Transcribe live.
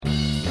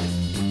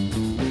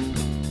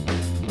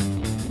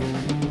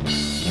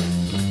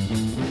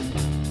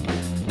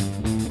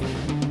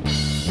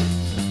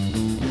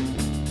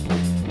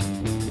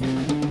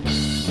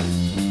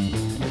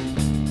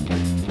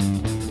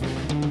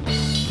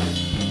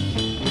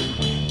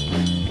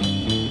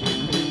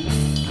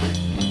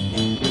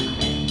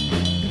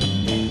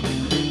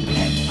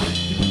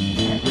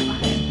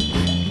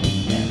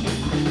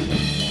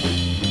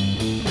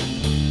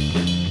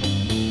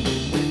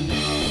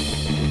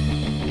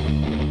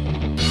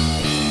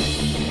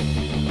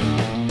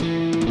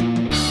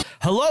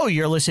Hello,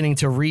 you're listening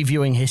to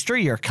Reviewing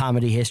History, your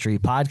comedy history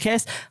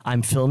podcast.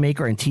 I'm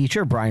filmmaker and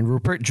teacher Brian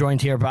Rupert,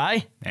 joined here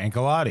by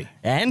Ancelotti.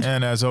 And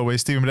as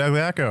always, Stephen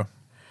Medagliaco.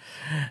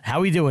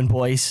 How we doing,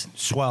 boys?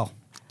 Swell.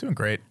 Doing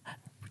great.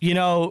 You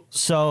know,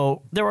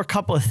 so there were a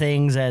couple of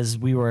things as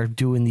we were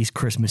doing these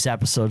Christmas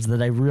episodes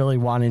that I really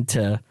wanted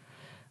to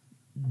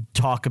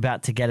talk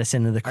about to get us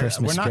into the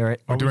Christmas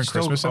spirit. We're doing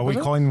Christmas Are we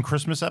episodes? calling them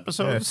Christmas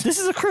episodes? This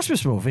is a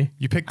Christmas movie.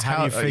 You picked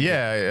How do you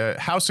figure?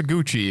 House of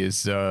Gucci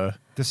is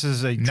This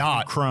is a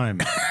Not. true crime.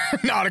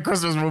 not a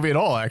Christmas movie at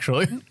all,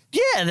 actually.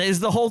 Yeah, there's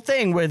the whole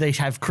thing where they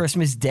have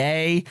Christmas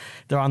Day.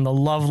 They're on the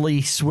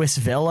lovely Swiss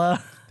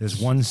villa.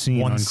 There's one scene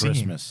One on scene.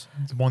 Christmas.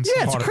 It's one Yeah,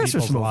 scene. it's a Part of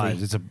Christmas people's movie.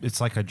 lives.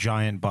 It's like a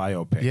giant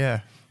biopic.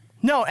 Yeah.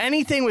 No,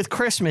 anything with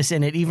Christmas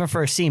in it, even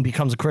for a scene,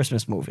 becomes a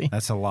Christmas movie.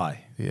 That's a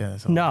lie. Yeah.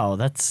 No,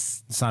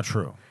 that's It's not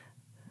true.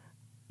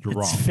 You're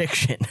wrong. it's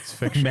fiction.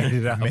 Fiction. Made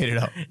it up. Made it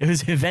up. It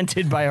was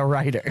invented by a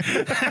writer.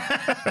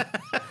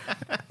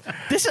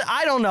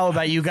 I don't know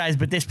about you guys,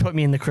 but this put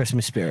me in the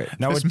Christmas spirit.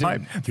 No, This it might,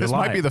 didn't. this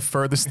might be the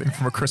furthest thing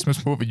from a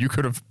Christmas movie you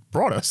could have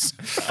brought us.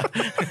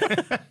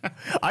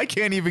 I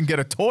can't even get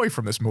a toy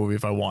from this movie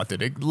if I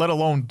wanted it, let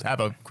alone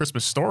have a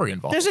Christmas story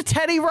involved. There's a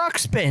Teddy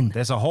Ruxpin.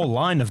 There's a whole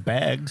line of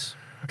bags.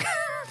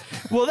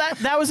 Well,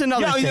 that was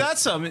another thing.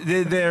 that's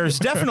there's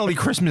definitely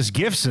Christmas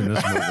gifts in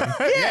this movie.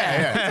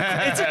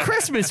 Yeah, it's a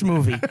Christmas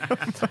movie.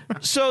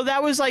 So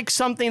that was like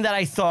something that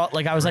I thought,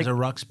 like I was like, There's a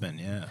Ruxpin,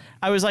 yeah.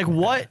 I was like,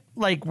 what?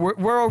 Like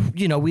we're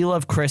you know, we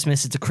love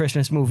Christmas. It's a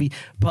Christmas movie,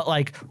 but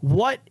like,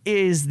 what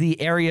is the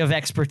area of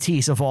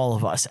expertise of all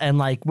of us? And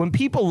like, when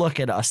people look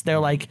at us, they're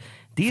like,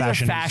 these are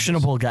Fashionistas.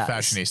 fashionable guys.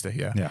 Fashionista,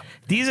 yeah. Yeah.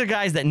 These are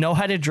guys that know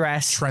how to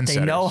dress. They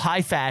Trendsetters. know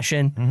high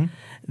fashion.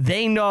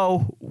 They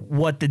know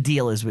what the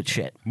deal is with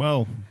shit.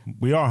 Well,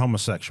 we are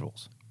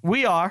homosexuals.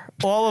 We are.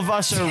 All of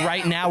us are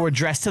right now. We're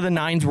dressed to the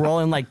nines. We're all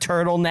in like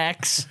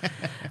turtlenecks.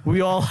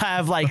 We all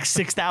have like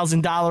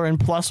 $6,000 and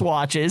plus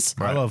watches.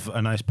 I love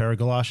a nice pair of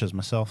galoshes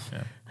myself.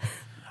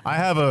 I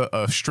have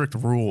a strict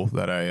rule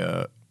that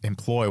I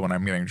employ when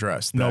I'm getting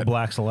dressed. No that-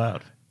 blacks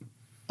allowed.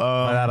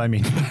 By that I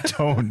mean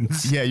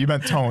tones. Yeah, you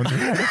meant toned.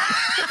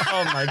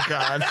 Oh my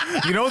God.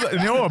 You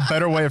know a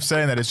better way of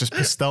saying that is just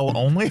pastel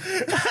only.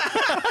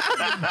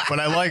 But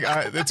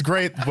it's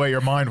great the way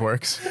your mind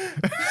works.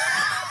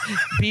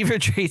 Beaver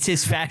treats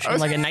his fashion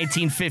like a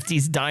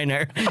 1950s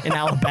diner in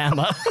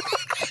Alabama.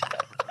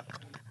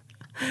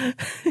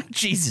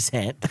 Jesus,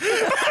 Ant.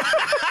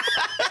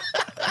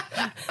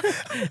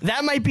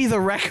 That might be the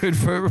record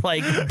for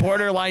like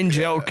borderline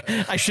joke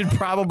I should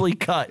probably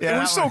cut. It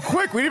was so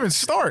quick, we didn't even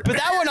start. But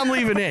that one I'm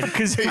leaving in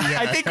because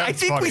I think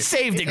that's we funny.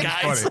 saved it,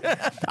 guys. Funny.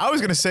 I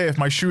was gonna say if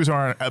my shoes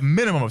aren't a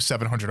minimum of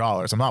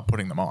 $700, I'm not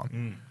putting them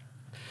on.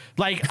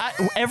 Like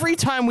every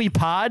time we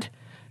pod,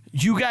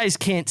 you guys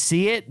can't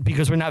see it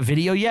because we're not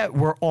video yet.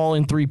 We're all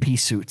in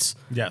 3-piece suits.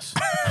 Yes.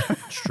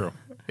 It's true.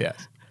 Yeah.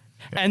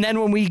 And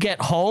then when we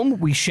get home,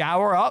 we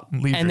shower up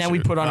Leisure and then we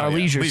suit. put on Oh, our yeah.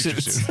 leisure Leisure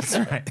suits. suit.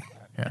 That's right.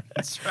 Yeah.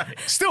 That's right.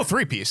 Still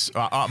 3-piece,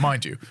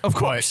 mind you. Of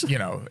course. But,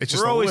 it's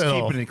just We're always a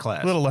little, keeping it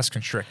classy. little less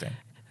constricting.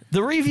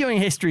 The Reviewing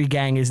History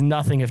gang is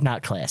nothing if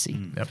not classy.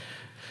 Yep.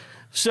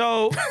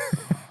 So,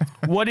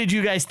 what did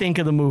you guys think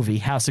of the movie,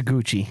 House of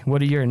Gucci?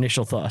 What are your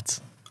initial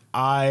thoughts?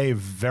 I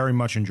very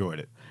much enjoyed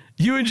it.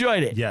 You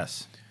enjoyed it?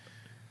 Yes.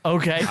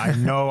 Okay. I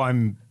know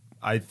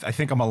I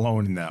think I'm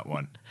alone in that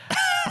one.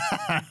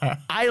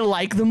 I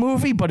like the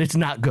movie, but it's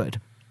not good.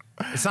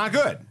 It's not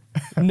good.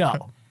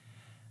 No.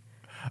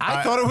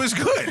 I thought it was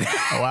good.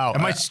 Oh, wow.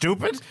 Am I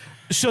stupid?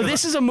 So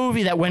this is a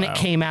movie that when it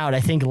came out,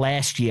 I think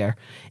last year,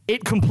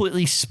 it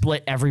completely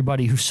split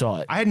everybody who saw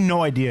it. I had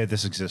no idea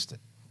this existed.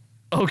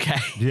 Okay.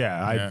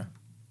 Yeah,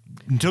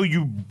 until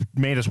you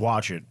made us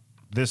watch it,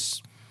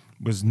 this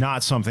was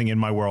not something in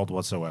my world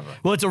whatsoever.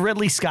 Well, it's a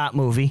Ridley Scott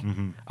movie.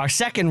 Our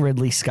second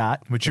Ridley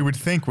Scott. Which you would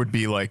think would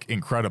be like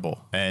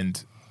incredible.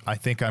 And I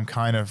think I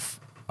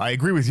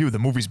agree with you. The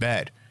movie's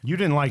bad. You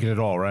didn't like it at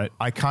all, right?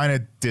 I kind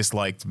of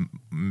disliked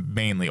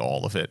mainly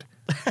all of it.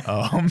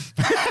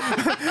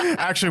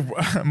 Actually,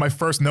 my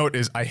first note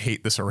is I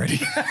hate this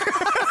already.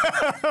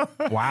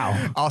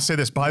 Wow. I'll say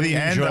this by the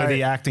end. Enjoy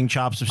the acting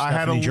chops of I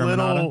had Stephanie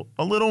Germanotta?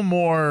 a little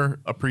more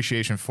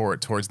appreciation for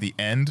it towards the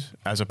end,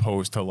 as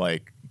opposed to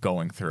like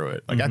going through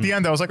it. Like at the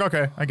end, I was like,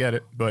 okay, I get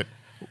it. But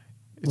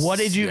What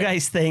did you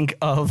guys think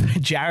of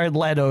Jared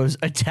Leto's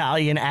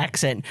Italian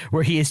accent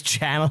where he is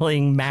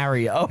channeling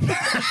Mario?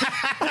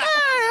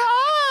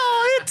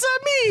 Oh, it's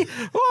me.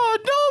 Oh,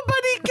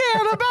 nobody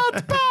cared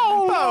about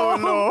Paolo.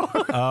 Oh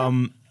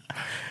no!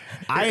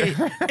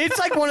 It's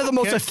like one of the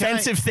most Can I-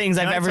 offensive things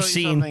I've can I ever tell you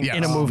seen something?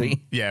 in a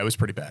movie. Yeah, it was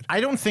pretty bad. I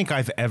don't think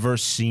I've ever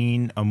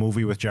seen a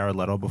movie with Jared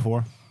Leto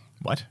before.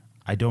 What?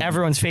 I don't.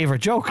 Everyone's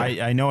favorite Joker.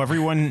 I know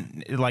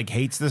everyone like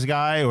hates this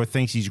guy or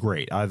thinks he's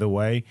great. Either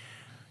way.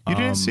 You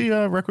didn't see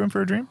Requiem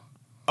for a Dream?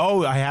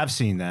 Oh, I have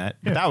seen that.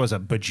 But that was a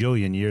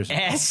bajillion years ago.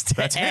 Ass to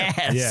That's him.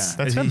 ass. Yeah,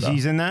 That's him, though.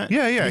 he's in that.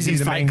 Yeah. He's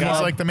the main guy.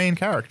 He's like the main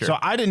character. So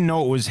I didn't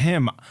know it was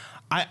him.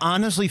 I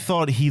honestly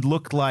thought he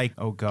looked like,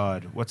 oh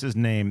God, what's his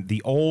name?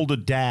 The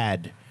old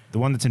dad the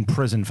one that's in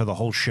prison for the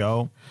whole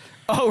show.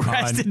 Oh,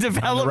 Arrested On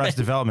Development.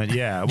 Arrested Development,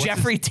 yeah. What's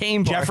Jeffrey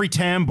Tambor. Jeffrey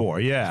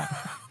Tambor, yeah.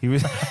 He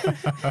was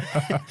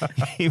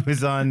he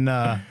was on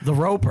The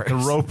Ropers. The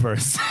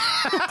Ropers.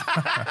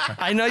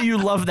 I know you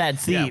love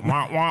that Yeah. theme.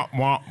 Womp, womp,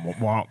 womp,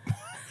 womp.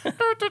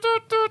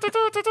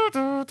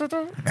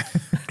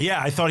 Yeah,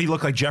 I thought he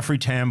looked like Jeffrey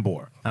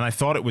Tambor, and I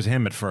thought it was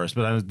him at first,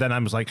 but then I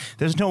was like,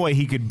 "There's no way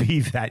he could be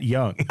that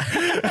young."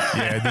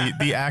 Yeah,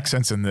 the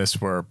accents in this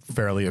were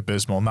fairly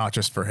abysmal, not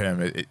just for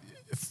him.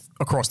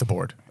 Across the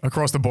board.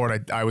 Across the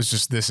board, I was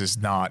just, this is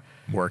not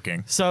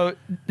working. So,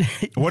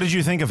 What did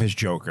you think of his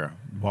Joker?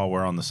 While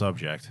we're on the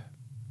subject,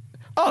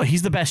 oh,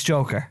 he's the best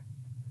Joker.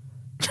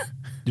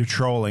 you're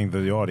trolling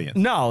the audience.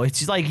 No,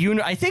 it's like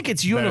I think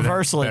it's than-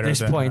 universal at better this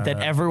than, point that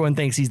everyone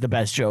thinks he's the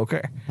best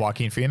Joker.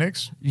 Joaquin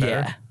Phoenix? Yeah,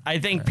 Better? I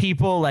think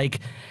people like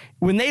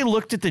when they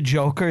looked at the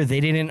Joker, they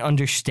didn't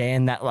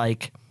understand that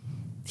like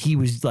he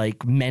was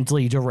like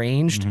mentally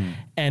deranged,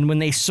 and when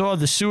they saw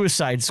the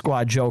Suicide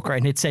Squad Joker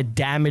and it said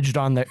damaged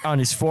on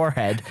his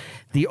forehead,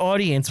 the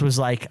audience was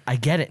like, "I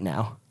get it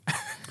now."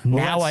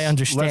 Now I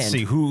understand. Let's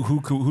see who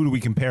do we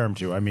compare him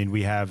to? I mean,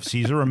 we have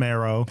Cesar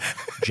Romero,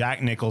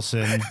 Jack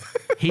Nicholson,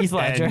 Heath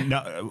Ledger. and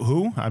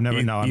who? I've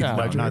never. No, I'm Heath not,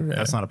 Ledger, not- yeah.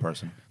 that's not a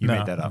person. You No.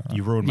 made that up.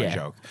 You ruined my Yeah.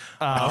 joke.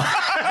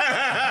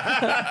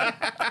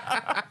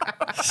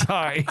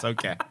 Sorry. It's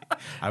okay.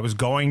 I was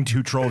going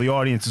to troll the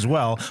audience as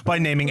well by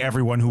naming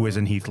everyone who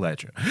isn't Heath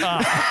Ledger.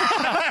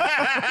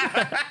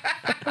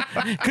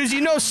 Because you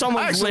know I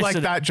someone's actually like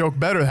listening. that joke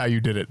better, how you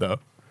did it, though.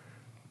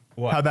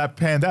 What? How that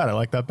panned out. I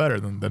like that better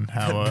than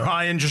how...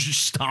 Brian just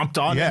stomped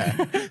on Yeah.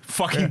 it.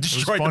 Fucking Yeah, it was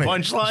destroyed the funny.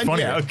 punchline. It was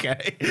Yeah, funnier.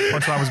 okay.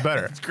 punchline was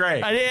better. It's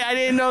great. I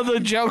didn't know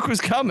the joke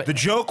was coming. The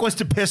joke was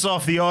to piss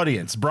off the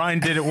audience. Brian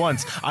did it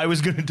once. I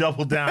was going to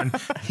double down.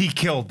 He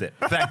killed it.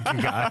 Thank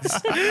you,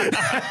 guys.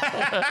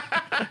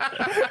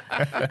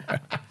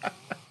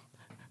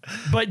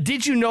 But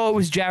did you know it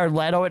was Jared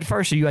Leto at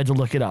first, or you had to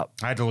look it up?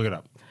 I had to look it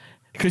up.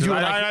 Because you were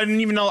like, I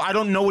didn't even know. I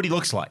don't know what he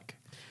looks like.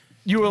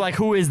 you were like,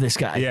 who is this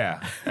guy?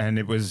 Yeah, and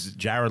it was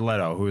Jared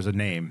Leto, who is a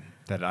name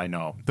that I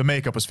know. The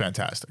makeup was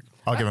fantastic.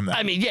 I'll give him that.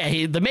 I mean,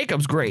 yeah, the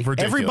makeup's great.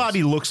 Ridiculous.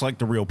 Everybody looks like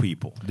the real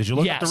people. Did you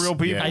look at the Yes. real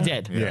people? I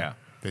did. Yeah.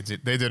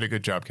 They did a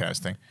good job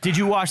casting. Did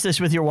you watch this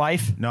with your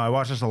wife? No, I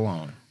watched this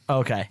alone.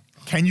 Okay.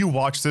 Can you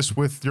watch this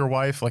with your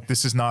wife? Like,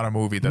 this is not a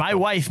movie that... My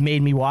wife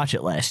made me watch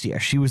it last year.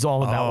 She was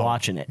all about Oh,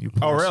 watching it. you Oh,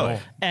 poor really? soul.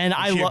 And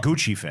Is she a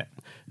Gucci fan?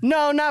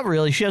 No, not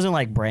really. She doesn't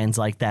like brands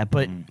like that.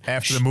 But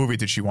After the movie,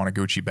 did she want a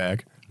Gucci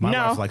bag? My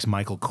No. wife likes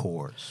Michael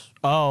Kors.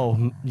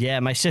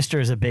 yeah, my sister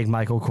is a big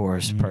Michael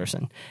Kors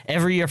person.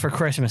 Every year for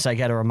Christmas, I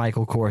get her a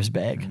Michael Kors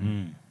bag.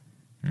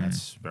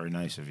 That's very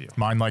nice of you.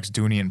 Mine likes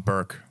Dooney and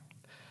Burke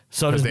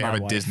So because does they my have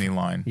a wife. Disney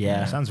line.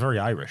 Yeah. Sounds very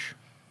Irish.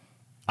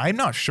 I'm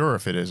not sure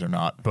if it is or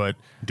not, but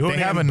Dooney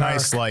they have a and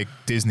nice Burke. like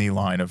Disney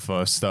line of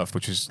stuff,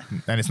 which is,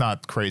 and it's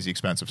not crazy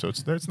expensive, so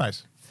it's nice.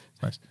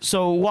 It's nice.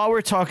 So while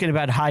we're talking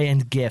about high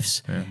end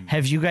gifts,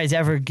 have you guys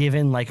ever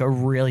given like a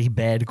really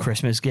bad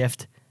Christmas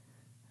gift?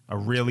 A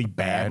really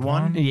bad Bad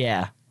one? one?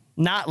 Yeah.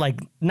 Not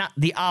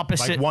the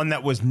opposite. Like one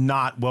that was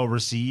not well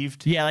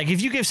received? Yeah, like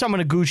if you give someone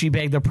a Gucci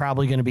bag, they're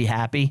probably going to be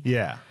happy.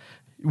 Yeah.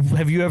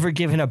 Have you ever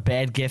given a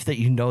bad gift that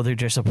you know they're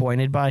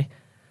disappointed by?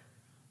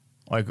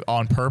 Like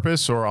on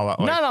purpose or all that?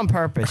 Like, Not on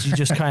purpose. You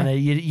just kind of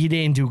you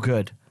didn't do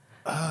good.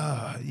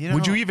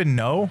 would you even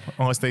know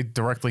unless they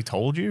directly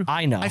told you?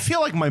 I know. I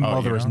feel like my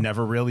mother you has know?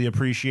 never really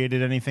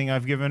appreciated anything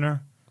I've given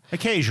her.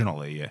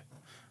 Occasionally, yeah.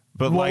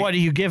 But well, like, what are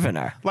you giving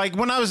her? like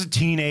when I was a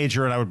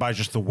teenager and I would buy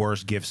just the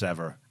worst gifts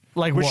ever.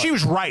 Like But what? she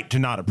was right to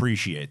not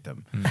appreciate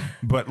them.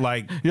 But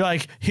like, You're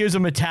like, here's a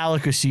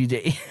Metallica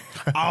CD.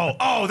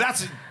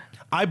 that's.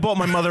 I bought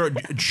my mother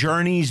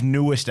Journey's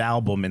newest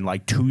album in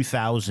like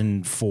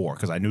 2004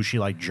 because I knew she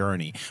liked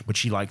Journey, but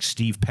she liked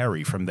Steve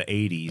Perry from the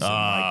 80s and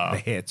like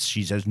the hits.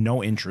 She has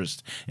no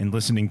interest in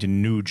listening to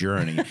new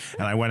Journey.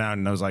 And I went out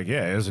and I was like,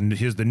 yeah,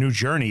 here's the new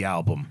Journey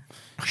album.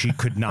 She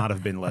could not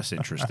have been less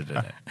interested in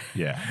it.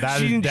 Yeah.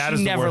 She is the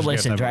never worst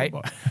gift listened, I've ever right?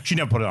 bought. She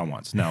never put it on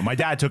once. No, my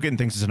dad took it and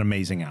thinks it's an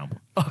amazing album.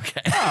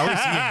 Okay. So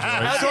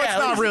Yeah, it's at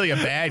not least- really a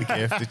bad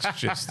gift.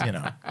 It's just,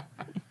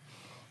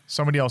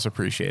 somebody else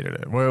appreciated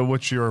it. Well,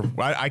 what's your?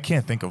 I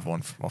can't think of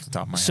one off the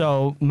top of my head.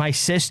 So my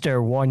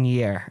sister one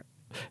year,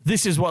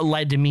 this is what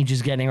led to me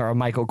just getting her a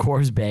Michael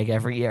Kors bag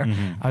every year.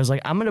 I was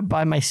like, I'm gonna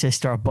buy my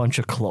sister a bunch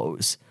of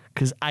clothes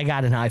because I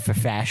got an eye for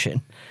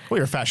fashion. Well,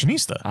 you're a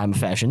fashionista. I'm a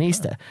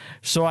fashionista.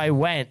 So I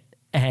went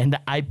and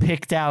I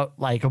picked out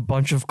like a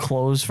bunch of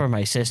clothes for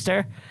my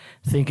sister,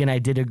 thinking I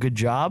did a good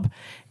job.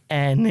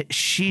 And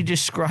she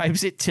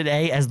describes it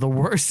today as the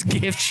worst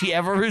gift she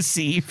ever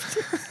received.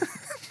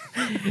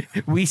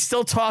 We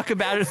still talk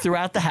about it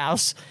throughout the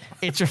house.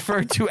 It's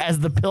referred to as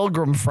the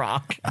pilgrim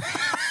frock.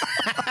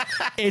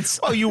 It's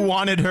Oh, you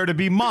wanted her to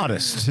be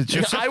modest. It's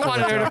your I sister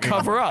wanted we're her to talking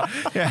cover up.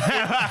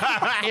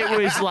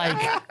 It was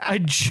like a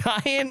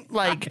giant,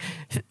 like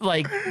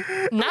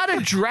not a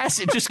dress.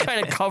 It just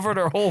kind of covered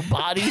her whole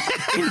body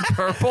in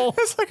purple,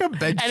 It's like a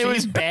bed and it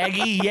was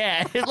baggy.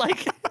 Yeah, it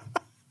like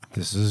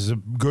This is a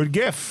good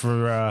gift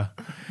for.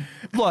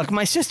 Look,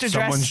 my sister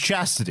Someone's dresses.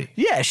 chastity.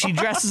 Yeah, she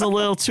dresses a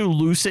little too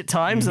loose at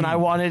times, and I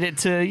wanted it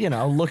to,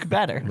 look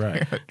better.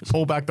 Right.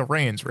 Pull back the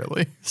reins,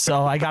 really.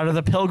 So I got her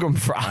the pilgrim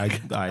frog.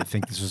 I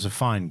think this was a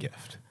fine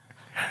gift.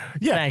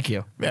 Yeah. Thank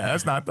you. Yeah,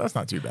 that's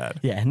not too bad.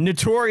 Yeah,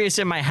 notorious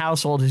in my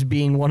household as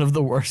being one of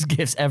the worst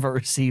gifts ever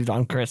received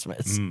on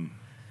Christmas.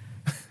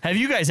 Have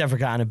you guys ever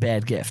gotten a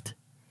bad gift?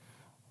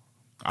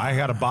 I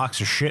got a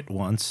box of shit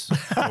once.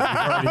 But we've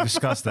already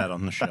discussed that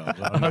on the show.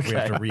 So I don't know if we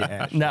have to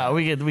rehash. No,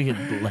 we could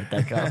let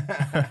that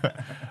go.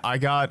 I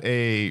got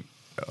a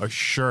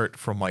shirt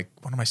from like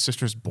one of my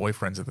sister's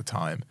boyfriends at the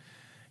time.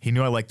 He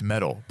knew I liked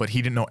metal, but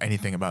he didn't know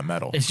anything about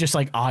metal. It's just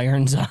like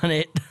irons on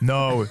it.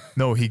 No,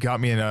 he got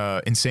me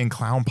an Insane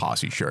Clown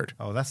Posse shirt.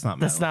 Oh, that's not.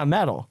 That's metal. not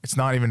metal. It's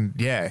not even.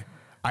 Yeah,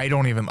 I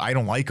don't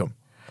like them.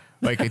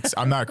 Like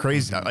I'm not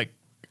crazy.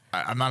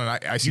 I'm not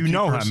an ICP You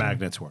know person. how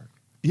magnets work.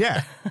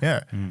 Yeah.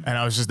 And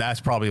I was that's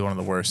probably one of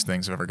the worst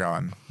things I've ever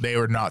gotten. They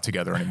were not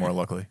together anymore,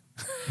 luckily.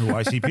 Who,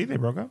 ICP? They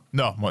broke up.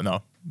 No,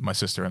 my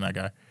sister and that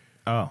guy.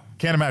 Oh,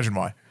 Can't imagine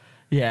why.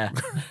 Yeah.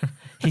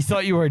 He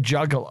thought you were a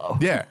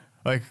juggalo. Yeah,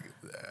 like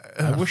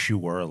I wish you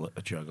were a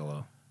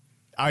juggalo.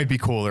 I'd be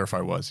cooler if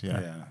I was. Yeah.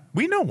 Yeah.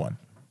 We know one.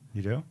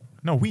 You do?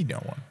 No, we know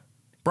one.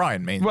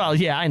 Brian mainly. Well,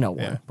 yeah, I know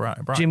one. yeah,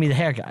 Brian. Jimmy the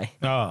hair guy.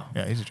 Oh,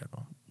 Yeah, he's a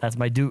juggalo. That's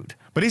my dude.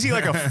 But is he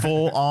like a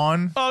full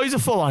on? Oh, he's a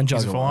full-on juggalo.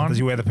 He's a full-on? does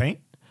he wear the paint?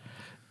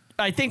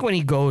 I think when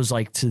he goes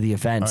like to the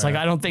events, Oh, like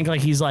yeah. I don't think like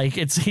he's like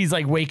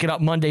waking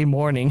up Monday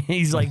morning.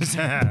 He's like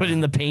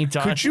putting the paint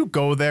on. Could you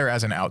go there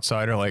as an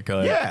outsider, like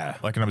Yeah.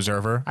 like an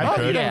observer? I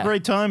could. you'd Yeah. have a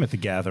great time at the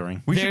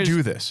gathering. We should There's-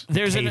 do this.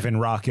 There's Cave an, in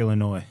Rock,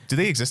 Illinois. Do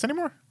they exist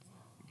anymore?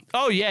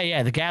 oh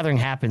yeah. The gathering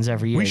happens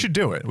every year. We should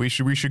do it. We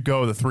should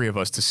go, the three of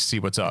us, to see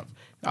what's up.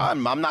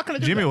 I'm not going to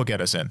do Jimmy that. will get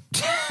us in.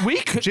 We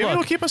could. Jimmy look,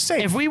 will keep us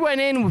safe. If we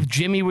went in,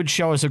 Jimmy would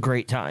show us a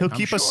great time. He'll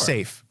keep us sure.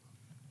 safe.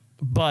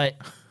 But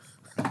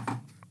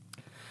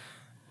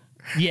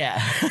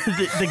yeah,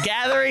 the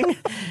gathering,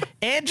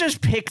 and just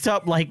picked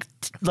up like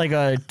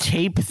a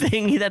tape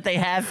thing that they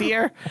have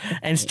here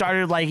and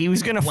started like he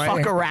was gonna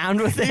fuck around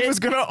with it. He was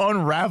gonna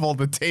unravel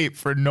the tape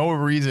for no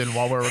reason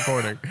while we're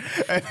recording.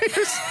 And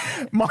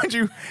mind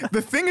you,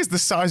 the thing is the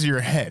size of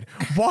your head.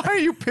 Why are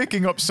you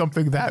picking up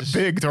something that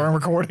big during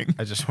recording?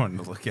 I just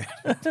wanted to look at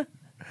it.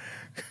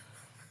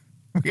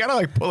 We gotta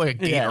like put like a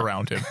gate Yeah.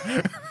 around him.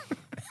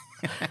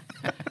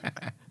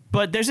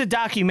 But there's a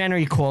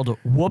documentary called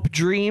Whoop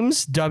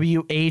Dreams,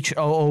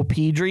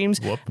 WHOOP Dreams.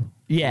 Whoop.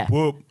 Yeah.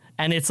 Whoop.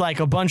 And it's like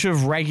a bunch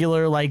of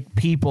regular like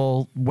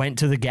people went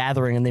to the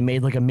gathering and they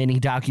made like a mini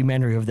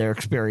documentary of their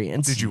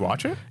experience. Did you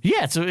watch it?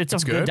 Yeah, it's a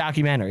good good?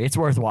 documentary. It's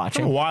worth From a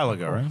watching. while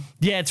ago, right?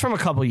 Yeah, it's from a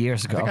couple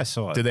years I ago. think I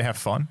saw it. Did they have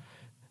fun?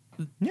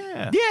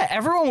 Yeah. Yeah,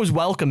 everyone was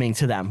welcoming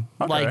to them.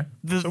 Okay. Like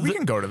so we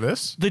can go to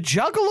this. the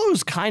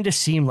Juggalos kind of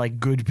seem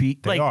like good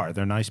people. They Like are.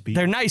 They're nice people.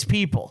 they're nice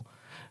people,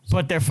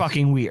 but they're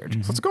fucking weird.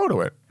 Let's go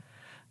to it.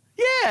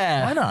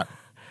 Yeah. Why not?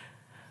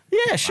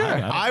 Yeah, sure.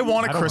 I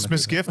want I a don't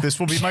Christmas gift. This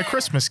will be my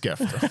Christmas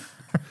gift.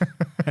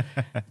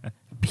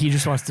 He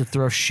just wants to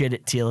throw shit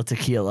at Tila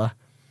Tequila.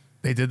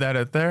 They did that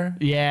at there?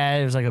 Yeah,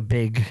 it was like a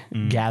big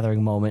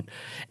gathering moment.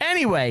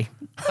 Anyway,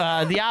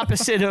 the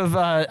opposite of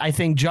I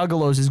think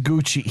Juggalos is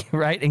Gucci,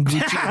 right? And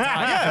Gucci,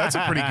 Yeah, that's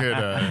a pretty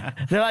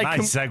good. they're like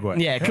Nice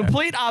segue. Yeah,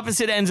 complete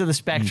opposite ends of the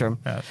spectrum.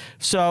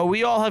 So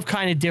we all have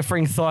kind of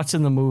differing thoughts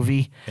in the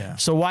movie. Yeah.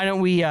 So why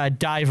don't we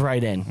dive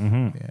right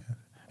in? Yeah.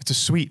 It's a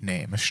sweet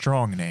name, a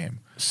strong name.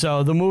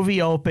 So the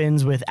movie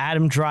opens with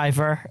Adam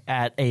Driver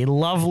at a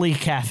lovely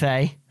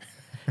cafe,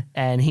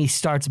 and he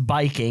starts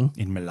biking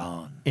in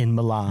Milan. in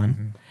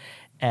Milan,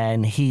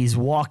 and he's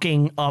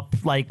walking up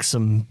like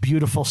some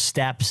beautiful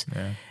steps.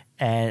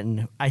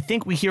 And I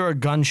think we hear a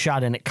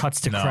gunshot, and it cuts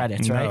to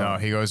credits, right? No,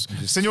 he goes,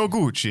 Senor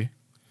Gucci.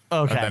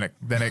 Okay. And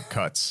then it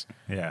cuts.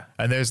 Yeah.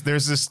 And there's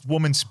this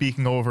woman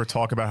speaking over,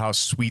 talk about how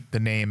sweet the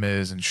name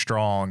is and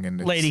strong and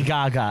it's, Lady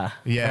Gaga.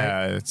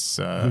 Yeah, it's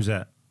Who's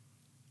that?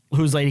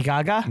 Who's Lady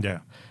Gaga? Yeah.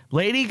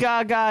 Lady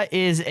Gaga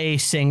is a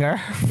singer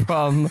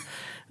from,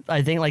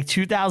 I think, like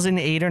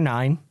 2008 or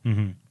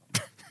 9.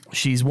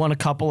 She's won a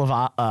couple of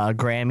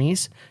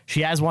Grammys.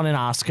 She has won an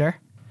Oscar.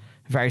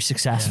 Very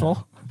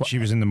successful. She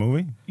was in the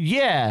movie?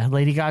 Yeah,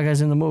 Lady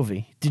Gaga's in the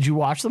movie. Did you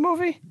watch the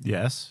movie?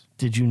 Yes.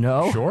 Did you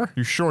know? Sure?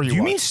 You sure Do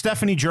you are? mean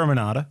Stephanie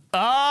Germanotta?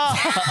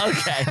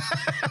 Okay.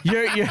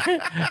 you're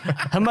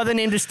her mother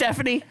named her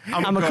Stephanie.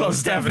 I'm gonna call her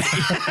Stephanie.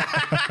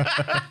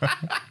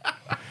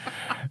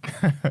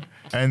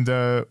 And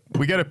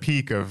we get a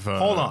peek of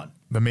Hold on.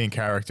 the main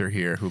character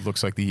here who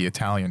looks like the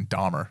Italian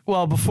Dahmer.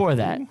 Well, before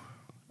that,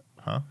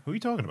 Who are you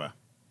talking about?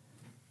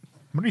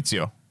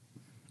 Maurizio.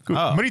 Oh.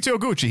 Maurizio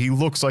Gucci. He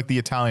looks like the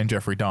Italian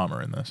Jeffrey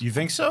Dahmer in this. You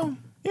think so?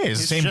 Yeah, he has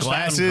the It's same just Adam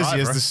glasses. He has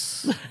Driver.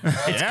 this.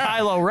 it's yeah.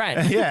 Kylo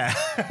Ren. Yeah.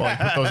 Well,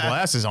 he put those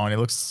glasses on. He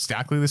looks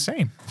exactly the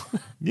same.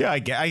 Yeah, I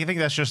think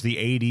that's just the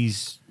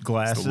 80s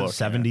glasses, look,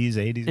 70s,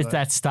 80s. It's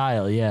that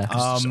style, yeah.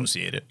 Just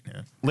associate it.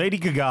 Yeah. Lady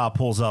Gaga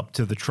pulls up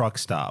to the truck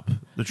stop,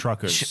 the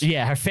truckers.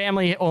 Yeah, her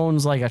family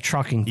owns like a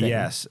trucking thing.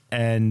 Yes,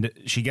 and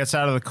she gets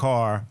out of the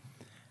car,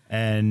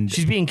 and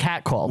She's being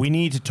catcalled. we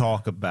need to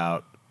talk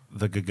about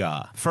the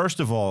Gaga. First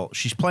of all,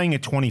 she's playing a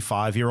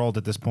 25-year-old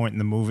at this point in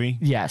the movie.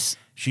 Yes.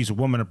 She's a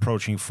woman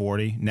approaching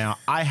 40. Now,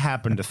 I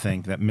happen to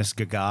think that Miss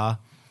Gaga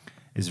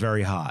is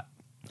very hot.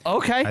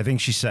 Okay. I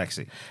think she's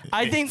sexy.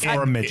 I think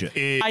Or a midget.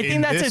 I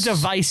think that's a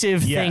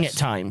divisive thing at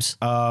times.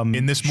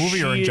 In this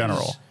movie or in She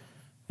general? is-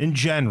 In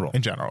general.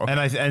 In general,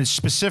 okay. And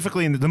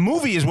specifically in the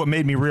movie is what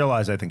made me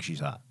realize I think she's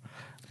hot.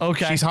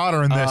 Okay. She's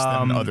hotter in this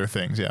than other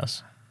things,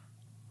 yes.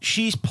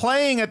 She's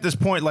playing at this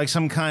point like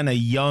some kind of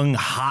young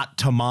hot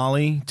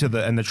tamale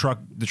and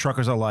the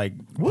truckers are like,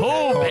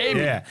 Oh,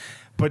 baby. yeah.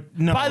 But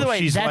no, By the way,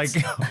 she's that's-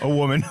 like a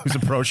woman who's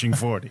approaching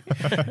 40.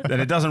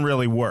 And it doesn't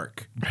really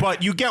work.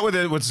 But you get what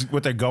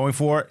they're going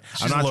for. I'm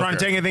She's a not trying to looker.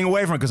 take anything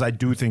away from it because I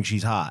do think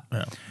she's hot.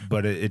 Yeah.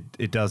 But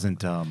it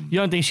doesn't. You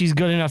don't think she's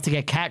good enough to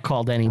get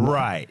catcalled anymore?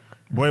 Right.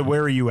 Where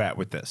are you at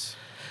with this?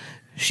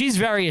 She's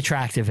very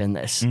attractive in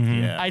this.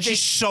 Yeah. I think. She's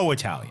so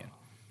Italian.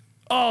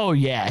 Oh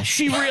yeah,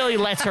 she really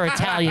lets her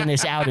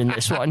Italianness out in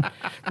this one.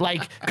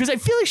 Like, because I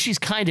feel like she's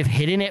kind of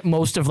hidden it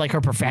most of like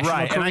her professional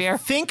Right, and career. I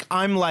think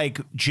I'm like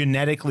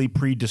genetically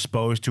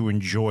predisposed to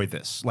enjoy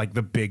this, like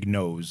the big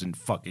nose and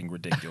fucking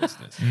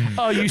ridiculousness.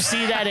 Oh, you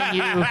see that in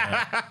you?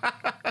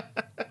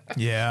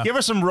 Yeah. Give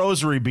her some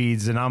rosary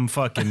beads, and I'm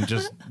fucking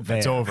just there.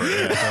 It's over.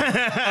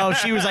 Yeah. Oh,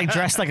 she was like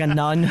dressed like a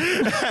nun.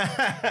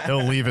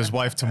 He'll leave his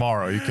wife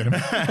tomorrow. You can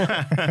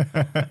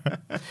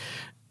imagine.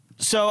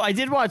 So I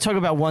did want to talk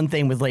about one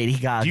thing with Lady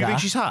Gaga. Do you think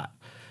she's hot?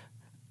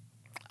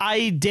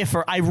 I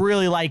differ. I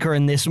really like her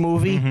in this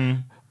movie.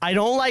 Mm-hmm. I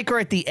don't like her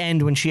at the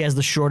end when she has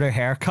the shorter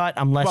haircut.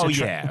 I'm less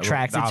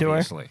attracted to her.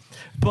 obviously.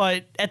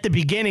 But at the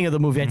beginning of the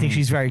movie, I think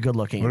she's very good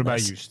looking. What in about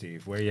this. you,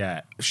 Steve? Where you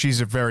at? She's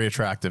very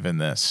attractive in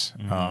this.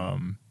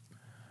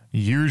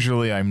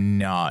 Usually I'm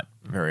not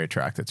very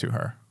attracted to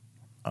her.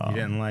 You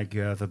didn't like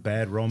the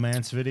Bad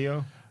Romance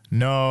video?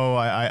 No,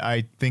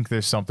 I think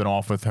there's something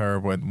off with her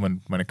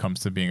when it comes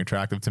to being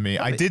attractive to me.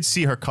 I did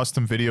see her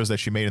custom videos that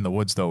she made in the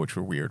woods though, which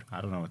were weird. I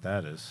don't know what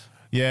that is.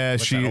 Yeah,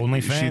 What's she that,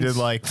 OnlyFans? she did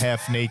like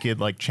half naked,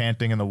 like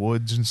chanting in the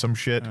woods and some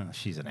shit. Oh,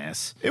 she's an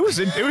ass. It was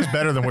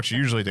better than what she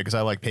usually did because I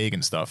like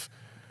pagan stuff.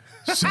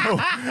 So,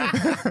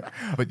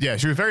 but yeah,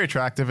 she was very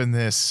attractive in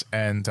this,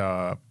 and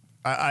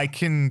I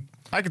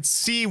could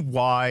see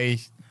why.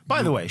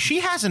 By the way, she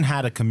hasn't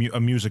had a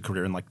music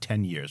career in like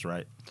 10 years,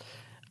 right?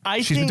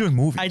 She's been doing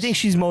movies. I think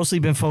she's mostly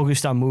been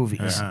focused on movies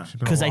Uh-huh. She's been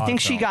because a I lot think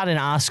of she film. got an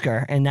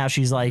Oscar and now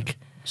she's like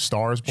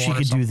Stars Born. she or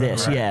could do something,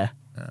 this. right? Yeah.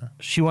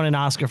 She won an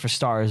Oscar for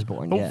Star Is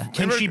Born. Yeah,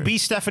 Can she be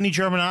Stephanie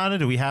Germanotta?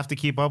 Do we have to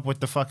keep up with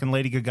the fucking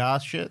Lady Gaga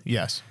shit?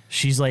 Yes,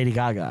 she's Lady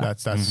Gaga.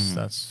 that's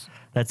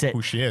That's it.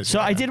 who she is, So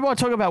yeah. I did want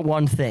to talk about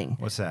one thing.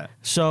 What's that?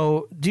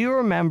 So do you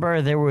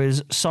remember there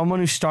was someone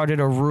who started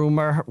a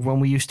rumor when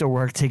we used to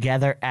work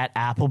together at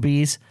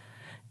Applebee's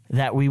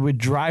that we would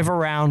drive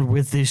around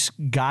with this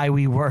guy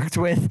we worked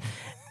with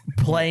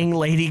playing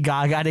Lady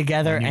Gaga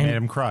together, You and made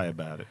him cry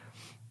about it.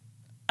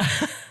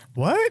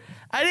 what?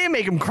 I didn't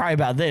make him cry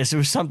about this. It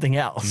was something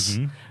else.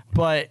 Mm-hmm.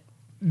 But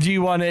do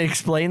you want to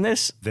explain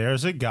this?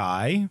 There's a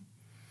guy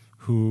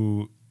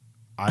who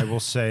I will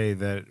say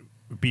that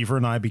Beaver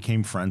and I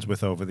became friends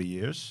with over the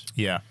years.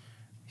 Yeah,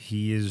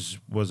 He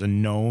was a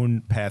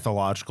known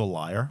pathological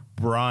liar.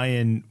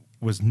 Brian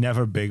was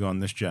never big on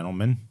this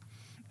gentleman.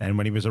 And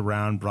when he was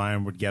around,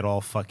 Brian would get all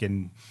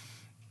fucking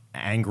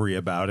angry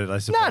about it, I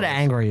suppose. Not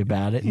angry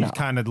about it. He's No.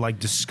 kind of like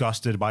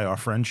disgusted by our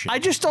friendship. I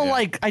just don't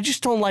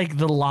like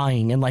the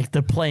lying and like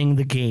the playing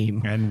the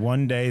game. And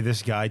one day,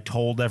 this guy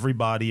told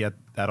everybody at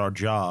our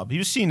job, he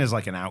was seen as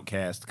like an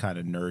outcast, kind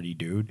of nerdy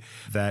dude,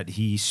 that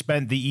he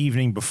spent the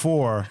evening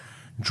before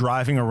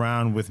driving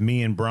around with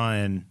me and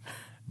Brian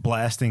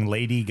blasting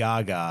Lady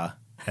Gaga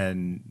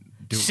and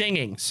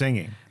Singing.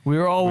 Singing. We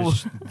were all.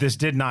 This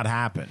did not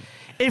happen.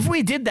 If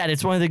we did that,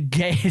 it's one of the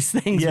gayest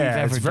things we've Yeah,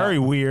 ever it's very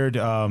done. weird.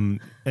 And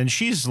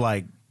she's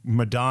like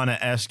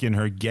Madonna-esque in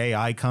her gay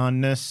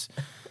iconness.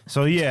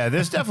 So yeah,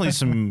 there's definitely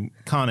some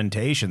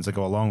connotations that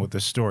go along with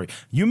this story.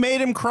 You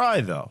made him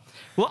cry though.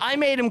 Well, I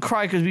made him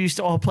cry because we used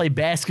to all play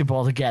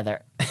basketball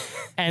together,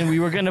 and we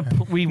were gonna.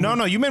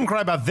 No, you made him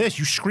cry about this.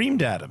 You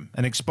screamed at him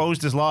and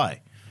exposed his lie.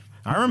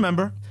 I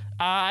remember.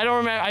 I don't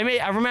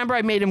remember. I remember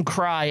I made him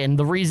cry, and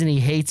the reason he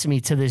hates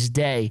me to this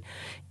day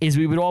is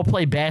we would all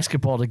play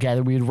basketball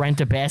together. We would rent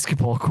a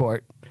basketball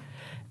court,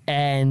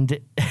 and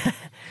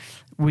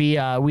we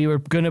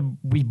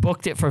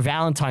booked it for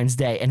Valentine's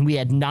Day, and we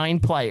had 9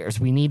 players.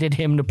 We needed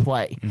him to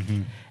play,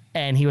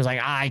 and he was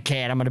like, "I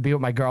can't. I'm going to be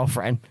with my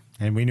girlfriend."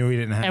 And we knew he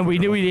didn't have. And we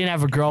knew he didn't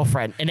have a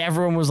girlfriend, and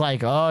everyone was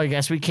like, "Oh, I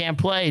guess we can't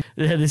play.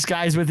 This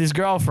guy's with his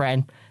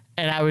girlfriend."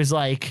 And I was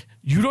like,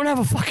 "You don't have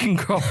a fucking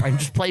girlfriend.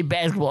 Just play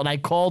basketball." And I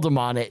called him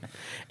on it,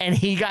 and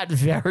he got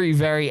very,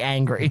 very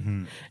angry.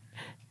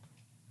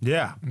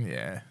 Yeah,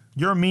 yeah.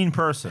 you're a mean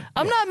person.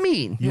 I'm not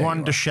mean. You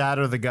wanted to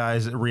shatter the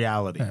guy's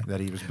reality that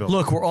he was building.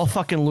 Look, we're all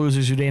fucking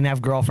losers who didn't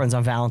have girlfriends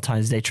on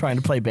Valentine's Day trying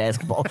to play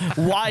basketball.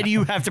 Why do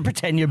you have to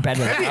pretend you're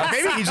better than us?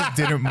 Maybe he just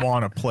didn't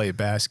want to play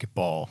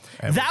basketball.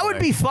 every That would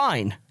day. be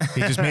fine. He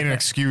just made an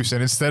excuse,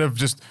 and instead of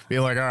just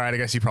being like, "All right, I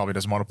guess he probably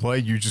doesn't want to play,"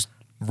 you just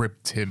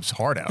ripped his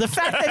heart out. The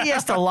fact that he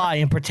has to lie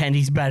and pretend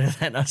he's better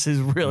than us is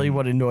really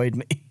what annoyed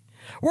me.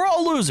 We're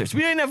all losers.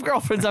 We didn't have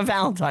girlfriends on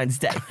Valentine's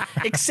Day.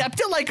 Accept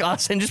it like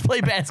us and just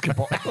play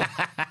basketball.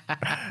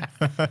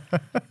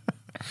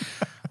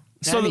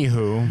 So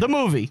Anywho. the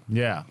movie.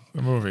 Yeah.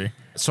 The movie.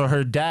 So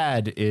her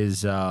dad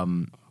is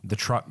the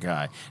truck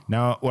guy.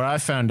 Now, what I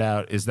found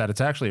out is that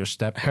it's actually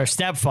Her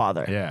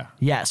stepfather. Yeah.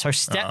 Yes,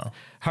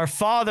 her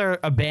father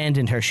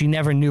abandoned her. She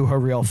never knew her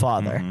real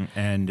father.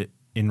 And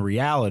in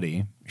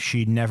reality,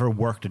 she never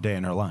worked a day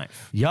in her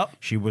life. Yup.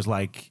 She was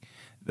like,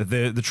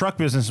 the truck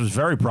business was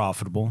very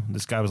profitable.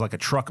 This guy was like a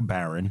truck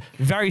baron.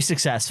 Very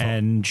successful.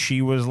 And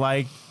she was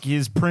like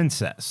his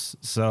princess.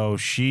 So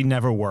she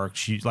never worked.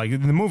 She's like,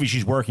 in the movie,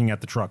 she's working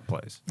at the truck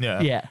place.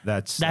 Yeah. yeah.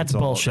 That's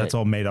bullshit. All, that's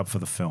all made up for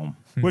the film.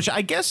 Which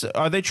I guess,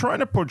 are they trying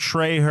to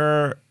portray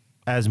her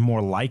as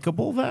more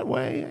likable that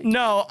way?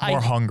 No,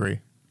 More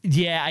hungry.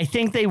 Yeah, I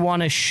think they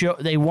want to show.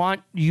 They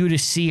want you to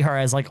see her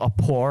as like a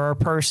poorer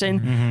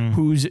person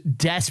who's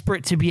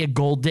desperate to be a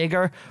gold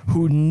digger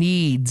who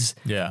needs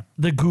Yeah.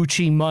 the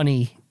Gucci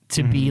money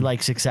to be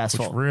like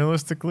successful.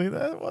 Realistically,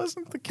 that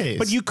wasn't the case.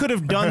 But you could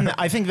have done.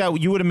 I think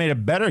that you would have made a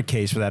better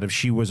case for that if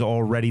she was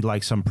already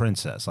like some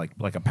princess, like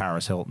a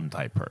Paris Hilton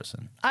type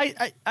person.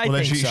 I well,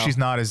 then think so. she's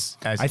not as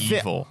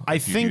evil. I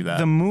if you think do that.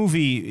 the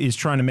movie is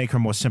trying to make her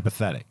more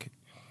sympathetic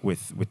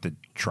with the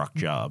truck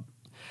job.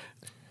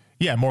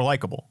 Yeah, more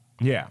likable.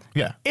 Yeah.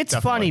 Yeah. It's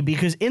definitely. funny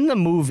because in the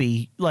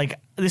movie, like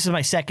this is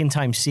my second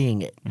time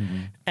seeing it,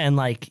 and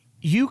like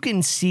you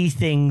can see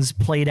things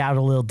played out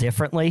a little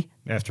differently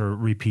After a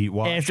repeat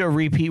watch. after a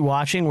repeat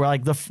watching. Where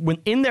like when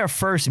in their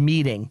first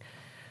meeting,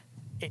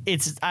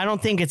 I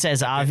don't think it's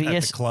as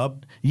obvious. At the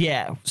club.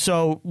 Yeah,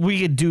 so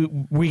we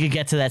could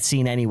get to that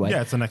scene anyway.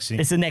 Yeah, it's the next scene.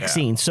 It's the next Yeah.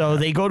 scene. So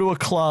they go to a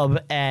club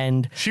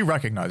and She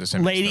recognizes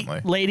him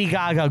instantly. Lady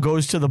Gaga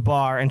goes to the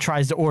bar and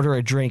tries to order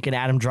a drink, and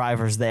Adam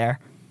Driver's there.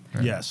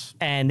 Yes.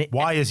 And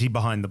Why is he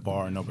behind the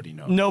bar? Nobody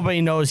knows.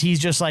 nobody knows. He's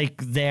just like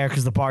there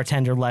because the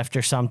bartender left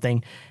or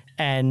something.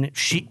 And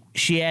she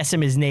asks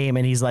him his name,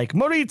 and he's like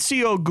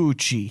Maurizio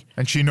Gucci.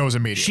 And she knows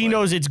immediately. She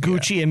knows it's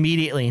Gucci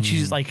immediately, and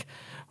she's like,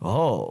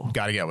 "Oh,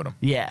 Got to get with him.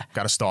 yeah."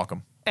 Got to stalk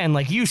him. And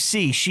like you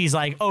see, she's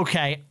like,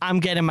 "Okay, I'm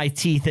getting my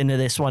teeth into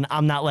this one.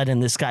 I'm not letting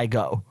this guy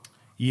go."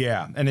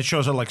 Yeah, and it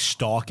shows her like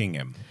stalking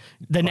him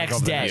The like, next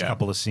over the day, next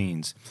couple of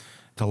scenes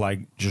to like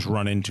just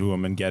run into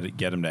him and get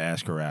him to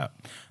ask her out.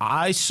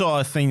 I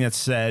saw a thing that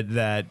said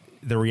that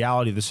the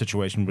reality of the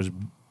situation was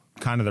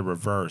kind of the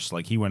reverse.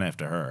 Like he went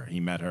after her, he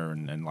met her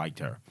and liked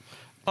her.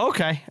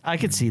 okay, I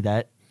could see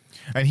that.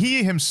 And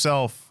he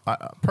himself,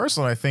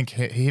 personally, I think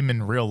him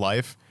in real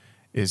life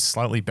is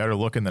slightly better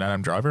looking than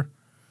Adam Driver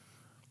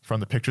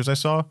from the pictures I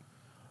saw.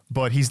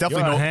 But he's You're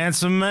definitely a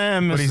handsome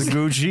man, Mr. he's-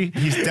 Gucci.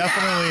 he's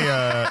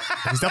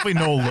definitely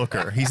no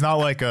looker. He's not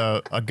like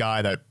a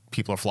guy that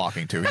people are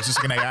flocking to. He's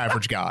just an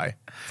average guy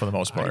for the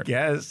most part.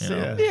 Yes, You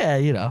know? Yeah,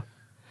 you know,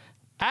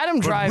 Adam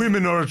Driver.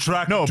 Women are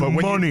attracted No, to but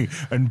when you- money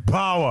and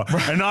power,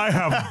 and I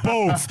have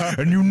both,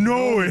 and you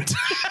know it.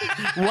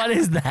 What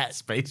is that?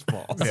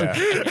 Spaceballs.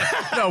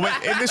 Yeah. No,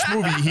 but in this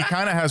movie, he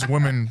kind of has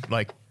women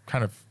like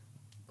kind of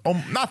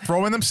not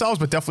throwing themselves,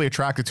 but definitely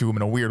attracted to him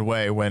in a weird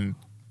way. When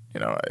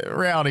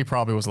reality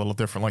probably was a little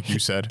different, like you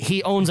said.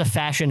 He owns a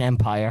fashion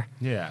empire.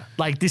 Yeah.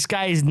 Like this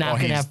guy is not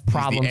going to have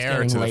problems He's the heir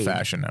getting to laid. the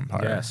fashion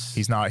empire. Yes.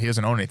 He's not. He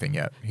doesn't own anything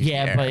yet. He's the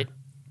Yeah, heir. but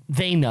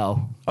they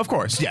know. of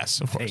course, yes,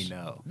 of course. They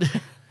know.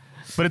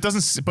 But it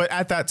doesn't. But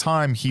at that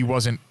time, he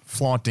wasn't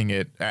flaunting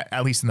it.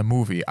 At least in the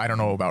movie, I don't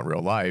know about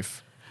real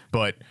life.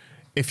 But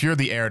if you're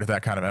the heir to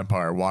that kind of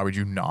empire, why would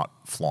you not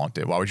flaunt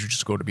it? Why would you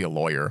just go to be a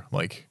lawyer?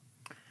 Like,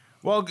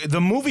 Well,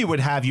 the movie would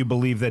have you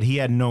believe that he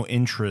had no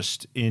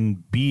interest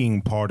in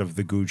being part of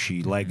the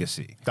Gucci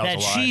legacy. that That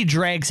was a lie. she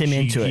drags him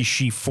into it.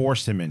 She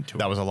forced him into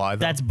That it. was a lie.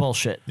 Though? That's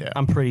bullshit. Yeah.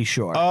 I'm pretty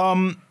sure.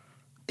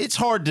 It's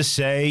hard to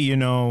say,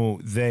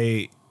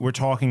 we're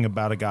talking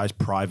about a guy's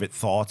private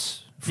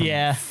thoughts from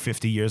Yeah.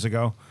 50 years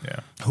ago.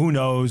 Yeah. Who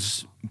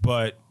knows,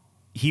 but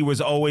he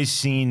was always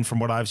seen from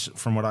what I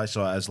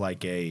saw as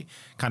like a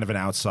kind of an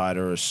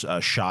outsider,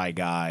 a shy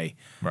guy,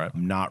 Right.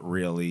 not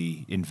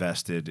really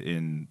invested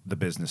in the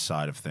business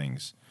side of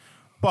things.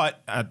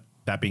 But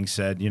that being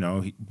said,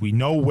 we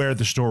know where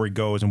the story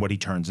goes and what he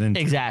turns into.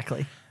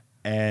 exactly.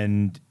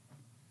 And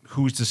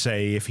who's to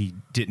say if he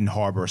didn't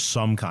harbor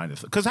some kind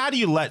of... Because how do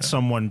you let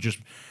someone just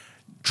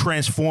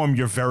transform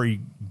your very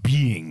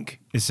being,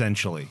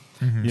 essentially?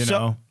 You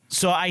know?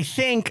 So I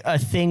think a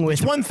thing with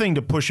It's one thing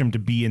to push him to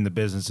be in the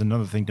business,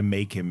 another thing to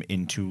make him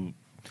into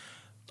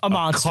a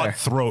monster.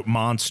 cutthroat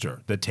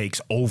monster that takes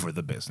over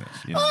the business.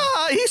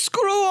 He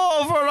screw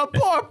over a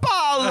poor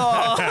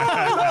Paolo.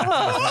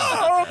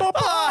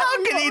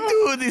 How can he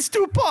do this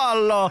to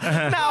Paolo?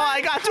 Now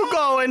I got to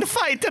go and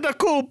fight the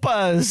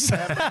Koopas.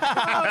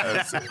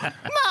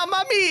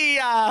 Mamma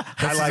mia!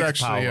 This is like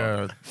actually.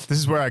 Paolo. This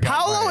is where I got.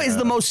 Paolo my, is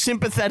the most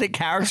sympathetic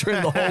character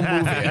in the whole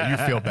movie. Yeah, you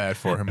feel bad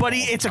for him. But all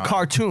it's the a time.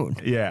 cartoon.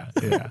 Yeah.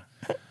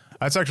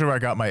 That's actually where I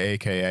got my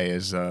AKA.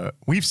 Is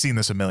we've seen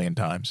this a million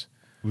times.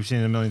 We've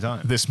seen it a million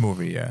times. This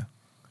movie, yeah.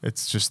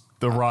 It's just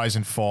the rise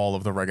and fall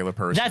of the regular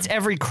person. That's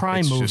every crime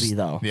It's movie, just-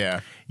 though.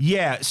 Yeah.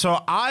 Yeah, so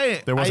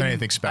There wasn't I-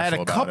 anything special I had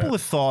a about couple it.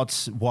 of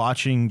thoughts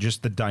watching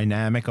just the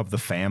dynamic of the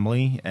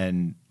family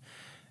and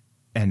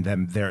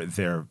them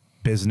their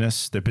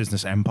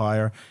business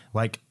empire.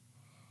 Like,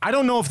 I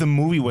don't know if the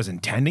movie was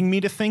intending me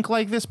to think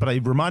like this, but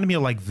it reminded me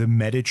of like the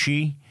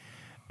Medici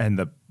and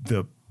the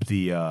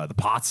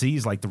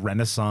Pozzis, like the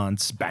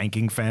Renaissance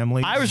banking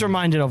family. I was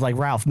reminded of like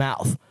Ralph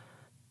Mouth.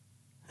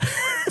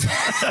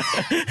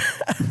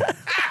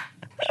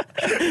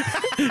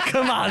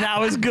 Come on, that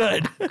was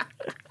good.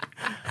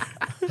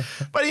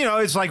 But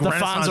it's like The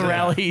Renaissance.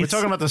 Fonzarellis. We're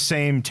talking about the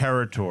same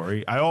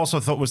territory. I also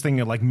was thinking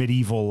of like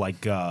medieval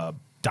like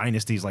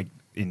dynasties, like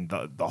in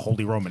the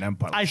Holy Roman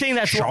Empire. I think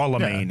that's what-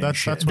 Charlemagne Yeah, and that's-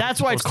 shit. that's what-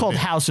 That's why it's supposed to called be.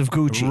 House of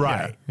Gucci.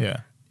 Right. Yeah.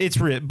 It's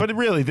real, but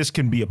really, this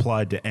can be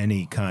applied to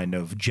any kind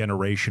of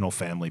generational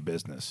family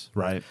business,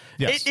 right?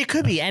 Yes. It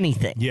could be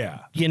anything. Yeah.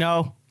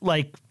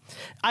 Like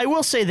I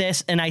will say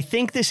this, and I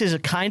think this is a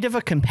kind of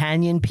a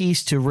companion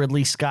piece to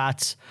Ridley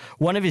Scott's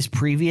one of his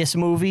previous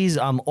movies,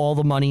 All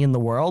the Money in the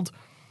World.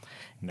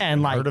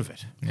 And like heard of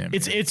it. Yeah,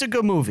 it's a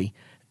good movie.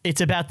 It's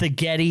about the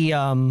Getty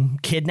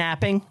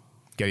kidnapping.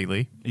 Geddy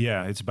Lee.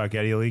 Yeah, it's about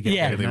Geddy Lee. getting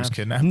Yeah. Geddy Lee was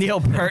kidnapped.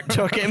 kidnapped. Neil Peart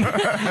took him.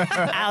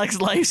 Alex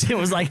Lifeson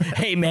was like,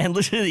 "Hey man,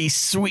 listen to these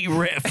sweet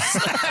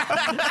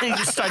riffs." And he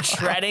just starts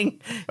shredding.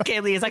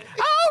 Kaylee is like,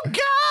 "Oh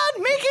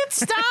God, make it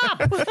stop!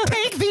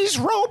 Take these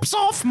ropes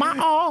off my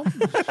arm.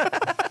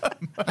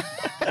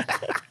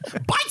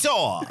 Bite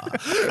Snow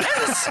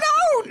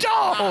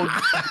dog."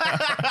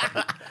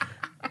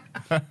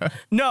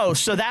 No,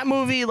 so that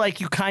movie,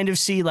 like, you kind of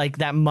see like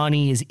that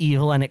money is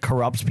evil and it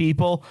corrupts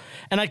people,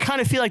 and I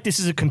kind of feel like this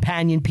is a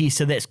companion piece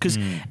to this because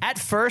at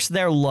first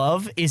their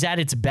love is at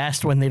its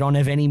best when they don't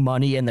have any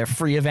money and they're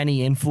free of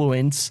any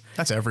influence.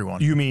 That's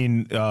everyone. You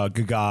mean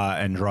Gaga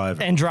and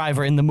Driver? And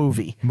Driver in the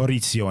movie,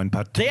 Maurizio and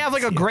Patrizia. they have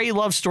like a great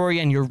love story,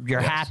 and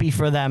you're happy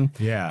for them.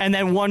 Yeah. and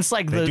then once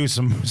like They do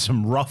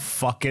some rough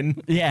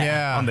fucking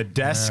yeah. on the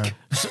desk.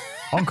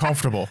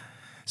 Uncomfortable.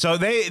 So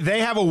they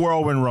have a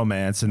whirlwind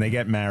romance and they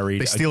get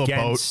married. They steal a boat.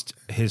 against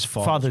his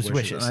father's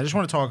wishes. And I just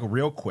want to talk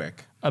real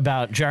quick.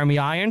 About Jeremy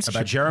Irons.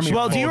 About Jeremy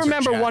Well, do you Irons.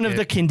 remember one of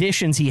jacket. the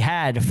conditions he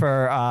had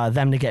for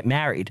them to get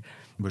married?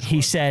 Which He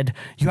one? said,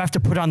 "You have to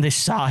put on this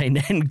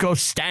sign and go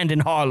stand in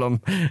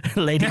Harlem,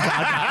 Lady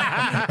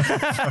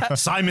Gaga.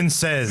 Simon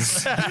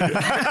Says.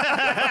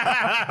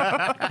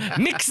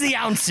 Mix the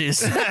ounces."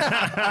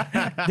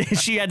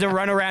 She had to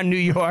run around New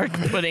York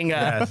putting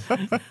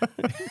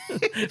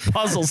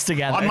puzzles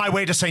together. On my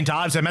way to St.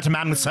 Ives, I met a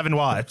man with 7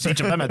 wives. Each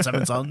of them had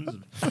 7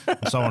 sons.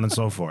 And so on and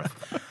so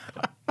forth.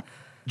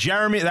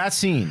 Jeremy, that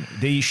scene,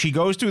 she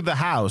goes to the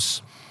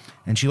house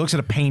and she looks at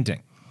a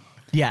painting.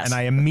 Yes. And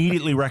I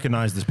immediately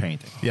recognize this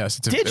painting. Yes,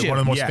 it's Did you? one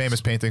of the most Yes. famous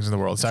paintings in the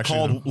world. It's actually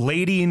Called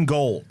Lady in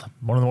Gold.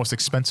 one of the most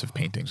expensive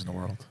paintings in the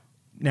world.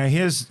 Now,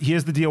 here's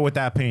the deal with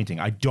that painting.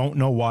 I don't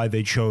know why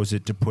they chose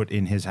it to put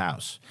in his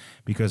house.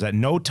 Because at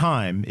no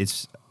time,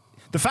 it's...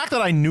 The fact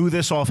that I knew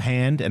this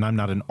offhand, and I'm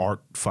not an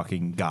art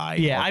fucking guy.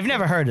 yeah, I've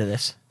never heard of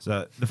this.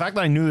 So the fact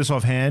that I knew this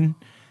offhand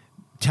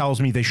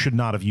tells me they should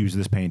not have used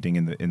this painting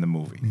in the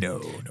movie.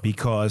 No.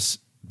 Because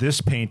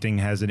this painting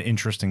has an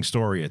interesting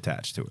story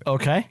attached to it.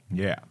 Okay.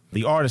 Yeah.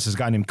 The artist is a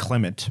guy named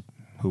Klimt,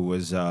 who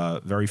was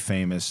very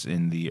famous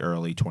in the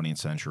early 20th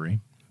century.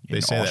 They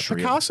in say Austria,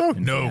 that Picasso?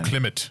 in No, Vienna.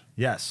 Klimt.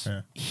 Yes.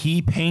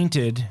 He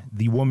painted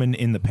the woman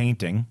in the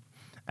painting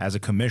as a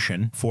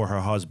commission for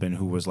her husband,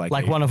 who was like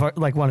One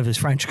of his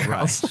French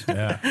girls.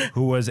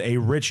 who was a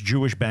rich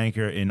Jewish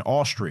banker in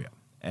Austria.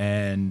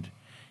 And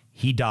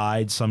he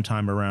died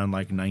sometime around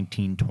like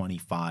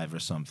 1925 or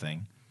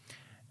something.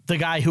 The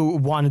guy who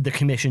wanted the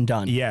commission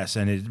done. Yes,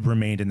 and it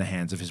remained in the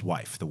hands of his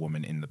wife, the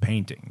woman in the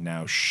painting.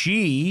 Now,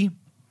 she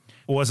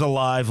was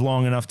alive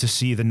long enough to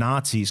see the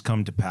Nazis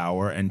come to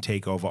power and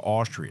take over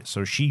Austria.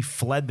 So she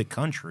fled the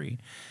country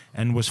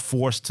and was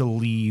forced to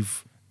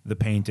leave the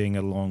painting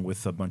along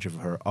with a bunch of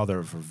her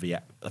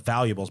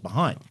valuables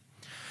behind.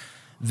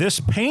 This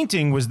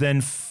painting was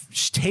then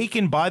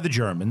taken by the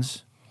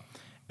Germans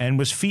and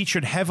was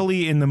featured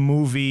heavily in the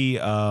movie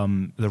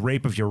The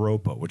Rape of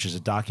Europa, which is a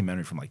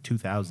documentary from like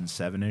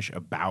 2007-ish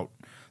about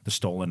the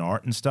stolen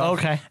art and stuff.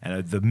 Okay.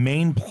 And the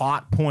main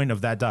plot point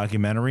of that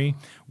documentary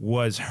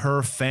was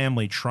her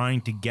family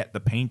trying to get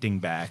the painting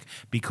back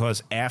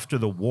because after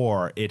the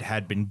war, it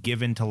had been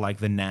given to like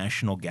the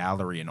National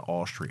Gallery in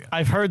Austria.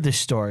 I've heard this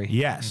story.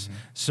 Yes.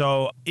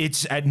 So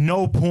it's at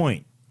no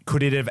point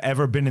could it have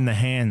ever been in the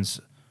hands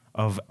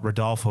of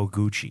Rodolfo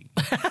Gucci.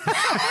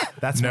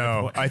 That's my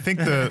No, point. I think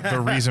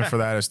the reason for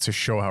that is to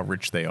show how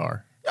rich they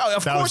are. Oh,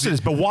 of That course was it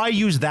is, but why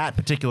use that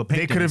particular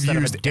painting? They could have instead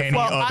of a used different- any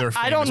Well, other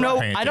I don't famous know.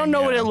 painting, I don't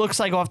know what yeah. it looks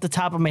like off the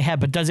top of my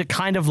head, but does it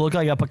kind of look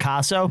like a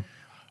Picasso?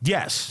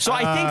 Yes. So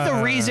I think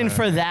the reason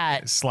for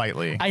that,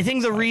 Slightly. I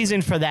think the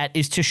reason for that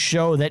is to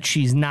show that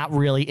she's not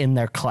really in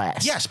their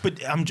class. Yes,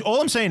 but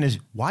all I'm saying is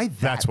why that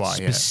That's why,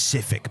 yeah.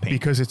 specific painting?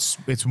 Because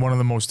it's one of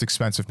the most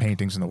expensive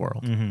paintings in the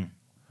world.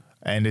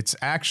 And it's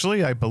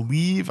actually, I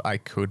believe, I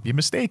could be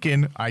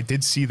mistaken, I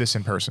did see this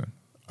in person.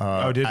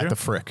 Oh, did at you? the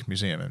Frick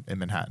Museum in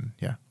Manhattan.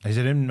 Yeah. Is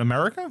it in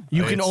America?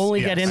 You can It's-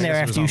 only yes, get in I there guess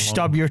it was after you on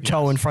stub loan. your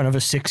toe in front of a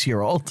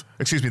 6-year-old.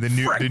 Excuse me, the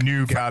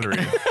new gallery.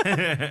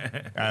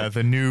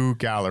 The new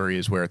gallery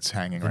is where it's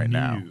hanging right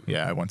now. new.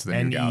 Yeah, I went to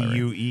the new gallery,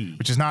 NEUE.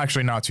 which is not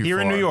too Here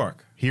far. in New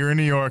York. Here in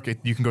New York,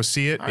 you can go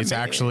see it. It's made it.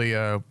 actually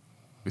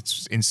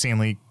it's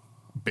insanely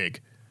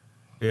big.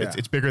 Yeah.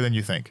 It's bigger than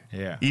you think.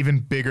 Yeah. Even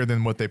bigger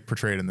than what they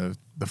portrayed in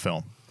the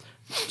film.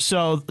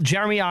 So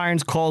Jeremy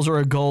Irons calls her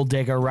a gold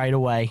digger right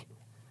away.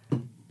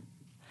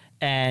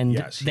 And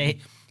Yes.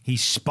 He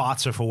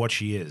spots her for what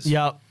she is.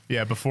 Yep.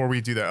 Yeah, before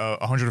we do that,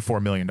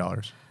 $104 million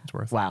it's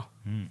worth. Wow.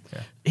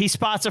 Yeah. He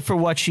spots her for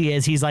what she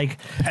is. He's like,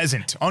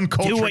 Peasant,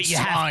 uncultured do what you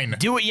swine. have.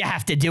 Do what you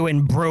have to do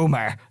and broom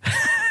her.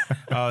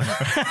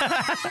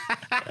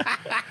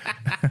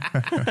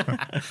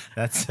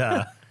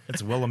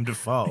 That's Willem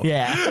Dafoe.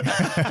 Yeah.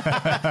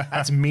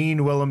 That's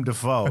mean Willem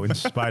Dafoe in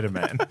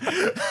Spider-Man.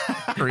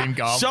 Green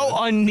Goblin.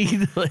 So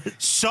unneedless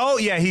So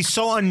yeah, he's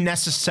so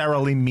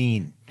unnecessarily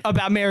mean.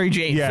 about Mary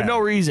Jane Yeah. for no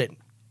reason.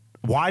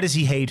 Why does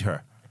he hate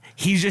her?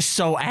 He's just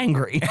so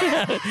angry.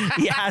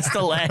 He has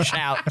to lash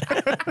out.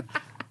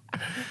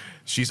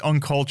 She's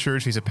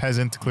uncultured. She's a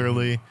peasant,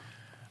 clearly,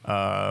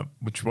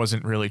 which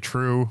wasn't really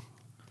true.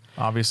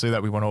 Obviously,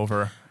 that we went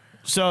over.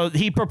 So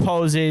he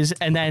proposes,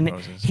 and then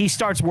Proposes. he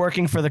starts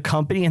working for the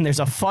company, and there's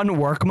a fun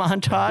work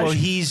montage. Well,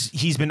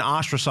 he's been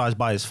ostracized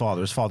by his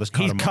father. His father's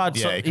cut he's him off. cut.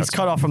 Yeah, he he's cuts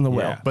cut him. off from the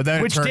will, Yeah. But then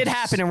it which did turns-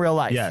 happen in real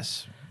life.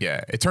 Yes.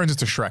 Yeah, it turns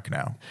into Shrek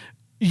now.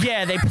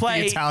 Yeah, they The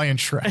play. Italian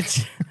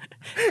Shrek.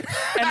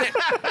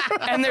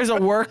 and there's a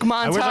work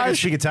I wish I could montage,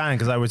 speak Italian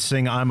because I would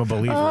sing "I'm a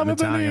Believer" in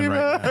Italian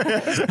right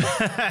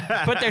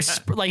now. but they're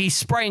like he's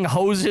spraying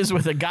hoses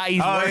with a guy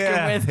he's Oh, working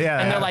yeah, with, yeah,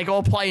 and yeah. they're like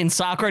all playing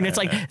soccer, and it's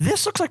like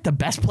this looks like the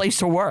best place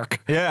to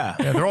work. Yeah.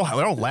 Yeah, they're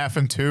all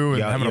laughing too and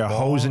Yeah, having you're a ball.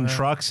 hosing Yeah.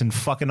 trucks and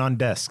fucking on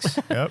desks.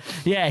 Yep.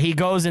 Yeah, he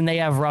goes and they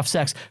have rough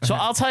sex. So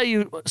I'll tell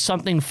you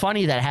something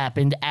funny that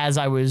happened as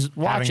I was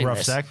watching rough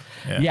this. sex?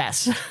 Yeah.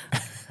 Yes.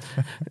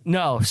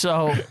 No,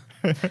 so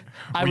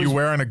I Were was you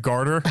wearing a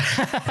garter?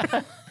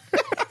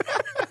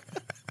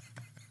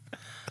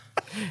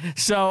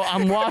 So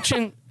I'm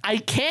watching. I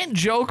can't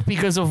joke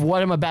because of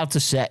what I'm about to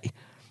say.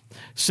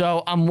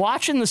 So I'm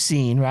watching the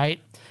scene, right?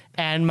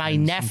 And my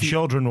nephew,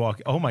 Children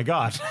walk. Oh my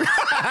god.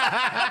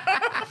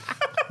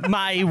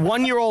 my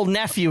 1-year-old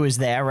nephew is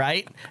there,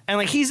 right? And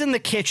like he's in the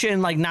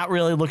kitchen, like not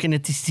really looking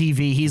at the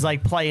TV. He's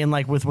like playing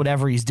like with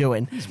whatever he's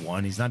doing. He's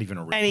one. He's not even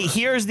a real And he person.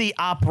 hears the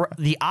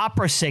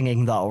opera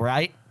singing though,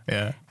 right?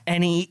 Yeah.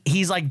 And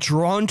he's like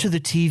drawn to the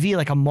TV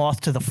like a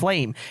moth to the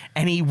flame.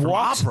 And he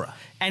walks opera.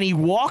 and he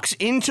walks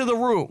into the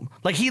room.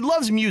 Like he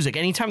loves music.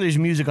 Anytime there's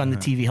music on the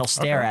TV, he'll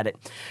stare at it.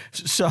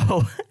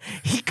 So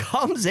he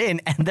comes in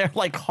and they're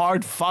like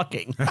hard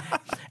fucking.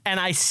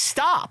 And I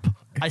stop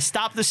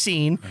the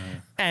scene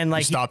and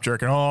like Stop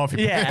jerking off.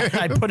 yeah,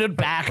 I put it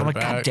back. I'm like,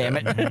 God back. damn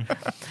it.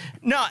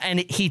 No, and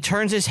he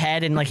turns his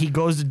head and like he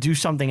goes to do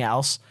something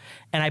else.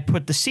 And I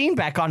put the scene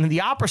back on and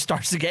the opera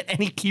starts again and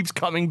he keeps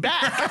coming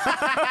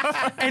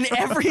back. And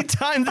every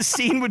time the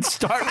scene would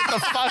start with the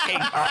fucking,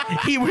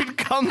 he would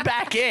come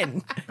back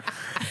in.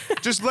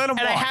 Just let him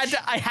And watch.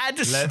 I had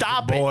to Let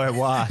stop the it. boy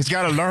watch. He's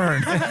got to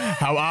learn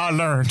how I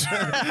learned.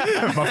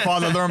 My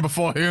father learned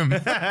before him.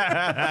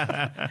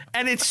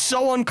 And it's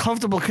so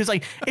uncomfortable because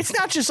like it's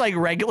not just like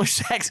regular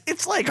sex,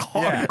 it's like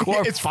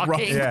hardcore It's rough.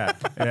 fucking. Yeah,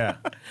 yeah.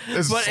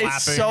 There's But slapping.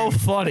 it's so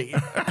funny.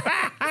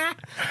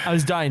 I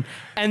was dying.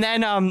 And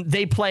then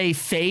they play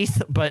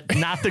Faith, but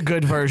not the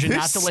good version,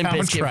 not This the Limp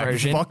Bizkit soundtrack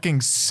version.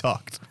 fucking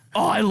sucked.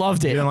 Oh, I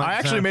loved it. didn't like I the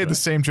actually made the soundtrack.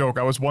 same joke.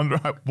 I was wondering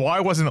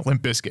why wasn't it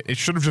Limp Bizkit? It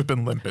should have just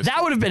been Limp Bizkit.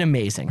 That would have been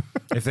amazing.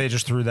 If they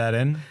just threw that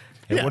in,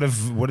 it Yeah. would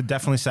have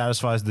definitely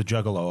satisfied the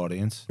Juggalo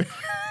audience.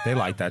 They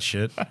like that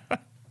shit.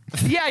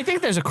 Yeah, I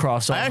think there's a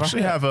crossover. I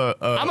actually have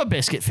I'm a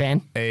Biscuit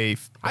fan. a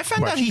I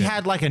found out he question.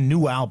 had like a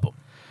new album.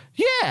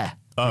 Yeah.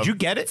 Did you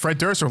get it? Fred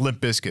Durst or Limp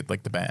Bizkit,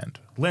 like the band.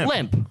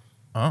 Limp.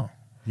 Oh.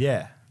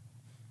 Yeah.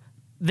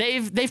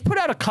 They've put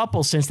out a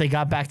couple since they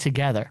got back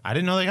together. I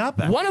didn't know they got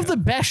that. One of the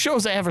best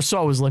shows I ever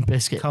saw was Limp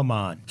Bizkit. Come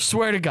on.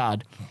 Swear to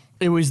God.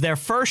 It was their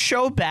first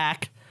show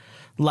back,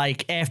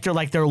 like after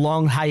like their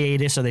long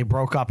hiatus or they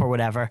broke up or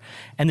whatever.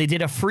 And they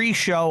did a free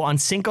show on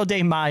Cinco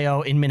de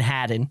Mayo in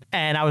Manhattan.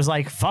 And I was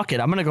like, fuck it,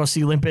 I'm gonna go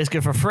see Limp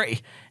Bizkit for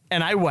free.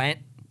 And I went.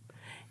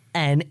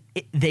 And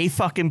they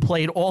fucking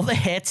played all the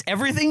hits.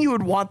 Everything you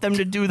would want them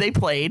to do, they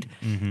played.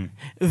 Mm-hmm.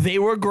 They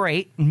were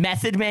great.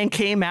 Method Man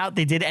came out.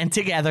 They did End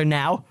Together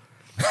Now.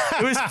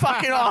 It was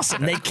fucking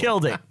awesome. They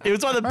killed it. It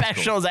was one of the best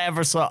shows I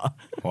ever saw.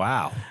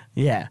 Wow.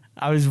 Yeah,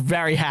 I was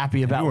very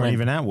happy about You weren't Limp.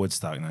 even at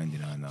Woodstock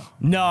 99 though.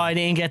 No, I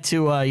didn't get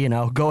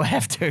to, go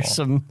after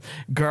some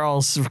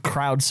girls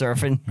crowd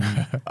surfing.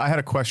 I had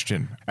a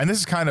question, and this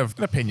is kind of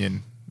an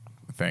opinion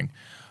thing.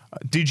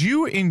 Did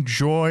you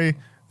enjoy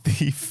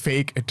the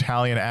fake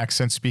Italian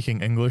accent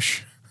speaking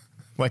English?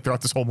 Like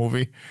throughout this whole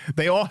movie,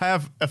 they all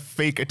have a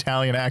fake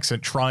Italian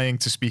accent trying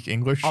to speak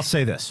English. I'll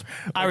say this.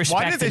 I Why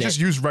respected didn't they it. just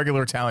use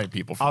regular Italian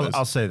people for this?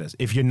 I'll say this.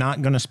 If you're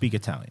not going to speak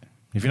Italian,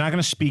 if you're not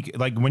going to speak,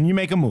 like when you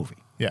make a movie,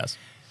 Yes.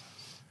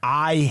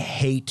 I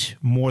hate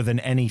more than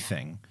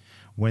anything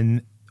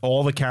when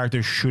all the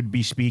characters should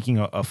be speaking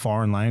a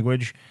foreign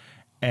language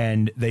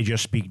and they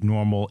just speak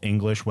normal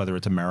English, whether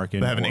it's American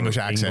They have an or English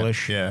accent,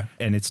 English, yeah.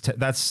 and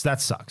that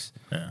sucks.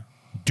 Yeah.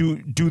 Do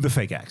the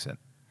fake accent.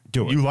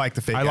 Do it. You like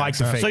the fake I like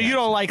the accent. fake. So you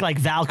don't like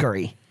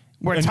Valkyrie,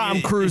 where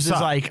Tom Cruise is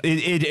like.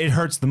 it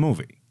hurts the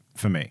movie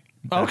for me.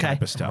 that Okay.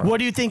 type of stuff. What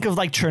do you think of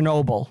like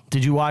Chernobyl?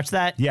 Did you watch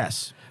that?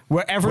 Yes.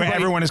 Where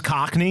Everyone is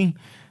Cockney.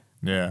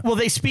 Yeah. Well,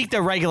 they speak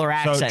their regular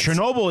So accents.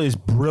 Chernobyl is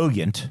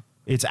brilliant.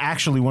 It's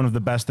actually one of the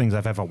best things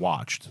I've ever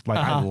watched. Like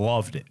I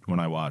loved it when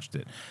I watched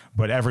it.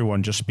 But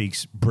everyone just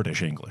speaks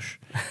British English,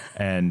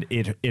 and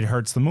it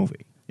hurts the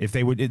movie. If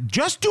they would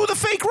just do the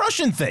fake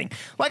Russian thing,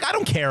 like I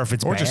don't care if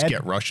it's Or bad. just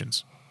get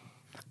Russians.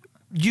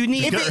 You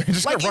need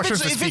Just get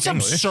Russians to if speak it's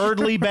English.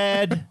 absurdly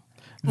bad,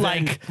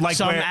 like like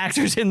some where-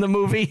 actors in the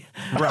movie.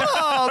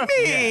 Oh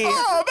me!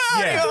 Oh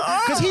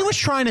yeah, because he was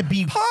trying to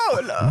be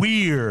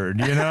weird,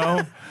 you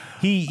know.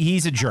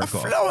 He's a jerk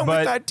off.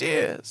 But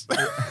ideas.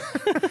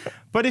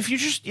 but if you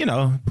just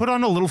put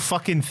on a little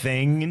fucking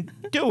thing and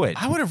do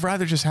it. I would have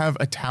rather just have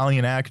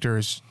Italian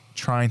actors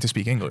trying to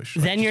speak English.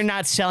 Then you're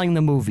not selling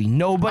the movie.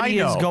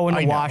 Nobody I know, is going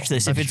I to know. watch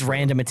this if That's it's true.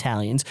 random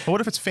Italians. But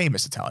what if it's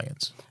famous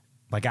Italians?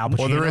 Like Al Pacino.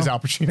 Well, there is Al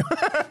Pacino.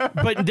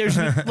 But there's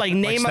like like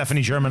name a,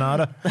 Stephanie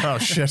Germanotta. Oh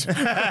shit.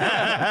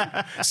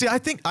 See, I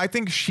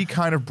think she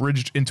kind of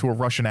bridged into a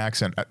Russian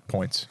accent at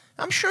points.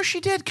 I'm sure she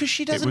did because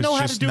she It doesn't was know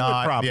how to just do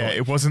not, it properly. Yeah,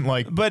 it wasn't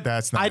like. but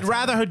that's not. I'd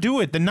rather her do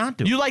it than not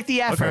do it. you like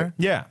the effort. Okay.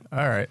 Yeah.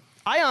 All right.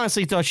 I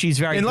honestly thought she's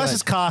very Unless good.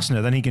 it's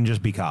Costner, then he can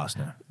just be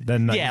Costner.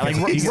 Then Yeah, like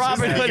he can-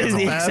 Robin Hood is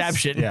the pass.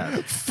 exception. Yeah.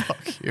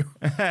 Fuck you.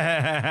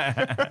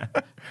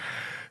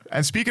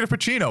 And speaking of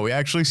Pacino, we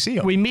actually see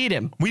him. We meet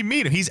him. We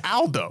meet him. He's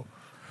Aldo.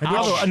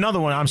 Another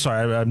one. I'm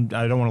sorry. I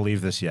don't want to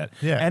leave this yet.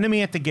 Yeah.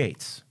 Enemy at the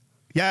Gates.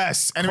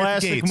 Yes. Enemy at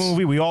the Classic Gates.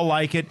 movie. We all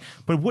like it.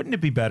 But wouldn't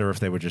it be better if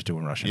they were just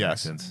doing Russian Yes.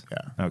 accents?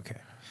 Yeah. Okay.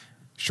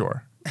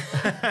 Sure.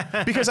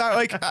 Because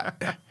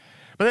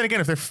but then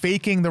again, if they're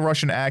faking the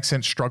Russian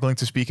accent, struggling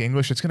to speak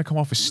English, it's going to come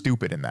off as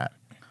stupid in that.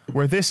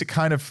 Where this, it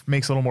kind of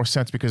makes a little more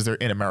sense because they're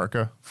in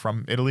America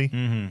from Italy.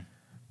 Mm-hmm.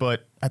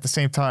 But at the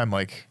same time,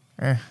 I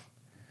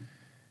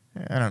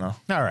don't know.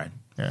 All right.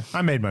 Yeah.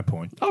 I made my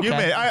point.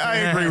 Okay. I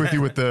agree with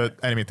you with the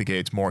Enemy at the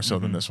Gates more so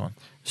than this one.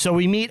 So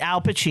we meet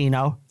Al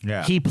Pacino.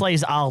 Yeah. He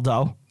plays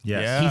Aldo.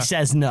 Yes. Yeah. He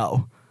says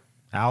no.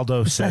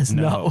 Aldo says Says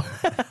no.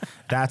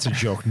 That's a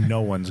joke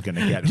no one's going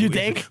to get. You who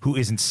think? Who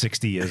isn't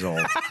 60 years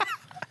old.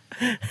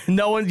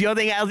 No one. You don't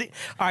think Aldo?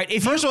 All right.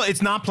 If First of all,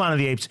 it's not Planet of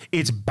the Apes.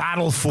 It's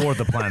Battle for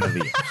the Planet of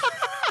the Apes.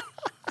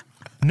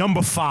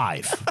 Number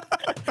 5.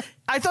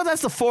 I thought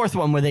that's the fourth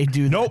one where they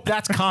do. Nope,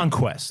 that's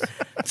Conquest.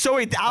 So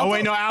wait. Aldo, Oh,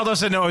 wait, no, Aldo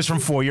said no, it's from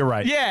 4. You're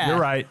right. Yeah. You're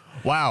right.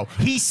 Wow.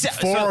 He said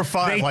 4 or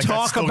 5. They like, that's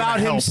talk still about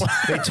gonna him. help.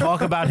 They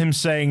talk about him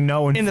saying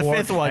no In the 4,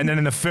 fifth one. and then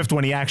in the 5th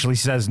one he actually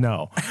says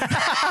no.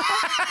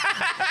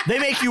 They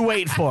make you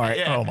wait for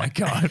it. Oh my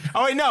god.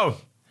 Oh wait, no,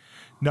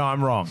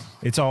 I'm wrong.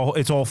 It's all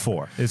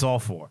 4. It's all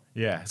 4.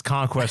 Yeah, it's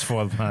Conquest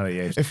for the Planet of the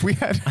Apes. If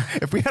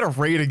we had a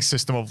rating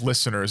system of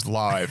listeners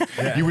live,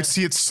 you would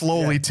see it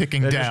slowly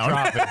ticking They're just down.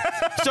 dropping.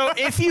 So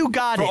if you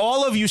got For it,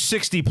 all of you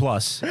 60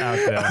 plus out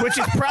there, which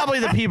is probably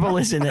the people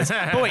listening to this.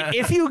 But wait,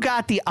 if you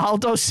got the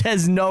Aldo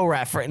says no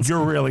reference,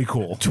 you're really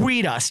cool.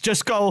 tweet us.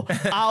 Just go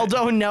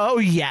Aldo no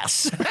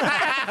yes,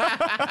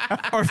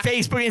 or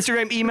Facebook,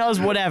 Instagram,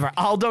 emails, whatever.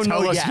 Aldo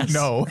Tell no us yes. you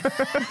know.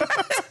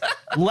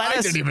 Let I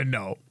us. didn't even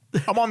know.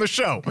 I'm on the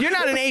show. You're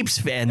not an Apes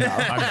fan though.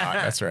 I'm not.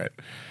 That's right.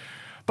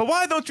 But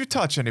why don't you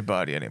touch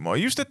anybody anymore?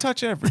 You used to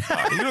touch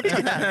everybody. You don't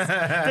touch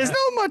There's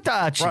no more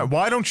touch. Right.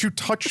 Why don't you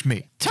touch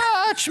me?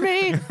 Touch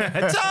me.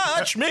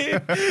 Touch me.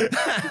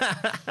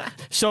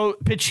 So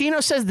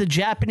Pacino says the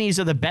Japanese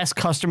are the best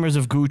customers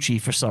of Gucci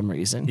for some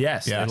reason.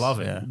 Yes, Yes. I love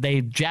it. Yeah.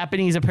 They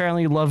Japanese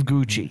apparently love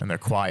Gucci. And they're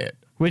quiet.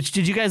 Which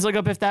did you guys look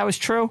up if that was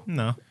true?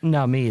 No.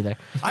 No, me either.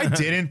 I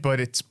didn't, but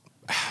it's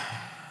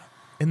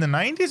in the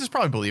 90s. It's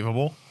probably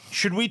believable.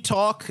 Should we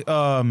talk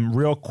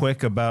real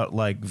quick about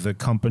like the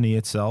company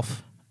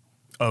itself?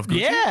 Of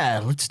Gucci.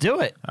 Yeah, let's do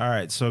it. All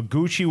right, so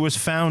Gucci was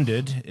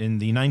founded in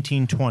the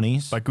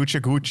 1920s By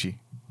Gucci.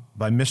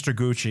 by Mr.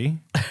 Gucci.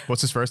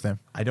 What's his first name?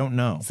 I don't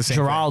know. It's the same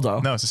Geraldo.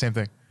 thing. No, it's the same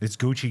thing. It's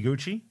Gucci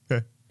Gucci?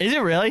 Yeah. Is it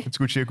really? It's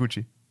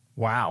Gucci.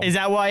 Wow. Is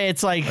that why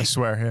it's like I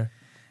swear.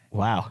 Yeah.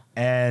 wow?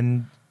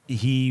 And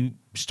he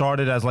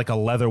started as like a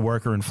leather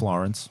worker in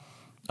Florence.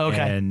 Okay.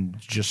 And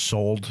just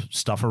sold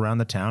stuff around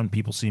the town.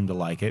 People seemed to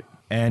like it.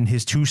 And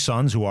his 2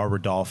 sons, who are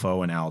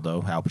Rodolfo and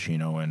Aldo, Al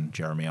Pacino and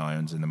Jeremy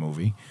Irons in the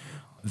movie,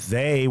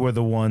 they were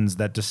the ones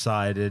that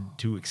decided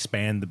to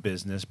expand the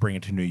business, bring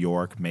it to New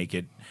York, make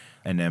it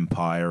an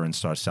empire, and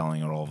start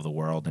selling it all over the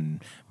world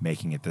and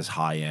making it this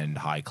high-end,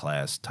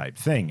 high-class type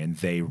thing. And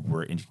they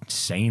were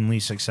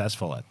insanely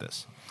successful at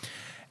this.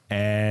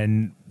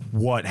 And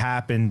what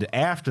happened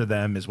after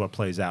them is what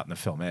plays out in the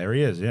film. There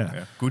he is,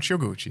 yeah.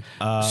 Gucci.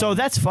 So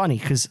that's funny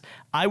because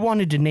I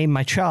wanted to name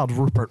my child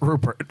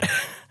Rupert.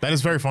 That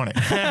is very funny.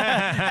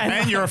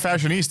 And you're a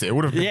fashionista. It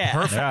would have been Yeah,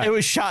 perfect. it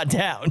was shot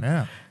down.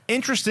 Yeah.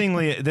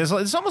 Interestingly, it's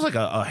almost like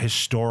a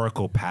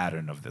historical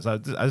pattern of this.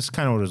 That's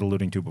kind of what I was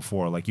alluding to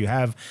before. Like you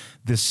have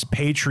this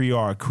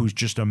patriarch who's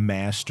just a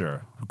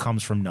master who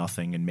comes from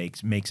nothing and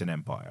makes an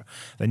empire.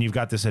 Then you've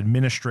got this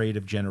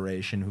administrative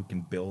generation who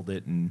can build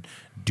it and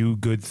do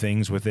good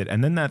things with it.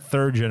 And then that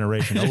third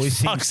generation always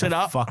seems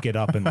to fuck it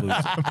up and lose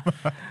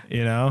it.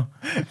 You know?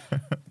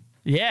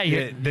 Yeah,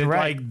 you're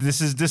right. Like this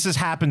has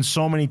happened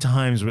so many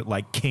times with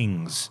like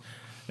kings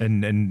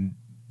and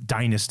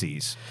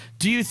dynasties.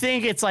 Do you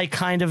think it's like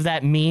kind of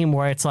that meme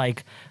where it's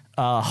like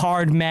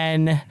hard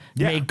men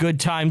make good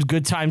times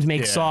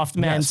make soft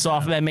men,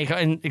 soft men make,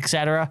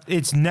 etc.?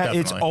 It's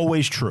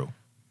always true.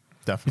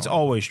 Definitely. It's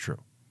always true.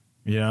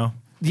 You know?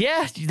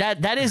 Yeah,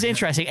 that is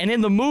interesting. And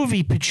in the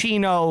movie,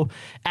 Pacino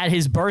at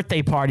his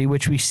birthday party,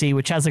 which we see,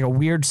 which has like a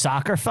weird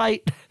soccer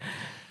fight.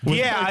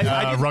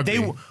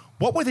 Rugby.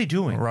 What were they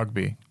doing?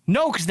 Rugby.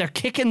 No, because they're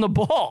kicking the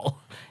ball.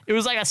 It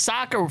was like a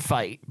soccer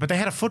fight. But they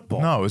had a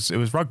football. No, it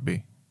was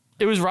rugby.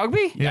 It was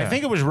rugby? I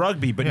think it was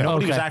rugby, but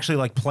nobody was actually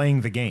like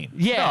playing the game.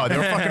 Yeah. No, they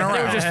were fucking around.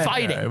 They were just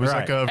fighting. It was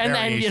like a And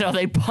then, variation.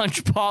 they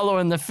punch Paulo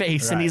in the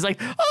face, and Right. he's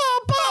like,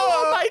 "Oh,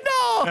 Paulo, my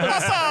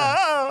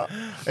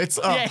nose!" It's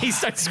Yeah, he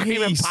starts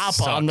screaming he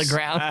Papa on the sucks.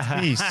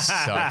 ground. He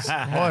sucks.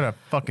 What a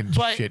fucking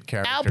But shit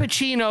character. Al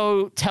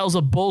Pacino tells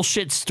a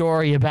bullshit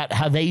story about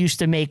how they used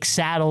to make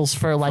saddles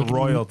for like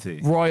royalty.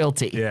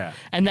 Royalty. Yeah.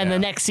 And then Yeah. the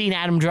next scene,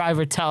 Adam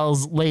Driver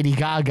tells Lady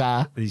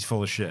Gaga, He's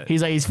full of shit.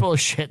 he's full of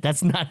shit.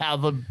 That's not how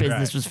the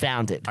business Right. was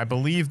founded. I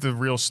believe the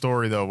real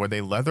story though, were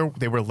they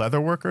were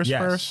leather workers Yes.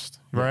 first,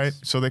 right?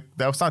 So that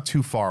was not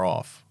too far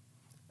off.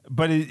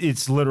 But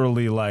it's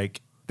literally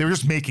like They were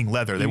just making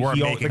leather. They weren't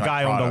making the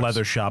guy like, owned a products.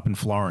 leather shop in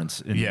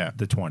Florence in Yeah.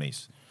 the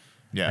 20s.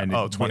 Yeah. And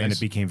And 20s. and it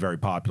became very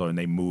popular, and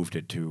they moved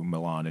it to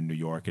Milan and New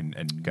York and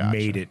Gotcha.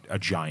 made it a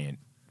giant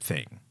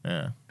thing.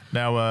 Yeah.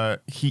 Now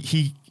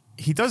he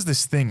does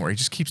this thing where he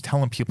just keeps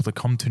telling people to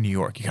come to New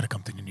York. You got to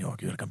come to New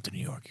York. You got to come to New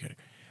York.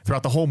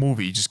 Throughout the whole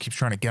movie, he just keeps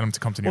trying to get them to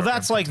come to New Well, York.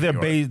 that's come like to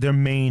New York. their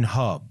main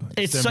hub.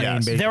 It's their so,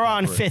 main base they're of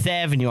on operation. Fifth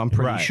Avenue, I'm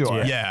pretty Right,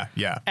 sure.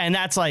 Yeah. And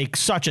that's like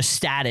such a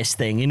status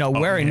thing.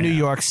 We're in yeah. New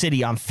York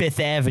City on Fifth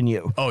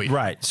Avenue. Oh yeah.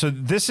 Right. So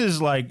this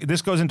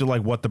goes into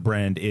like what the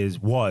brand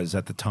was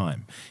at the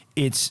time.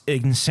 It's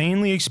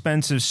insanely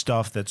expensive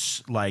stuff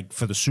that's like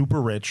for the super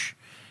rich.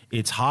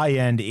 It's high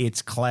end,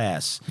 it's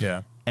class.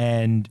 Yeah.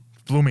 And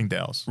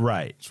Bloomingdale's.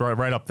 right. It's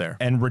right up there.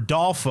 And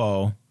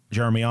Rodolfo,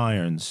 Jeremy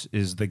Irons,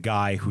 is the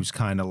guy who's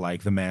kind of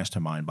like the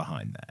mastermind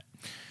behind that.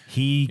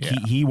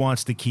 He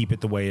wants to keep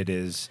it the way it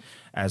is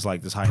as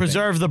like this high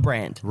Preserve the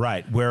brand.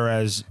 Right.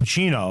 Whereas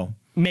Pacino,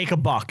 Make a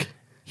buck.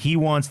 he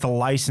wants to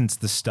license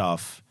the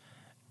stuff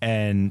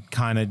and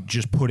kind of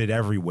just put it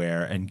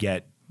everywhere and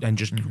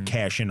just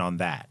cash in on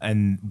that.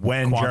 And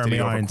when Quantity Jeremy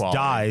over Irons quality.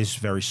 dies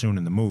very soon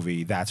in the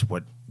movie, that's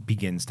what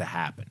begins to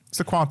happen. It's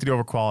the quantity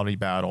over quality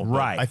battle. but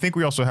Right. I think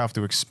we also have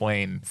to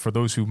explain for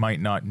those who might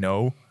not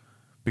know,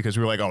 because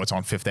we were like, oh, it's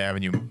on Fifth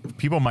Avenue.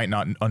 People might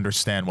not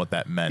understand what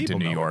that meant People in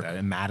New know York. that.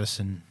 In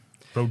Madison,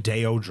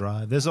 Rodeo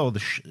Drive. There's all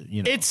the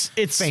It's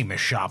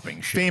famous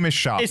shopping shit. Famous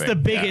shopping. It's the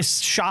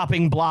biggest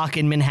shopping block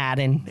in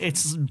Manhattan.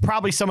 It's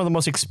probably some of the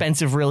most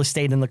expensive real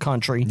estate in the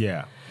country.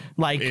 Yeah.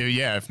 Like,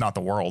 Yeah, if not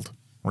the world,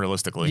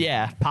 realistically.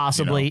 yeah,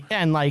 possibly.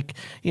 And like,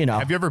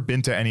 Have you ever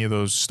been to any of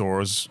those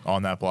stores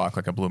on that block,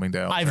 like a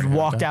Bloomingdale's? or I've anything like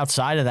walked that?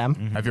 outside of them.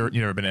 Have you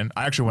ever been in?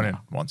 I actually went in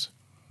once.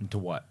 Into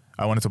what?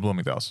 I went into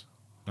Bloomingdale's.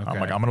 I'm Okay.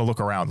 like, I'm gonna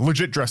look around.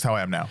 Legit dressed how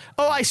I am now.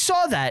 Oh, I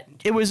saw that.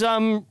 It was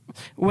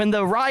when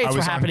the riots I were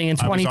was on- happening in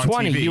I was on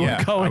 2020. TV, You yeah.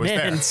 were I going was in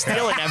there. and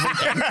stealing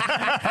everything.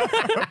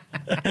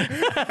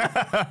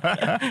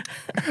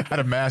 Had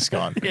a mask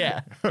on.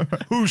 Yeah.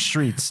 Whose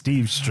street?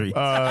 Steve Street.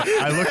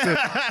 I looked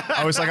at.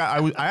 I was like,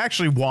 I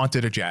actually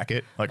wanted a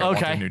jacket. Like I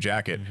wanted Okay. a new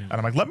jacket, and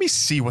I'm like, let me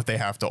see what they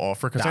have to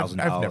offer because I've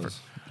 $1,000. never.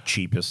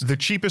 Cheapest. The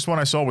cheapest one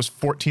I saw was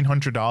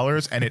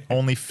 $1,400, and it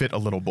only fit a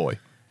little boy.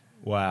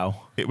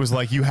 Wow. It was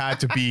like you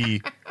had to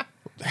be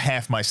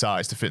half my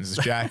size to fit in this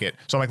jacket.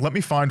 So I'm like, let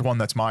me find one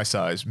that's my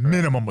size.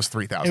 Minimum was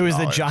 $3,000. It was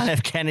the John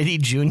F. Kennedy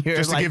Jr.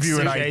 Just to give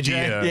you an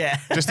idea. Yeah.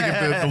 Just to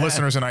give the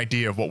listeners an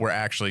idea of what we're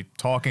actually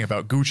talking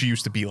about. Gucci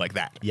used to be like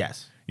that.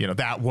 Yes.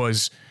 That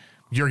was,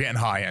 you're getting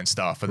high end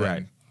stuff. And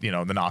Right.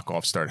 then, the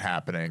knockoffs started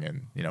happening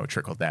and, it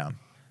trickled down.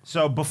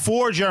 So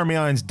before Jeremy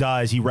Irons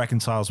dies, he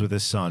reconciles with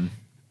his son.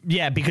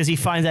 Yeah, because he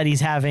finds out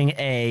he's having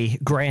a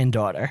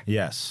granddaughter.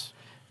 Yes.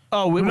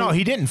 Oh, No,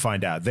 he didn't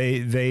find out.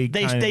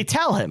 They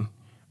tell him.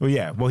 Well,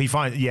 yeah. Well, he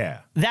finds. Yeah.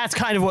 That's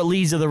kind of what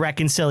leads to the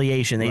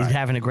reconciliation that he's Right.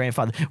 having a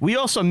grandfather. We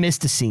also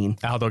missed a scene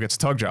Aldo gets a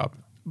tug job.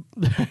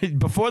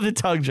 before the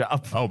tug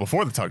job. Oh,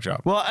 before the tug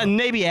job. Well, and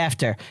maybe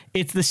after.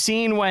 It's the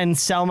scene when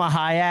Selma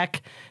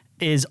Hayek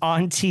is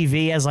on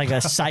TV as like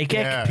a psychic.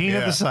 Yeah. Pina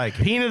the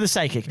Psychic. Pina the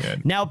Psychic. Yeah.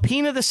 Now,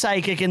 Pina the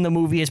Psychic in the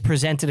movie is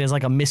presented as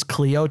like a Miss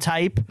Cleo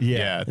type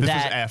Yeah. This was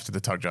That- after the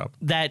tug job.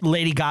 that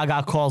Lady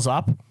Gaga calls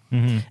up.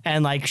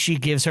 And like she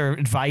gives her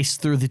advice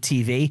through the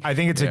TV. I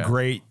think it's Yeah. a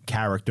great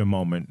character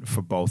moment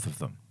for both of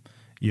them.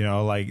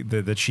 Like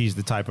that she's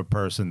the type of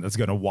person that's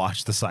going to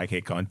watch the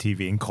psychic on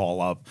TV and call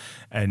up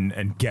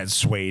and get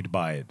swayed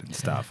by it and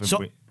stuff.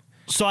 And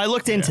So I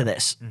looked into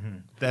this.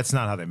 That's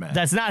not how they met.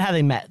 That's not how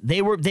they met.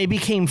 They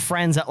became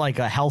friends at like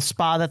a health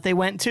spa that they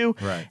went to.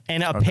 Right.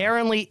 And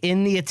apparently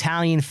in the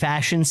Italian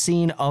fashion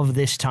scene of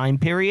this time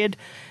period,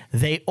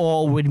 they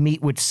all would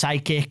meet with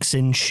psychics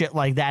and shit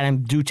like that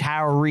and do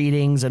tarot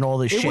readings and all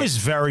this shit. It was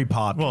very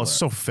popular. Well, it's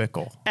so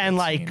fickle. And that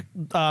like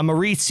scene.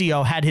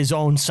 Maurizio had his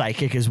own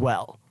psychic as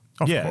well.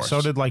 Of yeah, course.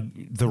 so did like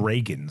the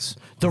Reagans.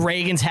 The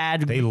Reagans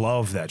had. They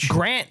love that shit.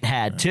 Grant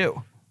had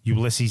too.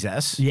 Ulysses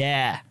S.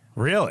 Yeah.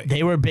 Really?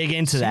 They were big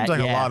into that. Seems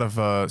like yeah. a lot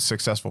of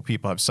successful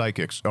people have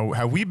psychics. Oh,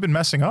 have we been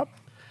messing up?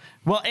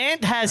 Well,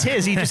 Ant has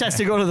his. He just has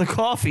to go to the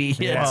coffee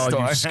Well,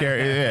 store. you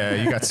scared.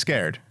 Yeah, you got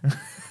scared.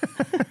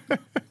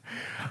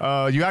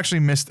 You actually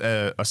missed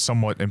a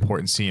somewhat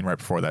important scene right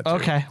before that. Too.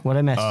 Okay, what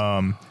I missed?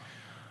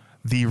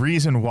 The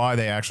reason why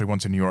they actually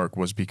went to New York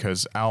was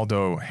because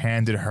Aldo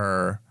handed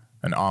her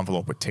an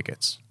envelope with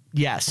tickets.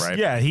 yes. right.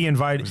 Yeah, he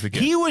invited. the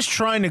gift. He was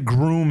trying to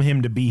groom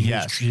him to be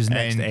his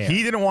next and heir.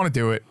 he didn't want to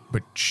do it,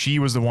 but she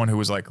was the one who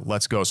was like,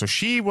 "Let's go." So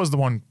she was the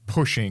one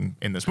pushing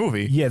in this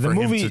movie. Yeah, the for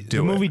him movie. to do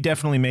The movie it.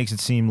 definitely makes it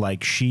seem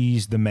like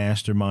she's the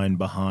mastermind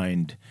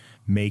behind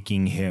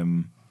making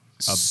him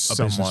a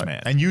Somewhat.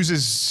 businessman. and uses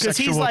 'Cause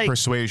he's sexual like-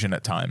 persuasion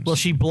at times. Well,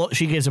 she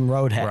gives him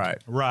roadhead. right,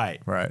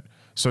 right. right.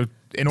 So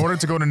in order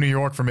to go to New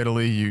York from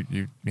Italy,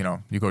 you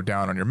go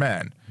down on your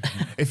man.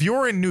 If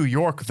you're in New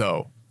York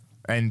though,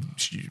 and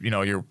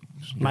your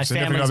My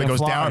significant family's other in goes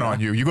down Florida. on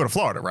you, you go to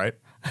Florida, right?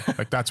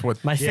 Like that's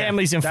what. My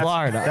family's in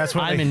Florida. That's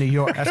where I'm they- in New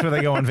York. That's where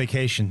they go on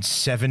vacation.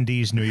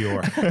 70s New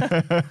York.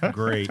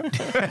 Great.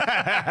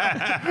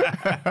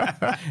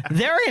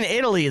 They're in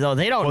Italy though.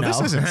 They don't well, know.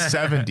 this isn't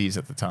 70s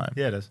at the time.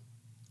 Yeah, it is.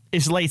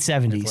 It's late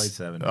 70s. Late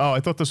 70s. Oh, I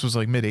thought this was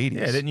like mid 80s.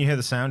 Yeah, didn't you hear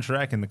the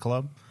soundtrack in the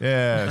club?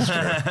 Yeah, that's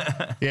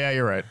true. Yeah,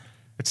 you're right.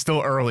 It's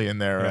still early in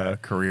their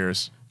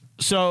careers.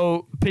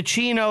 So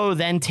Pacino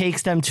then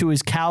takes them to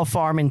his cow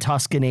farm in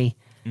Tuscany,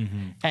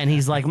 and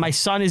he's like, "My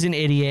son is an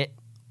idiot.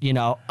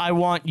 I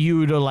want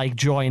you to like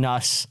join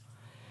us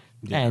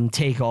and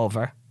take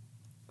over."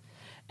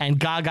 And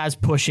Gaga's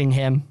pushing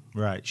him.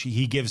 Right.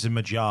 He gives him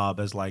a job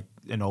as like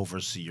an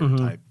overseer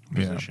type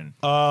position.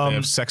 They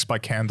have sex by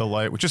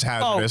candlelight, which is Oh,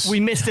 hazardous. we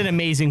missed an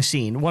amazing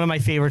scene. One of my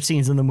favorite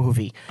scenes in the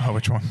movie. Oh,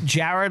 which one?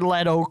 Jared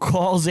Leto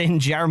calls in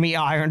Jeremy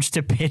Irons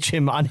to pitch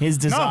him on his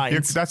No,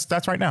 designs.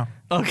 that's right now.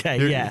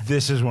 Okay, yeah.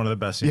 This is one of the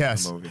best scenes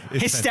Yes. in the movie.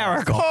 It's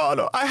Hysterical. Oh,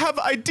 no, I have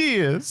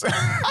ideas.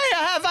 I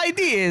have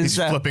ideas.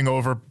 He's flipping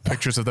over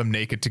pictures of them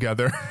naked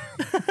together.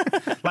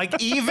 fantastic.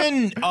 Like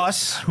even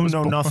us who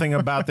know nothing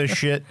about this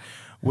shit,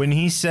 when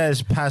he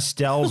says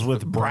pastels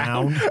with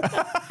brown,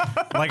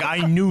 like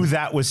I knew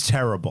that was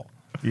terrible.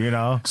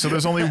 So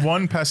there's only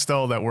one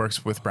pastel that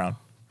works with brown.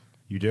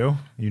 You do?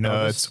 You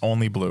know It's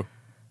only blue.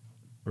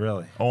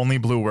 really? Only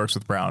blue works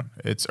with brown.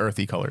 It's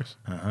earthy colors.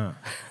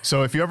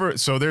 So if you ever,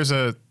 there's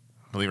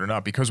believe it or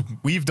not, because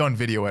we've done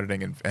video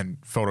editing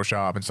and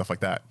Photoshop and stuff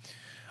like that,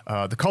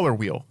 the color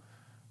wheel,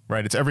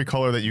 right? It's every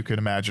color that you could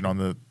imagine on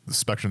the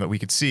spectrum that we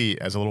could see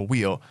as a little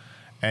wheel.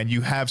 And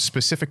you have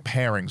specific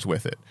pairings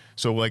with it.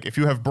 So like if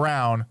you have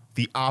brown,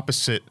 the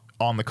opposite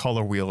on the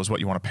color wheel is what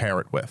you want to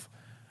pair it with.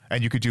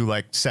 And you could do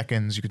like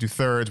seconds, you could do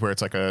thirds where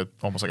it's like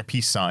almost like a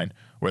peace sign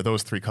where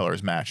those three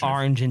colors match.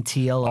 Orange and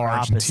teal are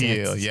Orange and opposites.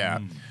 teal, yeah.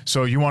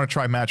 So you want to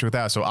try match with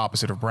that. So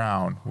opposite of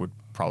brown would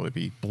probably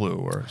be blue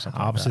or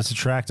something. Opposites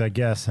attract, I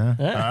guess,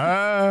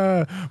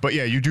 huh? But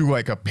yeah, you do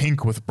like a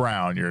pink with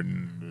brown.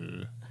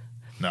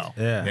 No,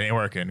 Yeah. it ain't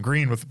working.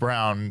 Green with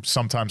brown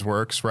sometimes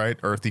works, right?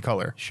 Earthy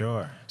color.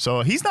 Sure.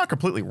 So he's not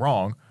completely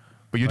wrong,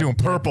 but you're doing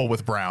purple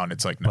with brown.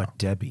 It's like no. But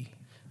Debbie,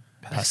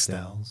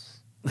 pastels.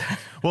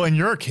 Well, in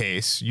your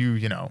case,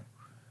 you know.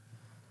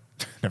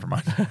 Never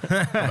mind.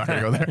 I'm not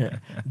gonna go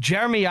there.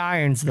 Jeremy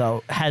Irons,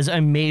 though, has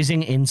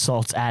amazing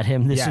insults at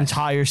him this Yes.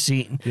 entire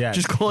scene. Yes.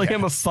 Just calling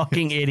him a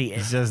fucking He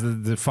idiot. says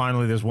that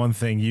finally there's one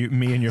thing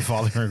me and your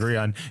father can agree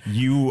on.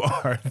 You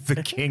are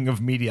the king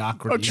of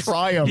mediocrity. A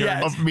triumph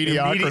Yes. of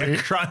mediocrity.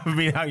 Triumph of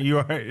mediocrity. You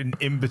are an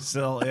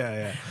imbecile.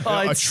 Yeah. Oh,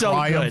 A it's so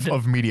triumph good.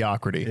 of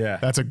mediocrity. Yeah.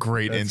 That's a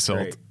great That's insult.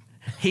 great.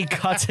 He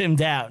cuts him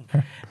down.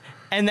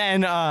 And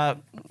then,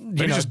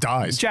 He just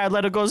dies. Jared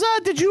Leto goes,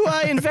 did you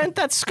invent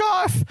that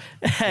scarf?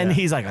 And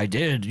he's like, I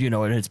did,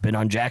 and it's been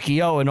on Jackie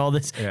O and all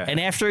this. Yeah. And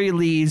after he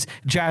leaves,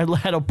 Jared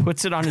Leto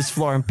puts it on his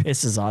floor and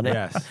pisses on it.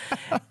 Yes.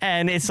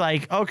 And it's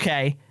like,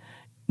 okay,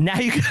 now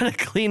you got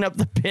to clean up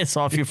the piss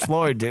off your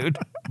floor, dude.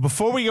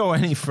 Before we go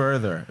any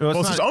further,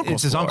 it's his uncle's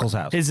It's his floor. uncle's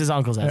house. It's his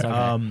uncle's house.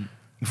 Okay.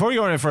 Before we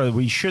go any further,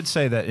 we should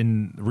say that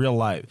in real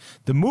life,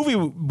 the movie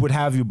would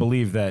have you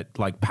believe that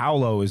like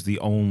Paolo is the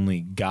only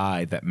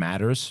guy that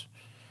matters,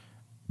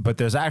 but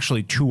there's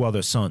actually two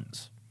other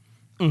sons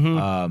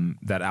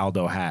that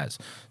Aldo has.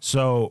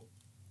 So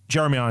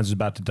Jeremy Irons is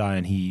about to die,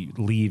 and he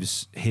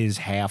leaves his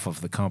half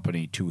of the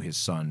company to his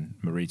son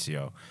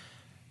Maurizio.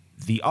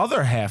 The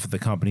other half of the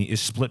company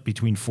is split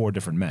between four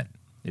different men.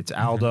 It's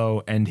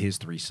Aldo and his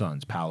three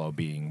sons, Paolo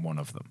being one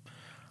of them.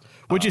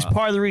 Which is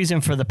part of the reason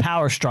for the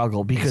power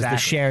struggle, because the Exactly.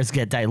 shares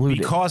get diluted.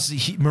 Because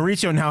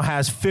Maurizio now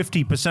has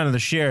 50% of the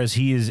shares,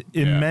 he is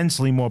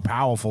immensely more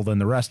powerful than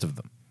the rest of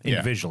them. Yeah.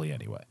 individually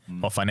anyway.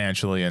 Well,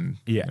 financially and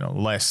Yeah.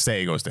 last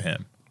say goes to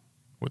him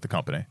with the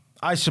company.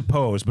 I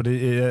suppose, but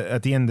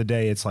at the end of the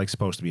day, it's like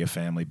supposed to be a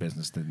family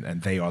business,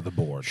 and they are the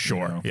board. you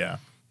know? Yeah.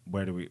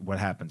 What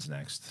happens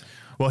next?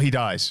 Well, he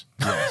dies.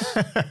 Yes.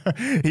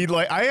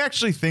 I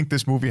actually think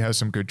this movie has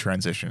some good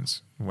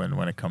transitions when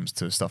it comes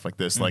to stuff like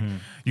this. Like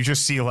you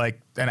just see like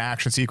an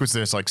action sequence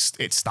that's like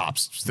it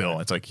stops still.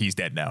 It's like he's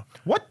dead now.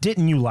 What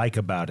didn't you like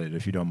about it,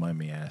 if you don't mind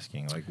me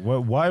asking? Like,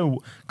 why?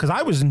 Because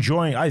I was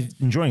enjoying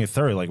it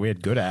thoroughly. Like, we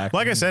had good acting.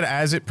 Like I said,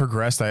 as it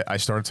progressed, I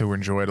started to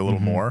enjoy it a little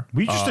more.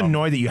 Were you just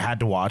annoyed that you had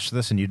to watch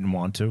this and you didn't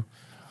want to?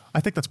 I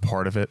think that's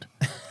part of it.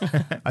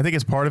 I think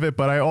it's part of it,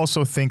 but I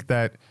also think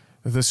that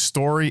the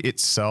story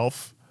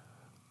itself,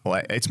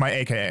 well, it's my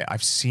AKA.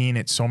 I've seen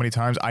it so many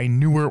times. I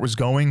knew where it was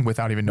going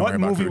without even knowing What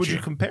about movie would Gucci. you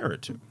compare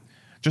it to?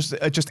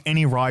 Just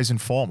any rise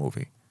and fall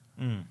movie.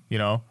 You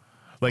know,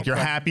 like you're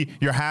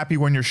happy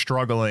when you're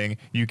struggling.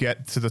 You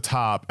get to the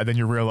top, and then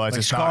you realize Like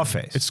it's Scarface.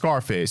 not. It's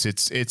Scarface.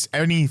 It's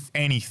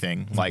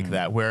anything like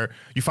that, where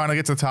you finally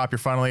get to the top. You're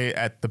finally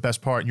at the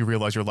best part, and you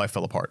realize your life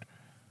fell apart.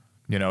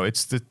 You know,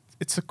 it's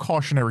a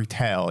cautionary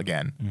tale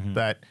again.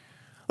 That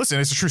listen,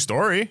 it's a true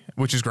story,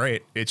 which is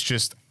great. It's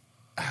just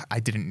I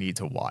didn't need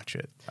to watch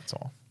it. That's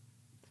all.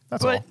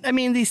 That's But all. I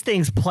mean, these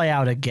things play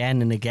out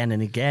again and again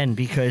and again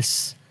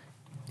because,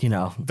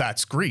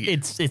 That's greed.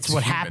 it's what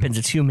human. happens.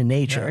 It's human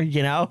nature.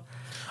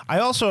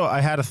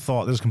 I had a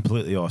thought. This is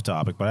completely off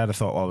topic, but I had a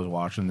thought while I was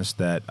watching this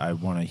that I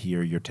want to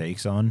hear your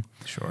takes on.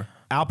 Sure.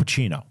 Al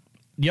Pacino.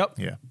 Yep.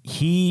 Yeah.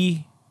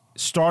 He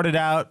started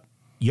out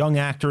young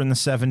actor in the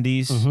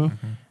 70s,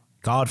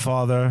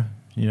 Godfather,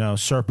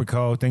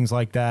 Serpico, things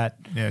like that.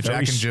 Yeah, Jack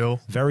and Jill.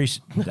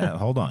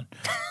 Hold on.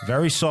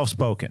 Very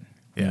soft-spoken.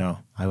 Yeah.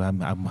 I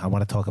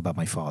want to talk about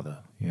my father,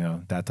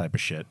 that type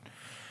of shit.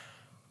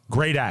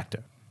 Great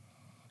actor.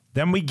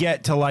 Then we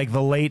get to like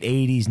the late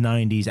 80s,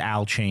 90s,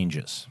 Al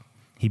changes.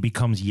 He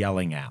becomes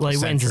yelling Al. Well, he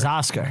wins his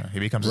Eccentric. Oscar. Yeah, he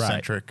becomes Right.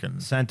 eccentric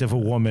and Scent of a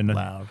Woman.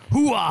 loud.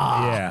 Hooah!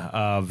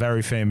 Yeah,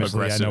 very famously.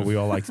 Aggressive. I know we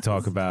all like to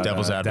talk about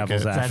Devil's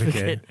Devil's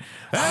Advocate.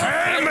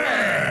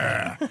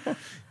 Advocate.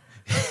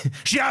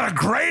 She had a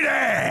great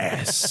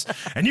ass,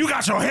 and you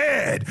got your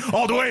head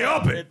all the way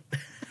up it.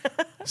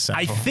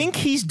 I think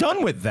he's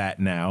done with that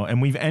now,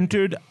 and we've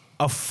entered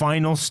a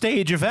final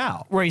stage of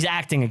Al. Where he's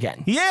acting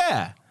again.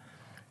 Yeah.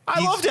 I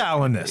loved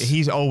Al in this.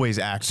 He's always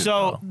active. So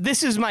though.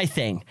 this is my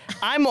thing.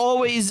 I'm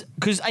always,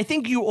 because I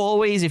think you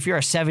always, if you're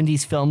a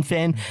 70s film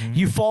fan,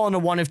 you fall into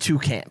one of two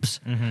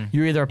camps.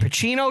 You're either a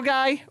Pacino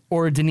guy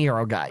or a De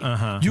Niro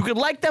guy. You could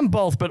like them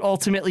both, but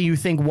ultimately you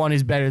think one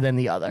is better than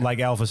the other. like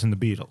Elvis and the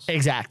Beatles.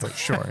 Exactly.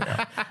 Sure,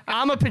 yeah.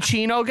 I'm a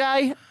Pacino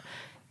guy.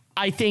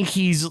 I think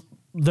he's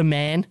the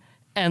man.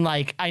 And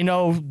like, I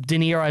know De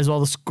Niro has all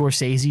the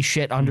Scorsese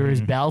shit under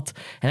his belt.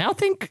 And I don't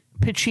think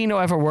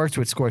Pacino ever worked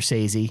with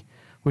Scorsese,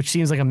 which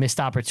seems like a missed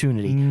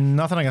opportunity.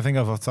 Nothing I can think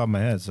of off the top of my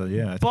head, so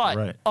yeah, I think But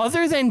you're right.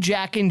 other than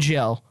Jack and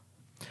Jill,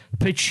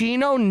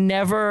 Pacino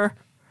never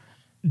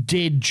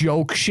did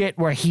joke shit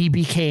where he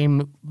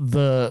became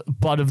the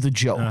butt of the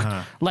joke.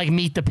 Like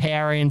Meet the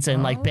Parents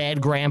and like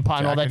Bad Grandpa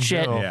and all Jack that and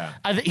shit. Jill.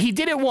 Yeah. He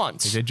did it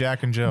once. He did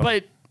Jack and Jill.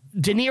 But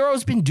De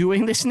Niro's been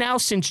doing this now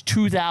since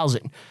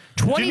 2000.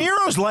 De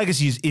Niro's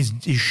legacy is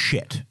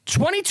shit.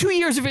 22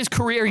 years of his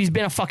career, he's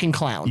been a fucking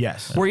clown.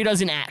 Yes. Where he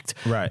doesn't act.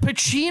 Right.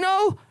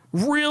 Pacino,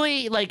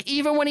 really, like,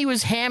 even when he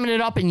was hamming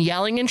it up and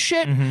yelling and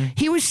shit,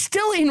 he was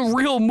still in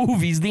real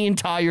movies the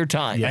entire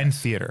time. and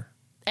theater.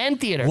 And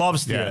theater.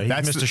 Loves theater.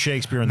 that's He's Mr. the-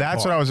 Shakespeare in the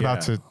That's part. what I was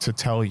about Yeah. to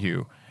tell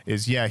you.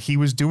 Is he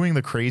was doing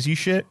the crazy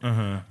shit,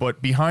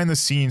 but behind the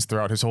scenes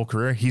throughout his whole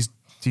career, he's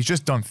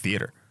just done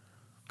theater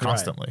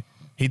constantly.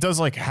 He does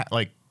like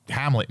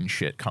Hamlet and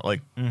shit,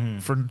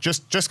 for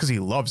just because he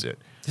loves it.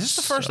 Is this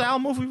the first Al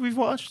movie we've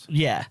watched?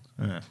 Yeah.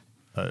 Yeah.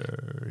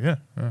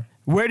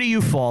 Where do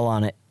you fall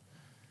on it?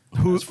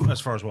 As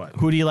far as what?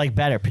 Who do you like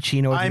better,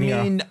 Pacino or De I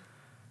Niro? mean,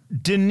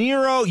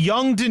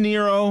 young De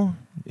Niro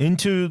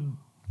into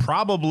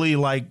probably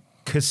like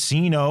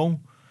Casino.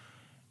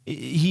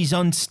 He's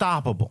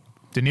unstoppable.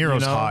 De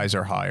Niro's You know? highs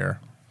are higher,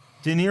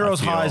 De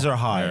Niro's I feel, highs are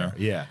higher.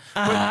 Yeah.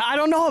 I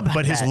don't know about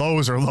but his that.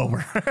 lows are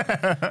lower.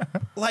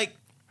 Like,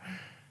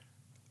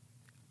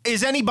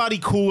 is anybody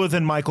cooler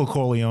than Michael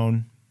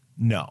Corleone?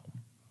 No.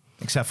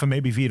 Except for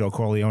maybe Vito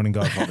Corleone and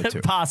Godfather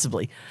 2.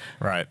 Possibly.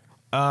 Right.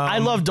 I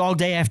love Dog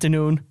Day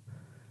Afternoon.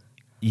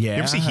 Yeah.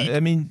 ever see Heat? I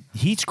mean,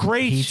 Heat's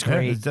great. Heat's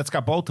great. That's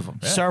got both of them.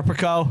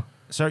 Serpico.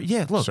 So,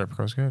 yeah, look.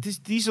 Serpico's good.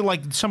 These are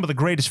like some of the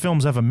greatest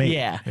films ever made.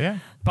 Yeah. Yeah.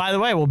 By the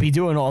way, we'll be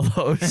doing all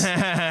those.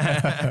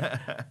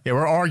 Yeah,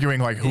 we're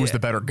arguing like who's the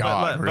better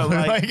god. But really.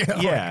 like,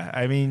 yeah,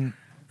 I mean,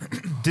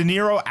 De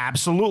Niro,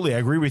 absolutely. I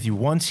agree with you.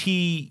 Once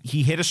he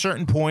hit a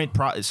certain point,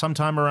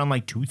 sometime around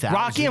like 2000.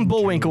 Rocky and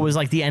Bullwinkle was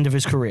like the end of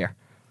his career.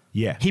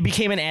 Yeah. He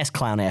became an ass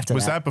clown after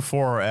Was that. that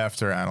before or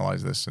after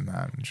Analyze This and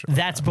that? And shit?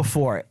 That's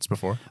before it. It's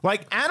before.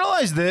 Like,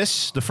 Analyze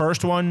This, the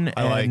first one,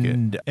 I like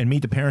it. and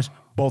Meet the Parents,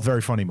 both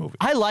very funny movies.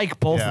 I like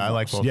both of Yeah, them. I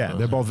like both. Yeah, of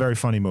they're those. both very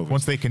funny movies.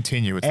 Once they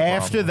continue, it's the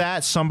After problem.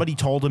 that, somebody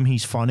told him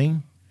he's funny,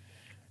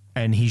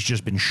 and he's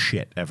just been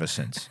shit ever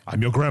since.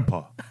 I'm your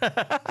grandpa.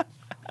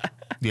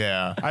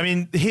 Yeah. I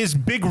mean, his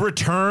big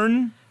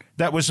return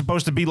that was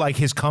supposed to be like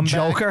his comeback.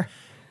 Joker.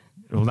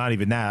 Well, not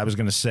even that. I was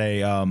going to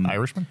say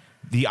Irishman?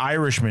 The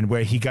Irishman,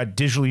 where he got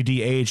digitally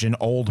de-aged and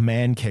old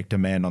man kicked a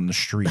man on the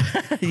street.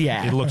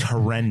 Yeah. It looked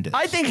horrendous.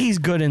 I think he's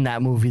good in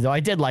that movie, though. I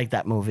did like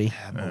that movie.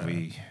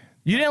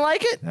 You didn't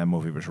like it? That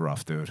movie was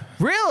rough, dude.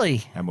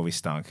 Really? That movie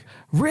stunk.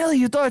 Really?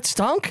 You thought it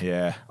stunk?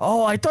 Yeah.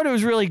 Oh, I thought it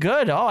was really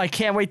good. Oh, I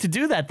can't wait to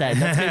do that then.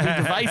 That's going to be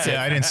divisive.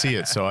 Yeah, I didn't see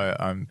it, so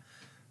I'm.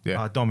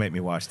 Yeah. Don't make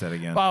me watch that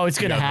again. Oh, it's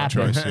going to You have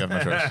no happen. choice. You have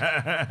no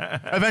choice.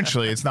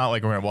 Eventually, it's not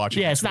like we're going to watch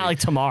it. Yeah, it's not like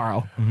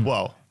tomorrow.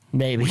 Well,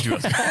 Maybe.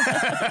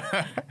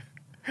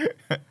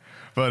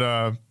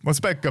 but let's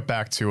get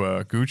back to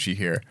Gucci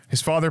here.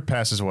 His father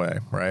passes away,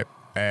 right?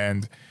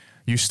 And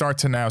you start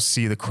to now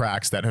see the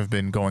cracks that have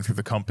been going through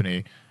the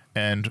company.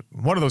 And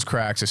one of those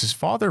cracks is his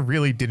father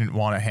really didn't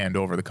want to hand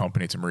over the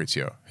company to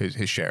Maurizio,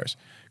 his shares,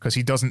 because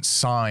he doesn't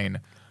sign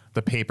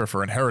the paper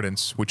for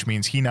inheritance, which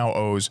means he now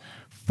owes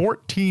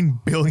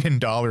 $14 billion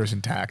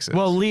in taxes.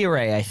 Well, lire,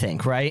 I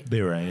think, right?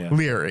 Lira, yeah.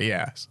 Lira,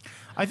 yes.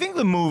 I think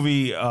the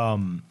movie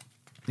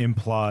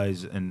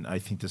implies, and I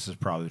think this is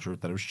probably the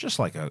truth, that it was just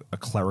like a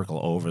clerical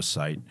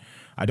oversight.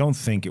 I don't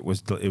think it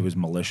was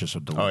malicious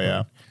or deliberate. Oh,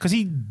 yeah. Because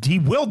he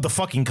willed the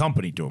fucking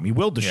company to him. He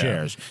willed the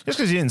shares just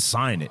because he didn't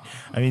sign it.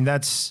 I mean,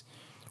 that's...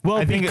 Well,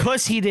 I think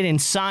because he didn't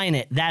sign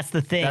it, that's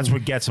the thing. that's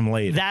what gets him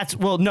later.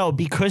 No,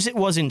 because it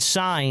wasn't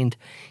signed,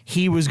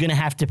 he was going to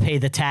have to pay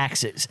the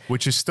taxes.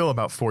 Which is still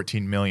about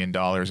 $14 million in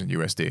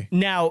USD,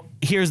 Now,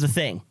 here's the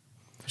thing.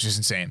 which is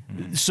insane.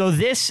 So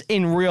this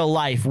in real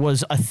life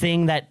was a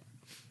thing that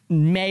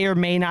may or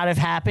may not have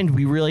happened.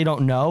 We really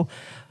don't know.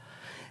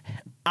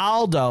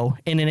 Aldo,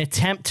 in an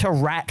attempt to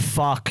rat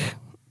fuck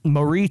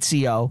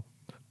Maurizio,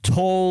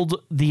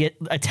 told the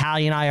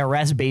Italian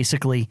IRS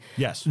basically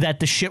that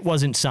the shit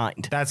wasn't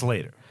signed. That's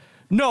later.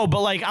 No,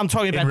 but like I'm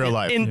talking about real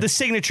life, the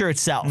signature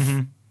itself.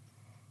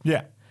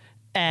 Yeah.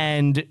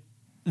 And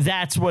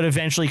that's what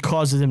eventually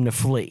causes him to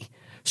flee.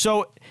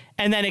 So,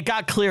 and then it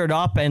got cleared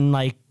up, and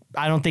like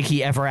I don't think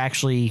he ever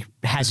actually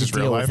had to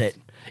deal with it.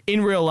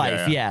 In real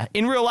life, yeah.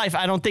 In real life,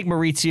 I don't think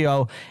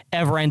Maurizio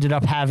ever ended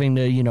up having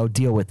to,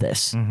 deal with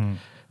this.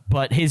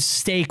 But his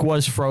stake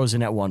was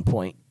frozen at one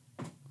point.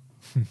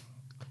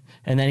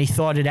 And then he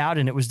thawed it out,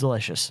 and it was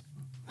delicious.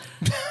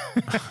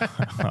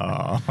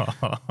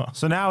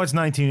 So now it's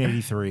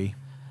 1983.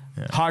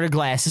 Heart of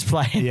Glass is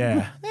playing.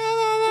 Yeah.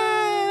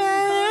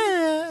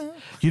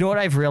 You know what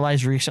I've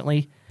realized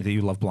recently? That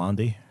you love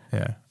Blondie?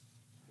 Yeah.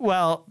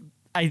 Well,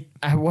 I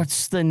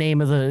what's the name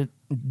of the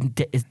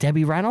is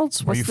Debbie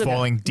Reynolds? Were you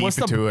falling deep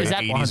into an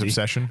 80s Blondie?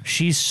 obsession?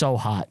 She's so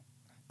hot.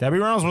 Debbie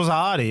Reynolds was a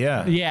hottie,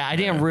 yeah. Yeah, I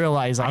didn't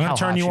realize like, I'm how going to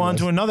turn hot you she on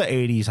was. to another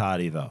 80s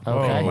hottie, though.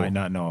 Okay. You might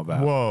not know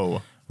about.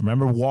 Whoa.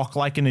 Remember Walk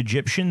Like an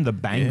Egyptian, the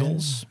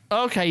Bangles?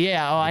 Okay,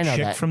 yeah. Oh, I know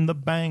Chick that. from the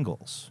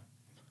Bangles.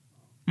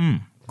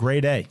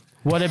 Grade A.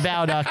 What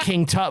about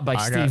King Tut by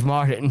Steve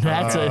Martin?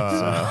 That's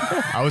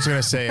I was going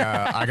to say,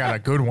 I got a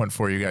good one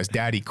for you guys.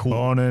 Daddy Cool.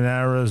 Born in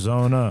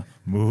Arizona,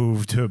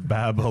 moved to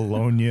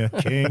Babylonia,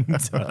 King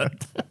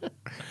Tut.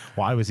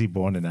 Why was he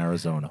born in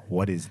Arizona?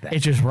 What is that? it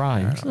just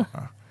rhymes.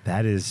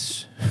 That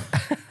is...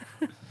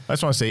 I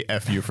just want to say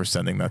F you for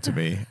sending that to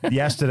me.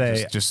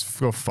 Yesterday... Just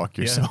go fuck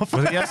yourself.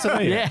 Was it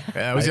yesterday? Yeah.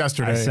 Yeah, it was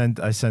yesterday.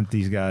 I sent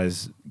these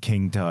guys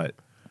King Tut.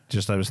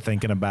 Just I was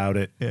thinking about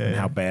it and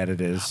how bad it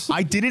is.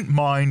 I didn't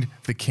mind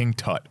the King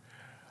Tut.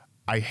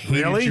 I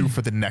hated Really? you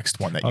for the next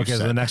one that you Okay, so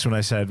said. the next one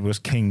I said was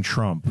King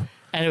Trump.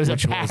 And it was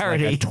Which a was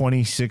parody like a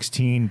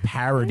 2016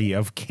 parody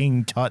of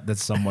King Tut that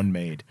someone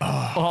made.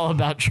 all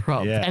about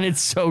Trump. Yeah. And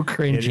it's so It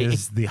cringy.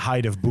 is the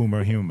height of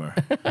boomer humor.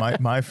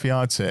 my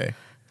fiance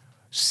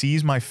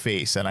sees my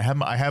face, and I have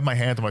my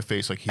hand on my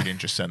face like he didn't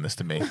just send this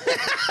to me.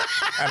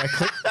 And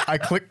I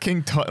click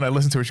King Tut, and I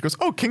listen to her. She goes,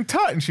 "Oh, King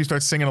Tut," and she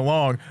starts singing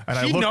along.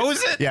 And She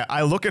knows it? Yeah,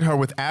 I look at her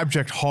with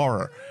abject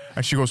horror,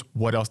 and she goes,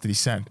 "What else did he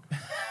send?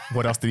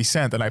 What else did he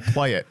send?" And I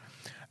play it.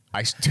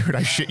 Dude,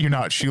 I shit you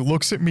not. She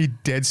looks at me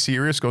dead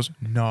serious, goes,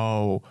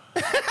 "No."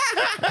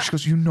 She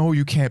goes,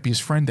 you can't be his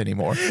friend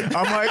anymore.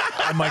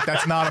 I'm like,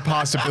 that's not a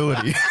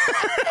possibility.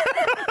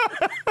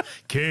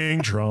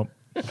 King Trump.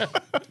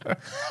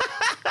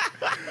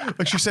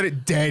 Like she said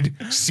it dead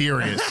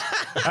serious.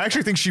 I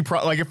actually think she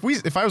probably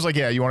if I was like,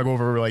 yeah, you want to go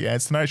over like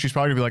ads tonight, she's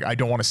probably gonna be like, I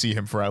don't want to see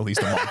him for at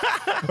least a month.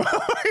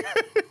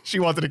 She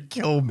wanted to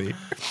kill me.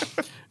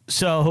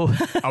 So,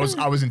 I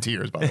was in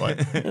tears, by the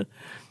way.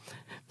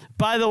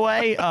 by the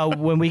way,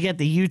 when we get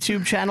the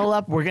YouTube channel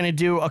up, we're going to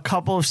do a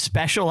couple of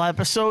special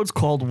episodes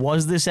called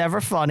Was This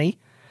Ever Funny?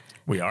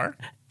 We are?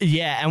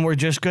 Yeah, and we're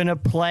just going to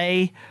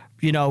play,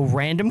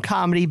 random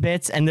comedy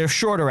bits, and they're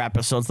shorter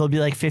episodes. They'll be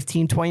like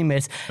 15, 20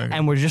 minutes,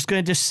 and we're just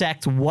going to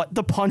dissect what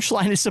the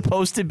punchline is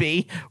supposed to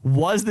be.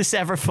 Was this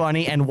ever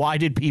funny, and why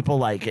did people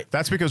like it?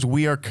 That's because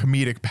we are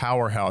comedic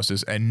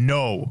powerhouses and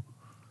know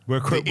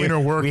the inner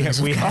workings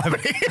of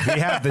comedy. We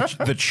have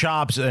the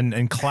chops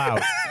and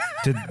clout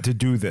to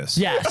do this.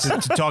 Yes.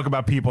 To talk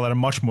about people that are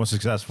much more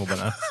successful than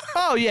us.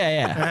 Oh, Oh,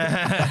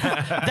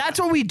 yeah. That's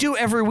what we do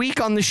every week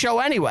on the show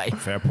anyway.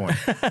 Fair point.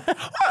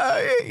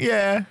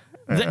 Yeah,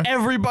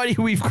 Everybody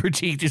we've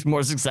critiqued is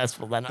more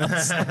successful than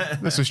us.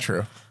 this is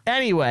true.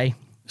 Anyway,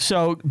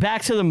 so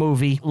back to the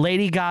movie.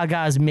 Lady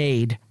Gaga's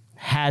maid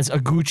has a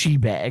Gucci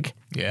bag,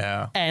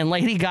 Yeah. and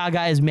Lady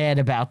Gaga is mad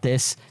about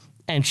this,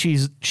 and she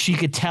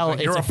could tell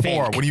it's You're a fake.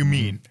 whore. What do you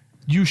mean?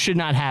 You should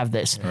not have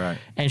this. Right.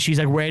 And she's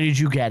like, where did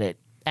you get it?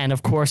 And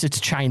of course, it's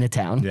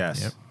Chinatown.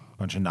 Yes. Yep.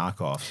 Bunch of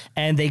knockoffs.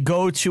 And they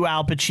go to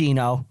Al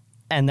Pacino,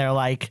 and they're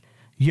like,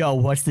 yo,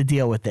 what's the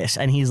deal with this?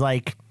 And he's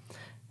like,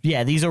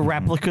 yeah, these are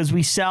replicas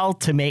we sell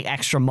to make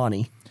extra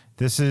money.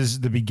 This is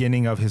the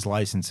beginning of his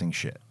licensing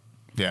shit,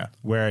 Yeah.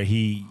 where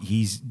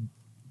he's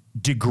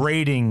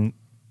degrading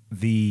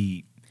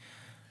the.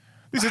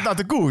 This is not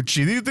the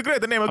Gucci. This is the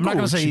great name of I'm Gucci. not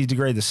going to say he's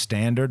degraded the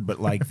standard, but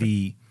like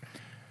the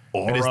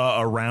aura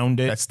around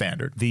it. That's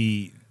standard. That's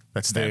The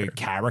standard.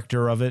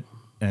 character of it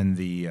and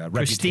the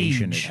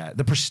reputation it Prestige. had.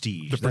 The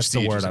prestige. That's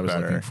prestige the word is I was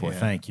better, looking for. yeah.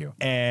 Thank you.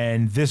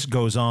 And this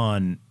goes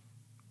on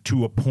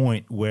to a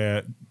point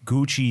where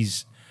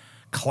Gucci's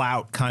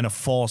clout kind of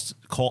falls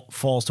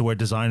to where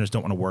designers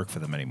don't want to work for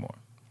them anymore.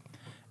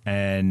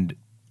 And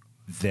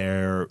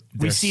they're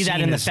see that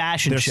seen in the as-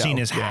 fashion they're show. seen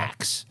as Yeah.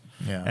 hacks.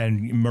 Yeah.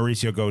 And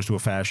Mauricio goes to a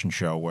fashion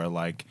show where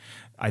like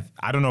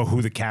I don't know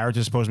who the character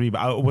is supposed to be,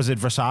 but was it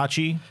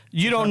Versace?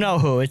 You don't know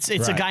who. It's a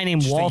Right. guy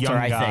named Just a Walter, young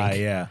I guy,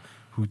 think. yeah,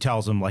 who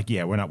tells him like,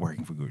 yeah, we're not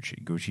working for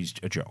Gucci. Gucci's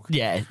a joke.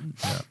 Yeah.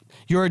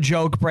 You're a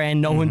joke brand.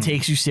 No one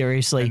takes you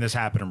seriously. And this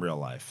happened in real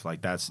life.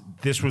 Like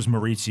this was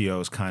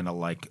Maurizio's kind of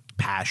like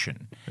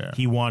passion. Yeah.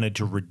 He wanted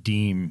to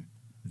redeem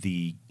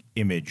the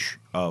image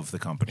of the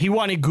company. He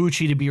wanted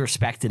Gucci to be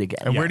respected again.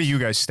 And where Yes. do you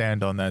guys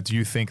stand on that? Do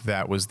you think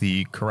that was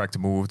the correct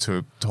move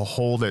to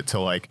hold it to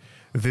like,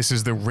 this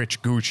is the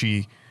rich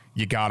Gucci?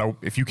 You gotta,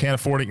 if you can't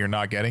afford it, you're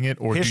not getting it.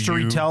 Or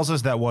History do you, tells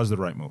us that was the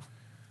right move.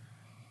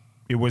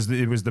 It was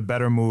the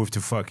better move to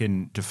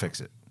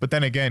fix it. But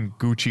then again,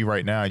 Gucci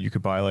right now, you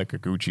could buy like a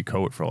Gucci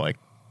coat for like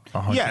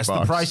 $100. Yes,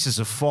 the prices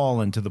have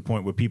fallen to the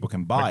point where people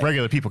can buy Like it.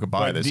 regular people could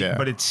buy But this, yeah.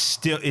 But it's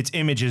still its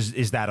image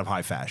is that of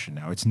high fashion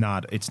now. It's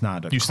not.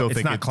 You still it's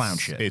think not clown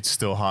shit. It's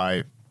still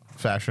high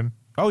fashion.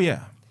 Oh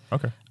yeah.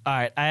 Okay. All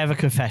right, I have a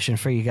confession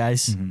for you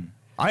guys. Mm-hmm.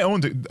 I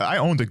owned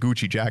a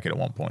Gucci jacket at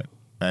one point,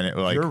 and it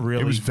You're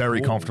really it was very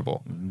cool.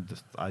 comfortable,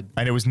 I-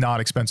 and it was not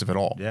expensive at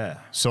all. Yeah.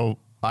 So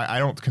I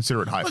don't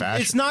consider it high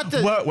fashion. It's not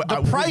the What-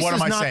 the price what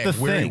is am I not saying? the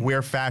thing.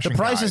 We're fashion The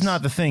price is guys.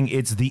 not the thing.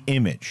 It's the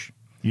image.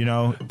 You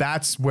know.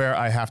 That's where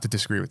I have to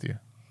disagree with you.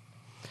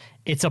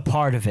 It's a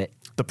part of it.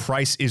 The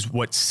price is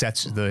what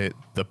sets the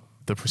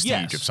prestige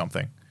Yes. of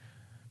something.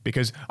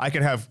 Because I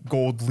could have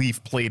gold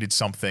leaf plated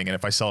something, and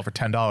if I sell it for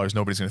 $10,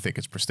 nobody's going to think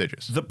it's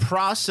prestigious. The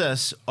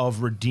process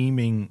of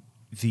redeeming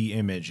the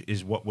image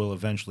is what will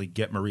eventually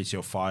get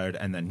Mauricio fired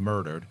and then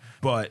murdered.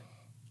 But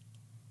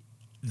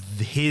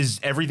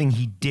everything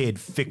he did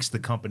fixed the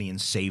company and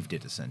saved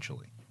it,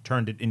 essentially.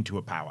 Turned it into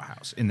a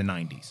powerhouse in the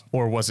 90s.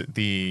 Or was it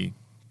the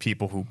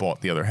people who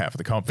bought the other half of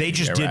the company? They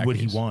just the did what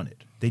he Iraqis?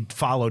 wanted. They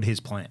followed his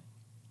plan.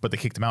 But they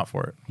kicked him out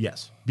for it.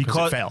 Yes.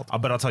 Because it failed.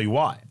 But I'll tell you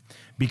why.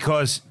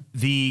 Because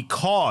the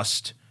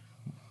cost,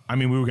 I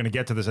mean, we were going to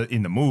get to this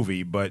in the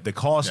movie, but the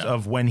cost Yeah.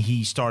 of when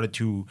he started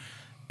to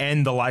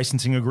end the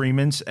licensing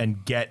agreements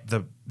and get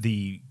the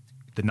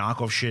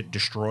knockoff shit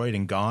destroyed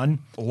and gone,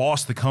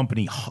 lost the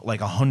company like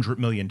 $100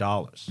 million.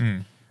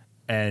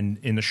 And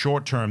in the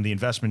short term, the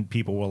investment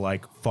people were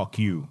like, fuck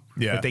you.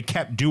 Yeah. But they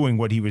kept doing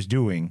what he was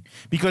doing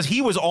because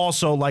he was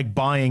also like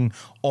buying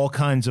all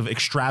kinds of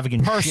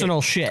extravagant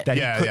Personal shit. that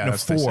Yeah, he couldn't yeah,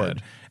 that's what they afford.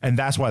 said. And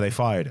that's why they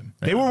fired him.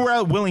 They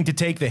were willing to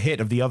take the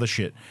hit of the other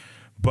shit,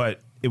 but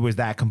it was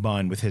that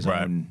combined with his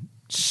Right. own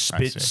I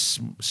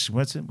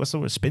what's the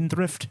word?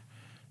 Spendthrift?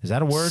 Is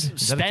that a word?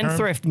 Is that a term?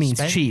 Spendthrift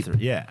means cheap.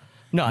 Yeah.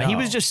 No, he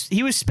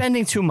was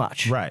spending too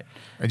much. Right.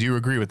 And do you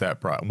agree with that,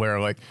 Brian?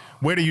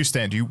 Where do you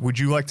stand? Would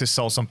you like to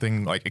sell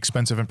something like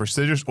expensive and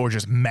prestigious, or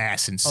just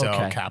mass and sell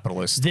Okay.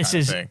 capitalist? This kind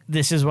is of thing?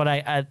 this is what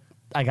I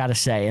gotta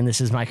say, and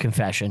this is my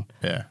confession.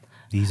 Yeah.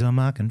 These are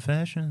my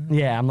confessions.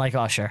 Yeah, I'm like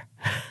Usher.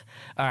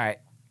 All right,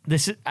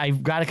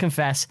 I've got to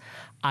confess,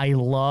 I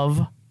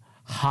love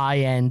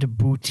high-end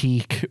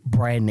boutique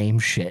brand name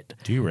shit,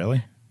 Do you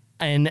really?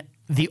 and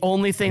the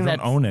only thing You that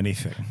don't own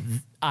anything.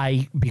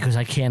 because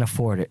I can't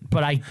afford it,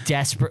 but I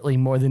desperately,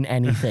 more than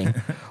anything,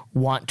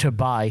 want to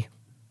buy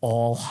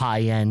all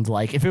high end.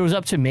 Like if it was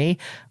up to me,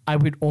 I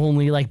would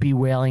only like be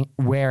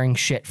wearing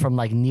shit from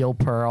like Neil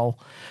Pearl,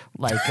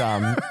 like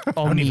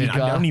Omega.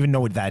 I don't even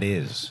know what that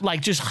is.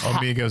 like just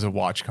Omega is a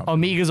watch company.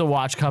 Omega's a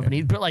watch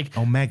company, but like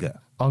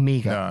Omega.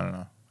 Omega.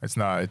 No. It's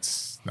not.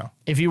 It's no.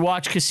 If you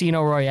watch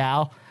Casino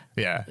Royale,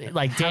 Yeah.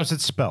 like How's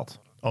it spelled?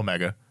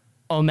 Omega.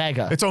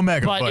 Omega. It's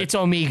Omega, but but- it's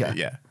Omega.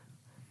 Yeah.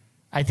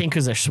 I think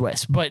because they're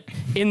Swiss. But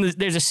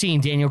there's a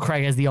scene, Daniel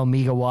Craig has the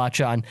Omega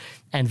watch on,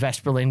 and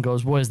Vesper Lynn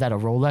goes, "What is that, a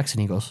Rolex?"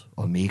 And he goes,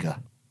 "Omega."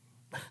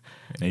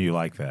 And you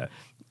like that.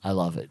 I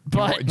love it.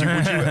 But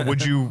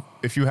Would you,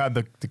 if you had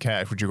the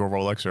cash, would you go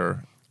Rolex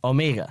or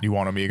Omega. You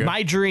want Omega?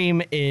 My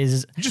dream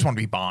is You just want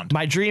to be Bond. an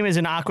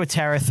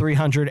Aquaterra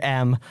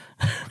 300M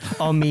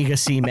Omega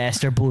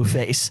Seamaster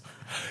Blueface.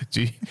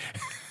 Gee.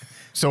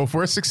 So if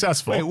we're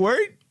successful,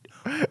 Wait,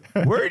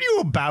 weren't you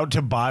about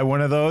to buy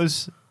one of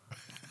those?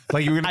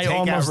 Like you were I gonna take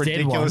out almost did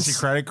ridiculously once.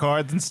 credit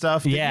cards and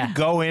stuff? Did Yeah. you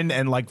go in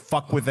and like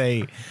fuck with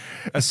a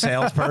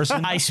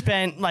salesperson? I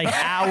spent like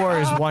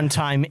hours one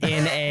time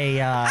in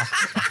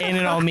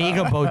an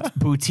Omega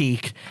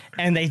boutique,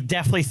 and they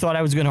definitely thought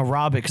I was going to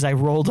rob it because I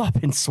rolled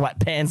up in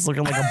sweatpants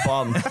looking like a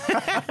bum.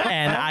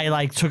 And I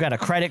like took out a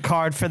credit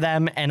card for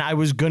them, and I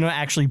was going to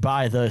actually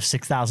buy the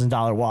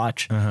 $6,000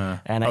 watch.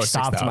 And I Oh,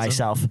 stopped 6,000?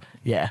 myself.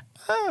 Yeah.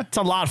 It's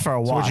a lot for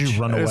a watch. Would you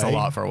run it away? is a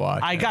lot for a watch.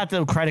 I got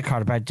the credit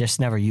card, but I just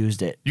never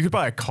used it. You could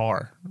buy a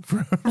car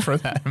for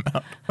that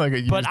amount, like a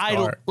used But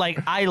car.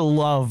 I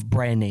love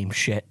brand name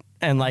shit.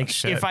 And like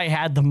shit. if I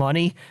had the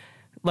money,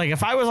 like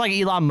if I was like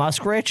Elon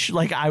Musk rich,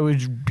 like I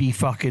would be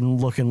fucking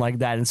looking like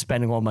that and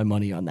spending all my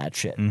money on that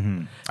shit.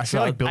 I So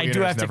feel like I do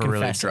billionaires have to never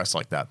really confess it. dress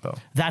like that, though.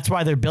 That's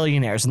why they're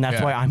billionaires, and that's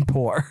Yeah. why I'm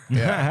poor.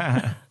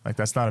 Yeah, like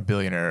that's not a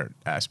billionaire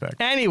aspect.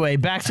 Anyway,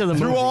 back to the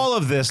Through movie. all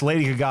of this,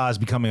 Lady Gaga is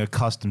becoming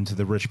accustomed to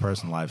the rich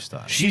person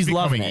lifestyle. She's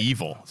loving becoming it.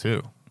 evil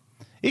too.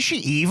 Is she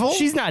evil?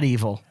 She's not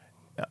evil.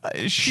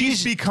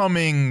 She's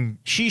becoming.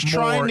 She's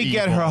more trying to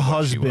get evil her than what she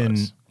husband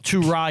was. To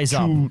rise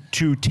up.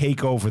 to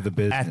take over the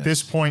business. At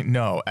this point,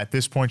 no. At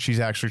this point, she's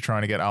actually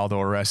trying to get Aldo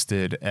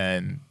arrested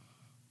and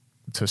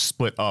to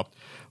split up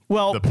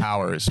Well, the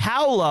powers.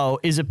 Paolo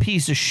is a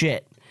piece of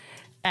shit,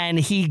 and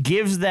he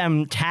gives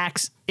them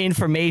tax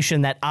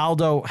information that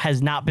Aldo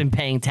has not been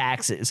paying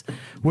taxes,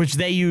 which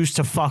they use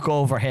to fuck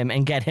over him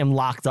and get him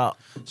locked up.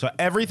 So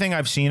everything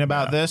I've seen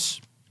about this,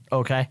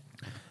 Okay.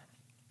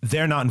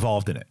 they're not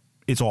involved in it.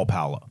 It's all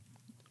Paolo.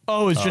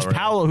 Oh, it's just really?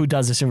 Paolo who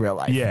does this in real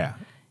life. Yeah.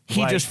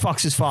 He just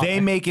fucks his father.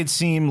 They make it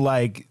seem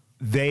like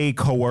they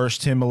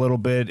coerced him a little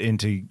bit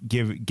into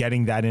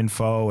getting that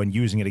info and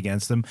using it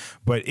against him,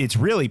 but it's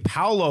really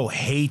Paolo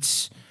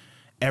hates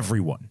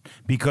everyone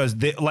because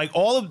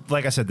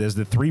like I said, there's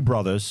the three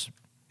brothers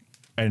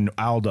and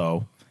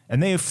Aldo,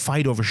 and they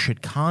fight over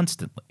shit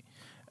constantly.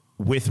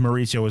 With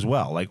Mauricio as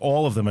well. Like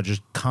all of them are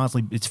just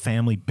constantly, it's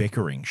family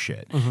bickering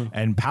shit.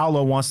 And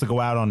Paolo wants to go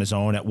out on his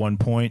own at one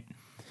point,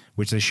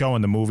 which they show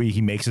in the movie. He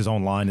makes his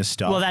own line of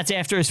stuff. Well, that's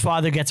after his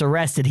father gets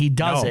arrested. He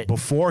does it.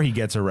 Before he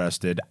gets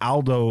arrested,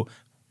 Aldo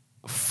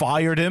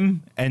fired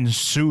him and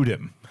sued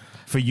him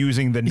for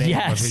using the name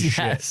of his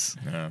Yes.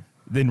 shit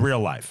in real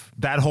life.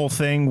 That whole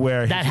thing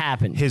where That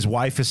happened. His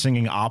wife is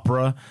singing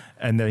opera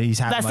and then he's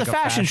having That's like the a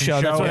fashion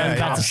show. That's what I'm and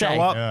about cops to say.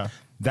 show up. Yeah.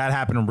 That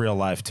happened in real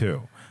life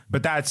too.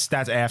 But that's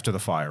after the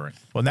firing.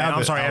 Well, now And I'm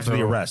that sorry, after the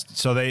Aldo- arrest.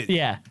 So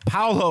Yeah.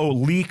 Paolo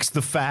leaks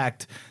the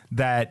fact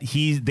that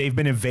they've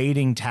been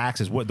evading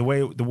taxes.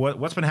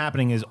 What's been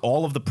happening is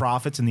all of the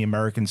profits in the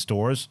American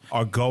stores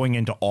are going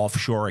into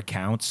offshore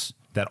accounts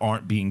that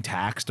aren't being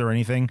taxed or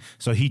anything.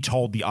 So he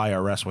told the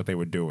IRS what they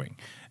were doing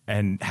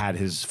and had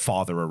his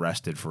father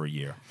arrested for a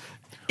year.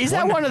 Is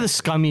that one of the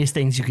scummiest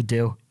things you could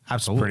do?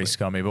 Absolutely. Pretty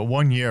scummy. But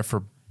 1 year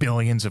for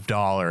billions of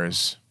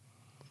dollars,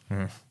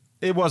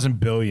 It wasn't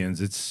billions.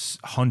 It's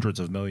hundreds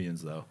of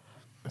millions, though.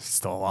 it's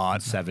still a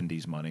lot.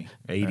 70s money,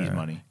 80s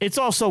money. It's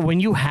also when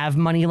you have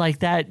money like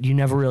that, you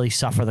never really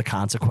suffer the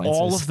consequences.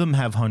 All of them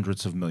have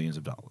hundreds of millions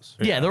of dollars.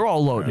 Yeah, they're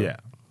all loaded. Yeah.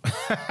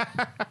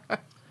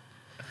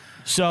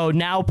 So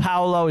now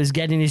Paolo is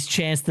getting his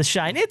chance to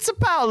shine. It's a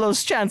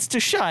Paolo's chance to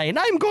shine.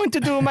 I'm going to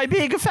do my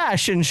big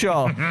fashion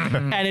show.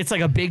 And it's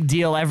like a big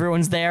deal.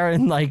 Everyone's there,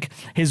 and like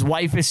his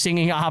wife is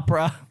singing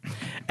opera,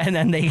 and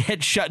then they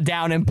get shut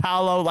down, and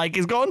Paolo like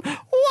is going, wah!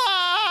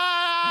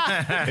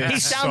 He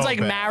It's sounds so like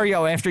bad.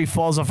 Mario after he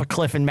falls off a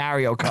cliff in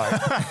Mario Kart.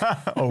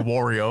 A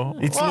Wario.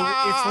 It's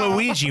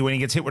Luigi when he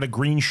gets hit with a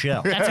green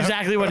shell. That's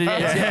exactly what it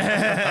is.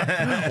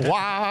 Yeah.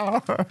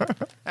 Wow.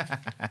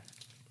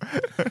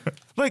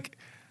 Like,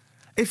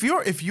 if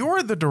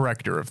you're the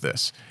director of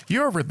this,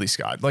 you're Ridley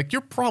Scott. Like,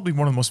 you're probably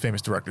one of the most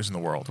famous directors in the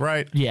world,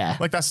 right? Yeah.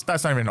 Like that's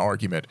not even an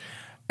argument.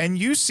 And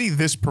you see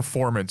this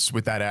performance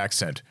with that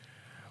accent.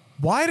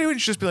 Why don't you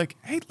just be like,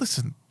 hey,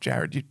 listen,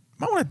 Jared, you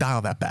might want to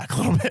dial that back a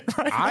little bit,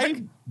 right?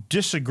 I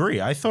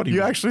disagree. I thought he You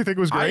was, actually think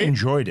it was I great?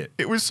 enjoyed it.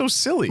 It was so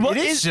silly. Well, It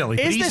is silly,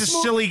 but he's this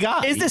a silly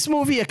guy. Is this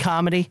movie a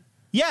comedy?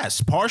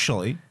 Yes,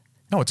 partially.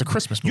 No, it's a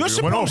Christmas movie. You're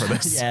We went supposed over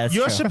this. Yeah, that's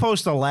You're true.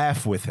 supposed to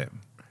laugh with him,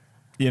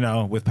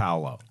 with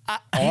Paolo.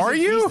 Are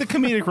you? He's the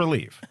comedic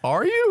relief.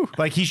 Are you?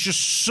 Like, he's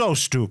just so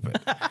stupid.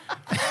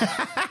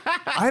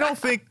 I don't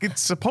think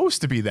it's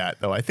supposed to be that,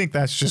 though. I think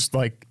that's just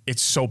like,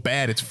 it's so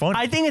bad, it's funny.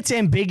 I think it's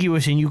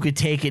ambiguous, and you could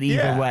take it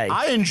either way.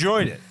 I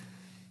enjoyed it.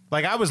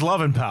 Like, I was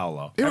loving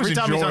Paolo. It was Every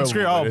time he's on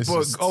screen, enjoyable, but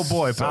it's just oh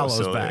boy, so Paolo's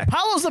silly. back.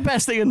 Paolo's the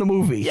best thing in the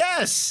movie.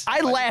 Yes. I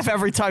laugh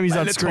every time he's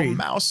My on little screen.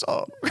 mouse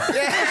up.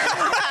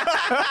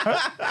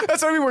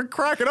 That's why we were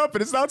cracking up,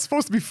 and it's not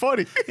supposed to be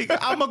funny.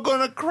 I'm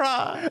gonna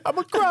cry. I'm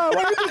gonna cry.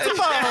 What are you doing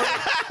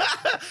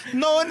about?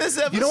 No one has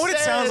ever You know what it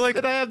said sounds like?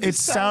 that I have It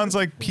this sounds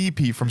like Pee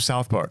Pee from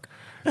South Park.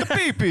 The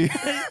Pee Pee.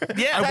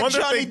 Yeah, I that wonder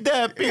if Johnny they-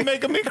 Depp, he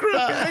making me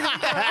cry.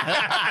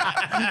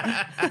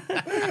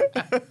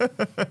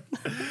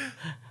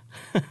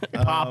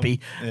 Poppy.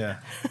 Yeah.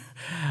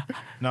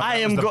 No, I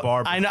that am. was the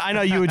barber. I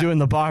know you were doing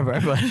the barber,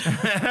 but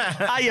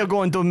I am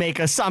going to make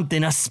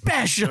something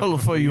special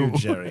for you.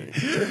 Jerry.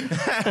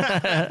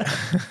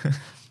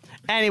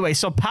 Anyway,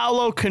 so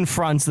Paolo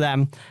confronts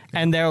them,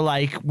 and they're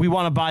like, "We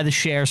want to buy the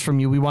shares from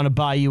you. We want to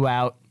buy you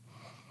out."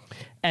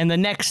 And the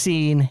next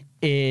scene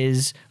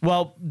is,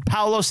 well,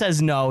 Paolo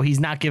says no, he's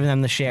not giving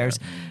them the shares.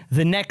 Yeah.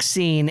 The next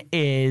scene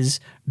is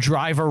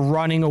Driver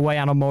running away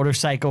on a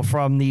motorcycle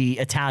from the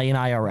Italian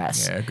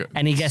IRS,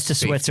 and he gets to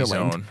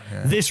Switzerland.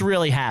 Yeah. This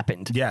really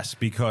happened. Yes,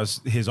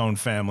 because his own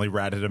family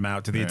ratted him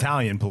out to the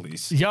Italian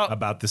police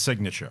about the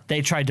signature.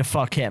 They tried to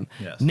fuck him.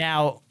 Yes.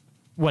 Now,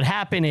 what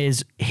happened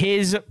is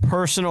his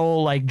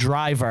personal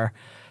driver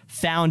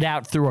found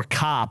out through a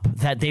cop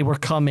that they were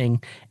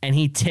coming, and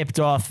he tipped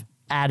off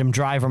Adam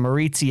Driver,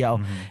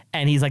 Maurizio,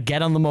 and he's like,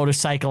 get on the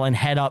motorcycle and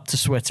head up to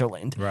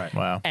Switzerland. Right.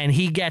 Wow. And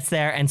he gets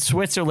there, and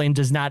Switzerland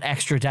does not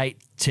extradite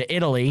to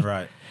Italy.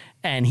 Right.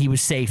 And he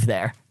was safe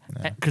there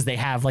because they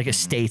have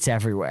estates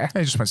everywhere.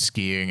 They just went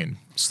skiing and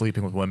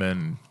sleeping with women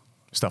and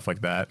stuff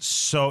like that.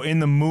 So in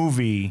the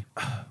movie,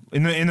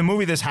 in the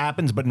movie this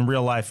happens, but in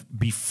real life,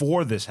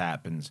 before this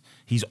happens,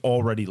 he's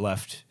already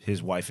left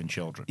his wife and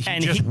children. He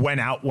just went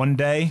out one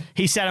day.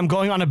 He said, I'm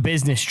going on a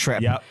business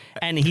trip. Yep.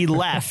 And he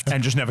left.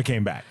 And just never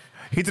came back.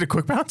 He did a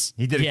quick bounce?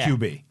 He did a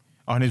QB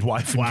on his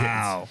wife and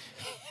kids.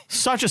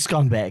 Such a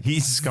scumbag.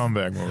 He's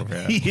Scumbag move.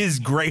 Yeah. He is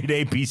grade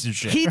A piece of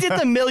shit. He did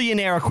the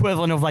millionaire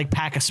equivalent of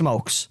Pack of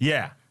Smokes.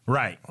 Yeah,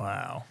 right.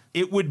 Wow.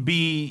 It would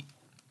be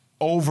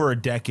over a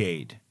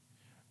decade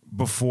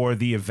before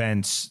the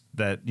events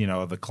that,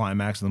 the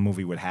climax of the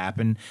movie would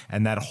happen.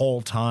 And that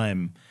whole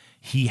time,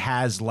 he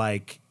has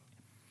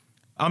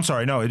I'm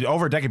sorry, no,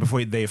 over a decade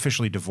before they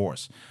officially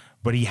divorce.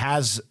 But he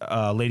has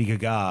Lady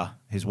Gaga,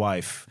 his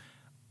wife,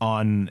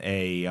 on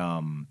a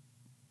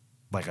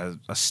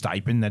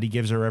stipend that he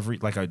gives her every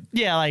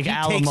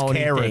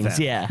alimony things.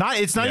 Yeah,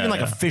 it's not even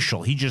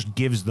official. He just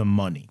gives them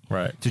money.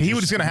 Right. He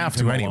was going to have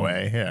to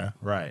anyway. Alone. Yeah.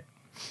 Right.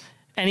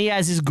 And he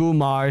has his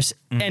Gumars,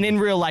 and in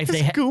real life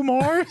they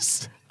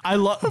Gumars. I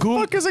love. The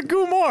fuck is a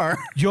Gumar?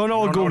 You don't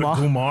know what Gumar?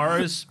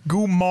 Gumar is?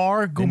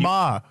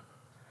 Gumar.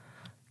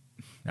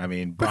 I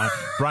mean,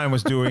 Brian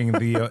was doing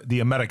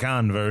the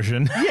American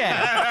version.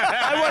 Yeah.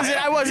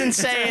 I wasn't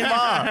saying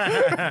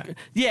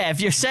yeah,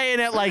 if you're saying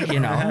it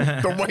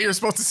the way you're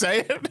supposed to say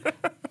it.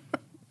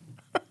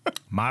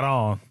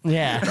 Maron.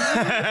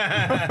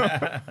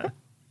 Yeah.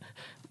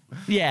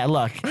 Yeah,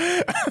 look.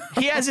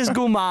 He has his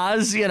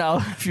Gumas,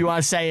 if you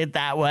want to say it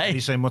that way.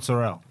 You say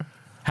mozzarella.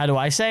 How do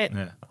I say it?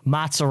 Yeah.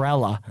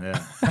 Mozzarella.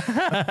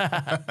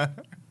 Yeah.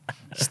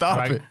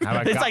 Stop it.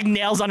 It's like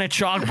nails on a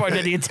chalkboard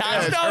to the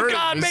Italians. No,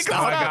 God, make it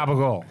stop.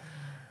 Gabagool.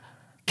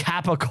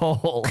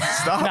 Capicole.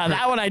 Stop now,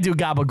 that one I do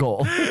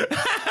gabagol.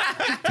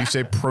 Do you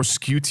say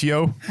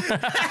prosciutto?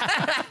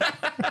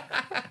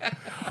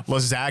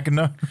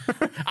 Lasagna?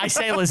 I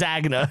say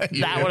lasagna.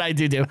 That one I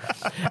do.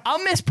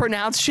 I'll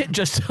mispronounce shit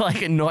just to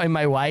annoy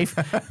my wife.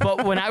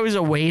 But when I was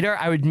a waiter,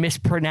 I would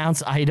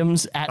mispronounce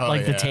items at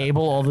the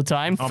table all the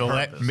time.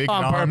 Filet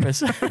mignon. On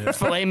purpose.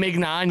 Filet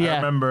mignon, yeah. I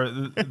remember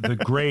the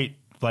great,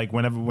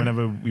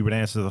 whenever we would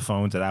answer the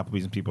phones at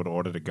Applebee's and people would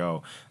order to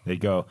go, they'd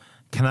go,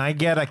 can I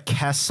get a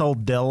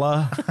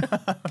quesadilla?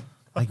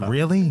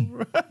 Really?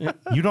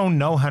 You don't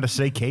know how to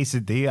say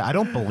quesadilla? I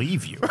don't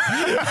believe you.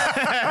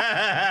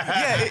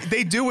 Yeah,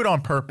 they do it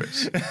on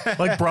purpose.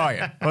 Like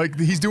Brian.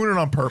 He's doing it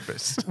on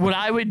purpose. What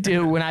I would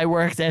do when I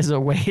worked as a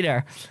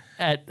waiter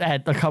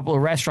at a couple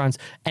of restaurants,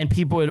 and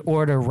people would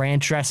order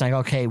ranch dressing. I go,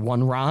 okay,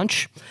 one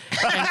ranch,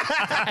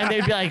 and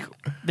they'd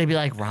be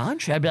like,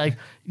 ranch? I'd be like,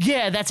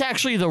 yeah, that's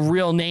actually the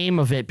real name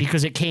of it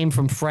because it came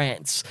from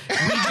France.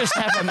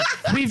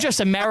 We've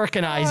just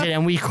Americanized it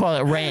and we call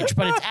it ranch,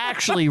 but it's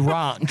actually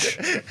ranch,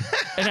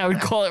 and I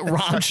would call it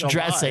ranch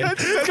dressing.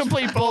 It's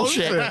complete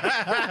bullshit.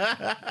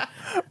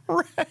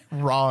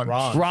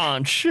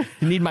 Ranch.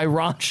 You need my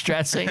ranch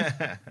dressing.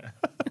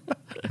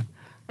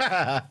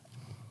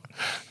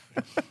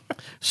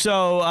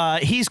 So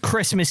he's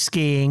Christmas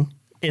skiing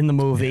in the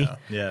movie.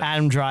 Yeah.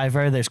 Adam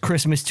Driver. There's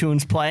Christmas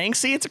tunes playing.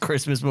 See, it's a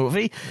Christmas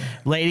movie.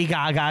 Lady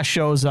Gaga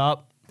shows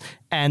up,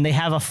 and they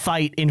have a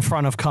fight in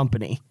front of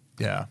company.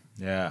 Yeah.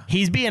 Yeah.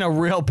 He's being a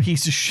real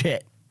piece of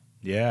shit.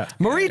 Yeah.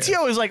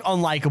 Maurizio is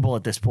unlikable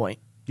at this point.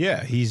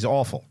 Yeah, he's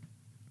awful.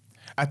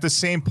 At the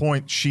same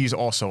point, she's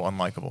also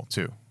unlikable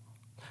too.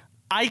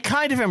 I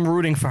kind of am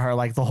rooting for her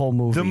the whole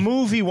movie. The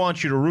movie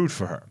wants you to root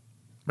for her.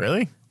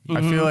 Really? I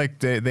feel like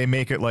they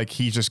make it like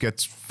he just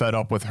gets fed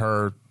up with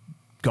her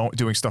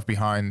doing stuff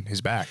behind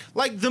his back.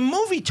 The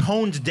movie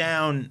tones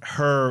down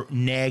her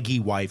naggy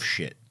wife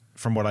shit,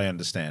 from what I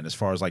understand, as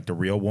far as the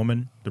real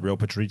woman, the real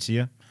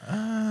Patrizia.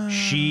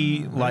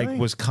 She really?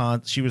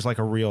 she was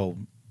a real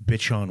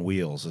bitch on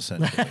wheels,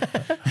 essentially.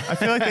 I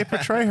feel like they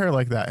portray her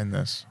like that in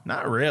this.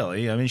 Not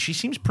really. I mean, she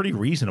seems pretty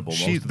reasonable.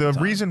 The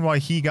reason why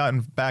he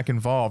got back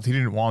involved, he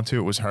didn't want to.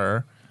 It was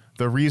her.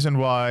 The reason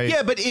why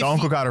Yeah, but if the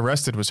uncle got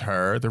arrested was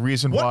her. The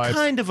reason What why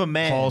kind of a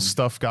man- Paul's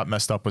stuff got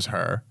messed up was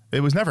her. It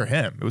was never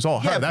him. It was all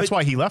her. Yeah, That's but-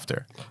 why he left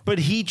her. But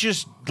he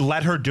just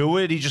let her do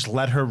it. He just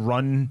let her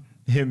run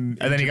him.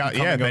 And then he got-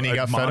 yeah, then he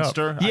got fed up.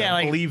 monster. I Yeah, don't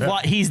like believe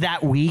what? He's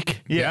that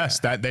weak. Yeah. Yes,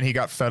 then he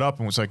got fed up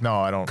and was like, no,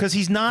 I don't. because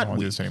he's I not don't wanna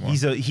do weak. this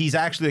anymore. He's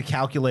actually a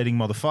calculating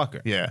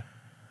motherfucker. Yeah.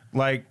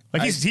 Like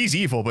He's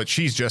evil, but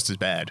she's just as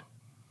bad.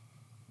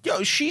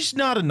 yo, she's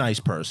not a nice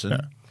person.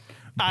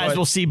 As But-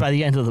 we'll see by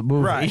the end of the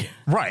movie. Right.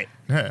 Right.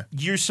 Yeah.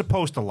 You're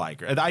supposed to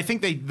like her. And I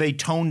think they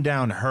toned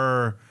down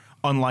her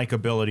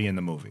unlikability in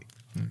the movie.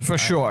 For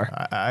sure.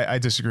 I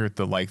disagree with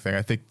the like thing.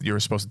 I think you're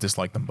supposed to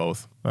dislike them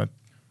both. But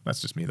that's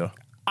just me, though.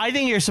 I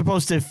think you're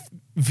supposed to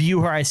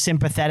view her as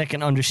sympathetic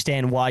and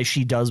understand why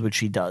she does what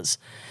she does.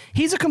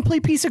 He's a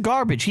complete piece of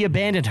garbage. He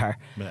abandoned her.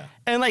 Yeah.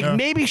 And like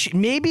maybe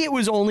it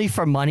was only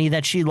for money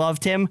that she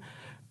loved him,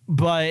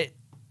 but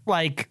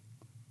like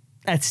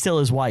that's still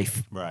his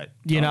wife. Right.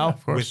 You know?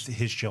 Of course. With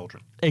his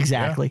children.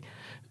 Exactly.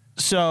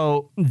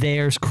 So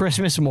there's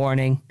Christmas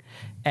morning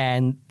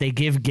and they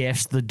give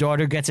gifts. The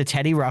daughter gets a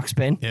Teddy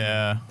Ruxpin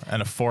Yeah.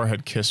 And a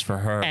forehead kiss for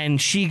her. and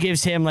she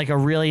gives him like a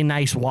really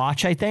nice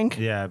watch, I think.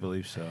 Yeah, I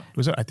believe so.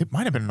 Was it? I think it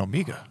might have been an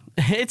Omega.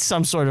 It's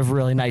some sort of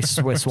really nice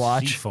Swiss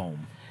watch.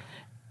 Seafoam.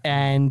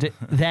 And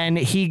then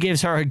he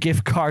gives her a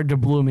gift card to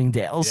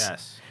Bloomingdale's.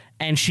 Yes.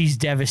 And she's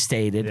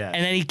devastated. Yes.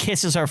 And then he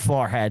kisses her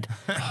forehead.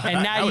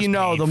 And now was you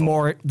know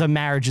the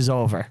marriage is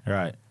over.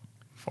 Right.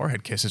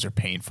 Forehead kisses are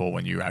painful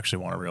when you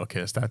actually want a real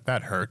kiss.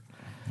 That hurt.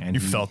 And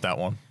You he- felt that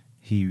one.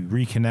 He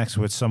reconnects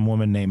with some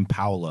woman named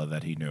Paula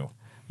that he knew.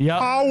 Yep.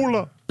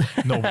 Paula.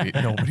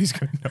 Nobody's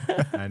gonna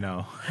know. I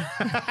know.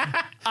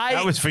 I,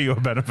 That was for your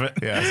benefit.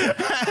 Yeah.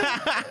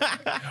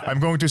 I'm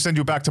going to send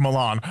you back to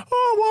Milan.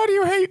 Oh, why do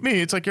you hate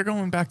me? It's like you're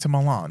going back to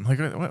Milan. Like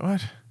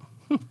what?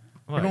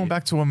 You're going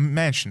back to a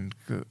mansion.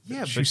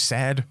 Yeah, She's but-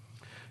 sad.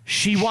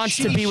 she wants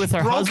to be with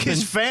her broke husband.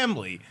 his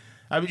family.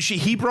 I mean,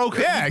 he broke.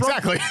 Yeah, he broke-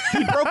 exactly.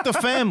 He broke the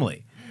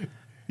family.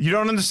 You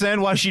don't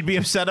understand why she'd be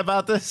upset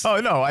about this? Oh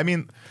no, I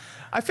mean,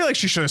 I feel like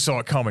she should have saw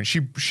it coming.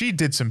 She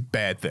did some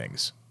bad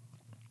things.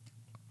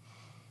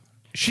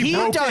 He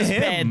broke does to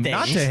him, bad things.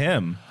 not to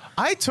him.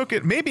 I took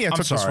it. Maybe I I'm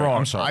took sorry. this wrong.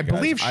 I'm sorry. I guys.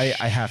 believe. I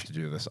have to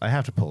do this. I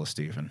have to pull a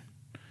Stephen.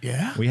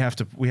 Yeah. We have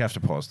to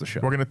pause the show.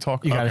 We're gonna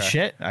talk. You got a okay.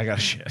 shit? I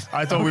got shit.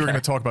 I thought we were gonna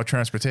talk about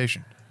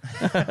transportation.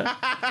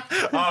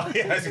 Oh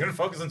yeah, I was gonna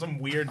focus on some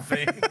weird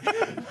thing.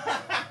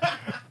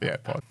 Yeah.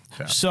 Pause.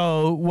 Yeah.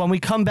 So when we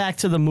come back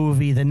to the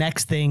movie, the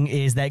next thing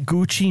is that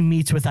Gucci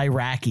meets with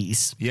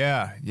Iraqis.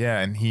 Yeah,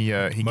 and he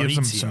gives them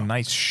Maurizio. some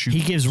nice shoes. He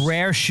gives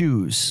rare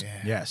shoes.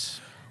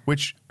 Yes.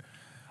 Which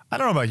I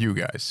don't know about you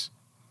guys,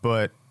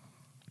 but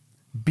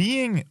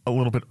being a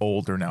little bit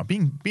older now,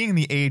 being in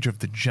the age of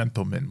the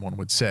gentleman, one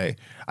would say,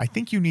 I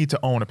think you need to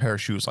own a pair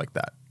of shoes like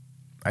that.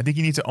 I think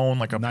you need to own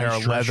like a Nice pair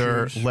of dress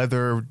shoes.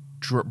 leather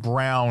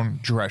brown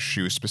dress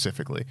shoes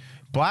specifically.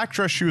 Black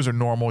dress shoes are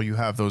normal. You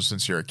have those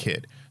since you're a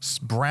kid.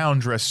 Brown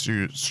dress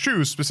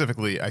shoes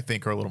specifically, I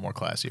think, are a little more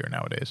classier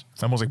nowadays.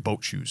 It's almost like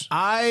boat shoes.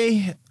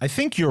 I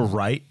think you're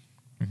right.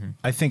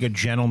 I think a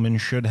gentleman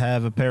should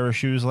have a pair of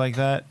shoes like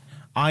that.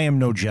 I am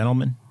no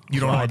gentleman. You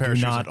don't so own a pair I of do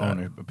shoes not like own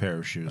that? a pair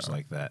of shoes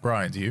like that.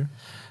 Brian, do you?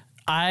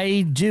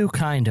 I do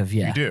kind of,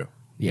 yeah. You do.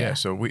 Yeah.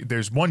 So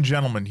there's one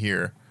gentleman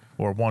here,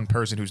 or one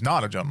person who's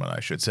not a gentleman, I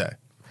should say.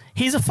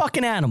 He's a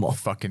fucking animal.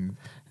 Fucking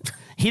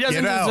He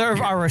doesn't Get out.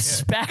 deserve our Yeah.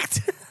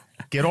 respect,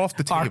 get off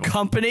the our table.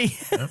 company.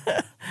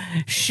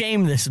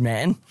 Shame this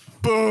man.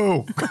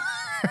 Boo!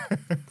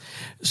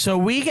 So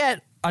we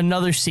get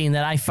another scene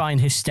that I find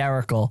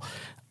hysterical.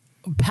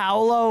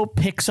 Paolo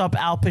picks up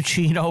Al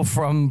Pacino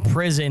from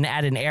prison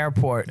at an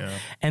airport,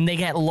 and they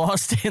get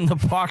lost in the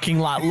parking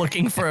lot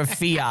looking for a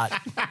Fiat.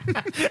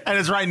 And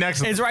it's right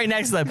next to It's right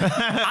next to them.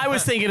 I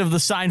was thinking of the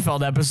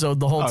Seinfeld episode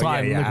the whole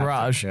time in the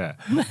garage. Yeah.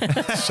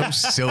 So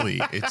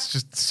silly. It's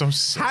just so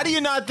silly. How do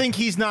you not think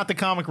he's not the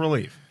comic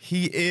relief?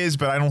 He is,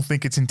 but I don't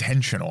think it's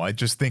intentional. I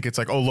just think it's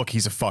like, oh, look,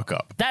 he's a fuck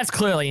up. That's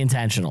clearly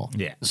intentional.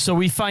 Yeah. So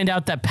we find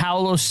out that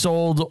Paolo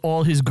sold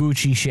all his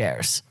Gucci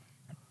shares.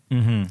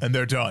 And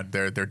they're done.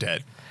 They're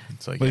dead.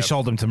 It's like, Well, he yep.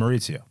 sold them to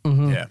Maurizio.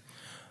 Yeah.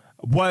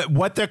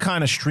 What they're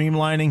kind of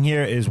streamlining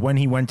here is when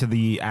he went to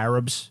the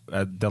Arabs,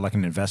 they're like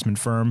an investment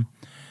firm.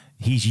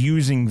 He's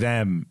using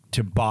them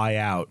to buy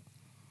out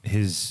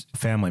his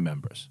family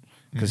members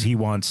because he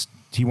wants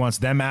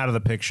them out of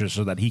the picture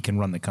so that he can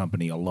run the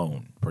company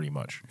alone, pretty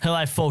much He'll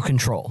have full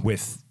control.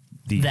 with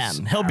these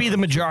Them. He'll be the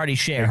majority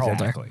shareholder.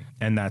 Exactly,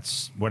 and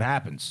that's what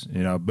happens,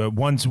 you know. But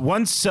once he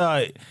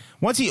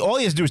all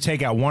he has to do is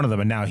take out one of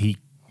them, and now he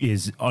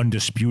is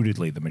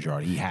undisputedly the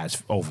majority. He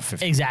has over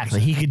 50. Exactly.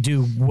 He could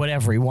do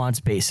whatever he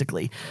wants,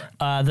 basically.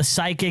 The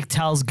psychic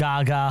tells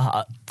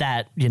Gaga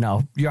that, you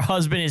know, your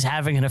husband is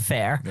having an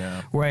affair,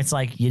 where it's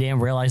like, you didn't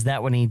realize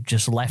that when he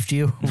just left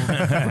you.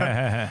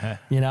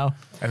 You know?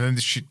 And then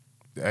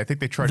I think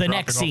they tried The dropping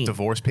next off scene.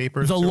 divorce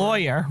papers. The or-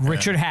 lawyer,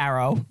 Richard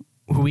Harrow,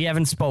 who we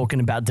haven't spoken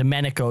about,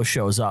 Domenico,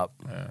 shows up.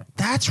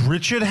 That's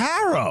Richard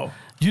Harrow.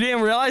 You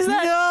didn't realize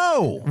that?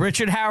 No,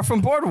 Richard Harrow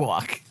from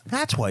Boardwalk.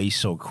 That's why he's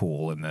so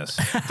cool in this.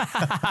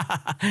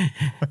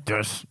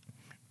 This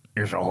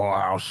is a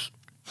whorehouse.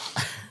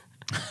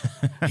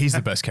 He's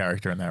the best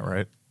character in that,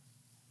 right?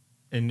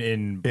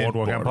 In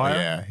Boardwalk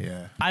Empire?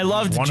 Yeah. I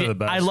loved one of the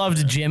best. I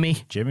loved Jimmy.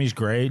 Jimmy's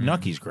great.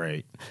 Nucky's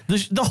great.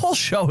 The whole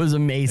show is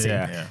amazing.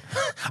 Yeah.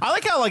 I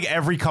like how like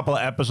every couple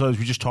of episodes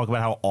we just talk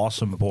about how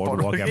awesome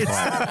Boardwalk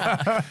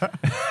Empire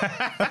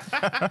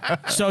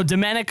is. So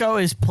Domenico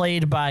is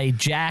played by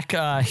Jack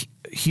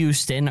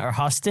Houston or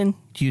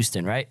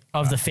Houston, right?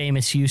 Of the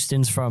famous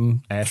Houstons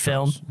from Astros.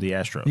 film. The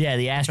Astros. Yeah,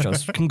 the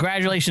Astros.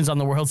 Congratulations on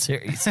the World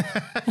Series.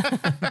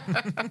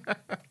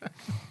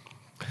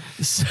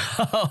 So,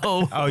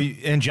 Oh,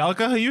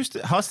 Angelica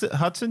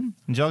Hudson?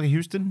 Angelica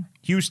Houston?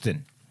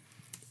 Houston.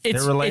 it's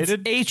They're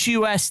related? It's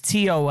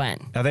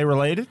Huston. Are they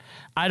related?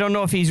 I don't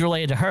know if he's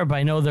related to her, but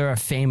I know they're a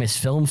famous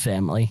film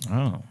family.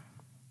 Oh.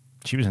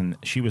 She was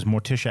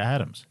Morticia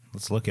Adams.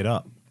 Let's look it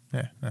up.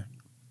 Yeah.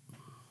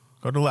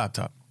 Go to the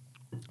laptop.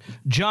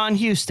 John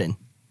Huston.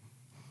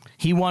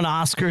 He won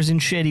Oscars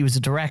and shit. He was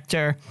a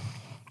director.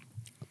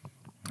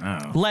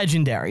 Oh.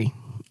 Legendary.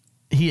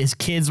 His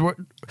kids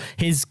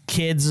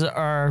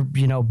are,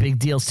 big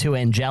deals too.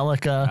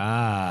 Angelica.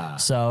 Ah.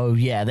 So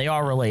yeah, they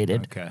are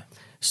related. Okay.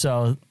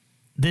 So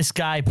this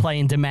guy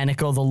playing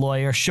Domenico, the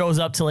lawyer, shows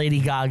up to Lady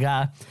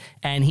Gaga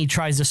and he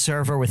tries to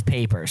serve her with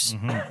papers.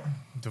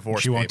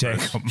 Divorce She won't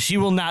papers. take them. She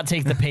will not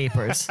take the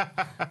papers.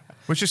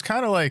 Which is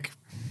kind of like,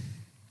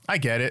 I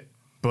get it,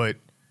 but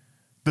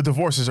the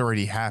divorce has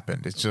already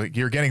happened. It's like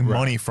you're getting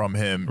money from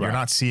him. You're Right.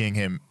 not seeing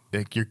him.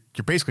 Like you're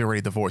basically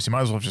already divorced. You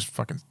might as well have just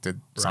fucking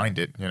signed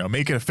it.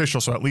 Make it official,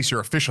 so at least you're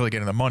officially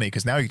getting the money.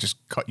 Because now he just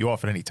cut you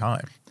off at any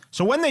time.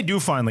 So when they do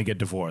finally get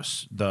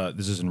divorced,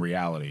 this is in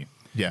reality.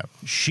 Yeah.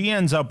 She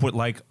ends up with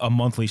like a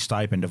monthly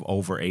stipend of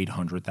over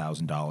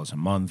 $800,000 a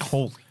month.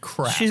 Holy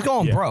crap. She's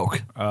going Yeah.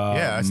 broke.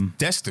 yeah, that's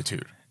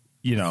destitute.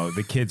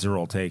 The kids are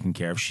all taken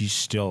care of. She's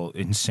still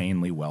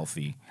insanely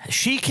wealthy.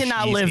 She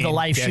cannot She's live the in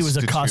life she was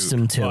destitute,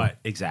 accustomed to. But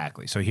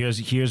exactly. So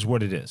here's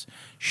what it is.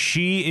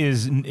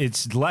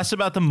 It's less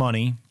about the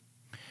money.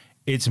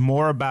 It's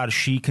more about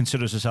she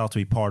considers herself to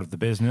be part of the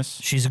business,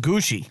 She's a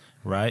Gucci.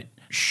 right?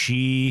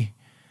 She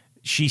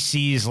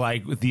sees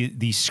like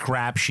the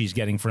scrap she's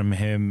getting from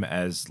him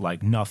as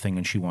like nothing,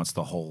 and she wants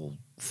the whole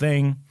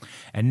thing.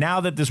 And now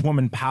that this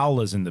woman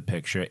Paola's in the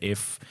picture,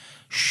 if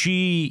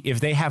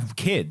they have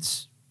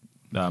kids,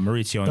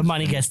 Maurizio, The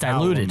money gets Paola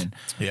diluted. woman,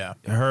 Yeah.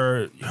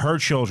 her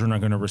children are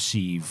going to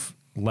receive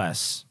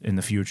less in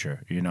the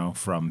future,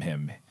 from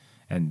him,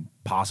 and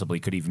possibly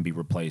could even be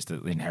replaced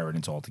the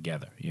inheritance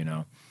altogether,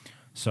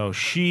 So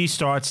she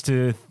starts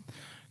to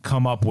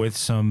come up with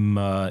some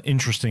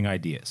interesting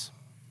ideas.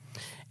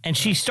 And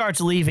she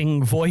starts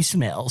leaving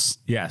voicemails.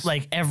 Yes.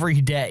 Like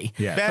every day.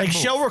 Yeah. Bad Like move.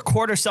 she'll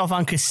record herself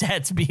on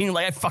cassettes being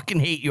like, I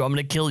fucking hate you. I'm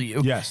going to kill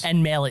you. Yes.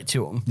 And mail it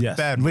to him. Yes.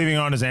 Bad. Leaving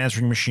on his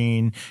answering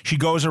machine. She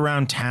goes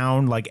around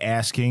town like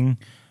asking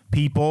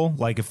people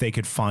like if they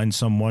could find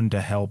someone to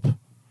help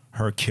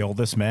her kill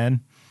this man.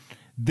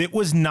 It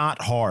was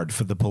not hard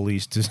for the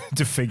police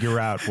to figure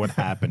out what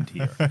happened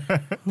here.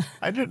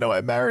 I didn't know I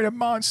married a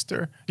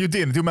monster. You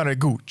didn't. You married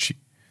Gucci.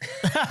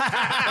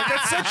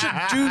 That's such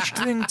a douche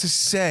thing to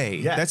say.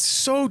 Yeah. That's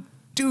so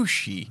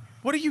douchey.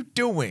 What are you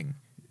doing?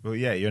 Well,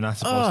 yeah, you're not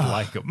supposed to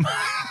like him.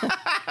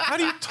 How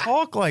do you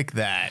talk like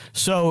that?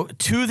 So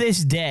to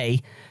this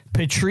day,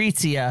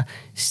 Patrizia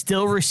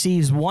still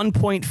receives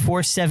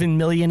 $1.47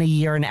 million a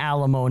year in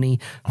alimony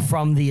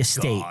from the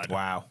estate.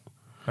 Wow.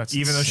 That's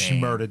Even though she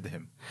insane. murdered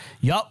him.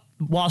 Yup.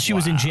 While she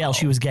was in jail,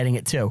 she was getting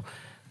it too.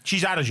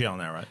 She's out of jail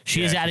now, right?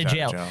 She Yeah, is out of she's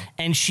jail. jail.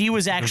 And she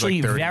was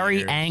actually 30 very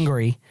years.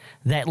 angry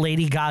that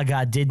Lady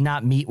Gaga did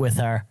not meet with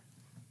her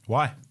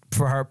Why?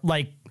 for her.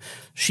 Like,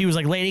 she was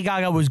like, Lady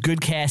Gaga was good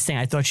casting.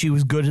 I thought she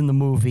was good in the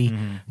movie.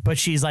 But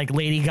she's like,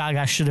 Lady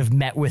Gaga should have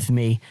met with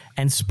me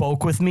and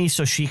spoke with me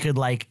so she could,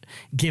 like,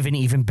 give an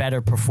even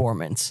better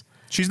performance.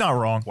 She's not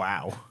wrong.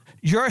 Wow.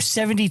 You're a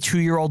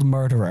 72-year-old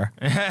murderer.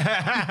 She's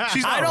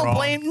not I don't wrong.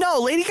 blame. No,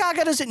 Lady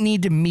Gaga doesn't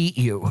need to meet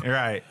you.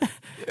 Right.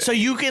 So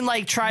you can,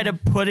 like, try to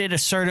put it a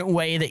certain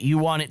way that you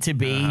want it to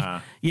be.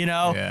 You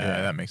know?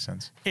 Yeah, that makes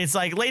sense. It's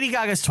like Lady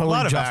Gaga's A totally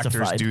lot of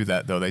justified. actors do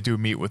that, though. They do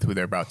meet with who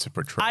they're about to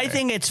portray. I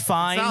think it's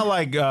fine. It's not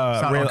like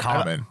not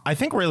uncommon. I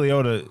think Ray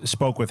Liotta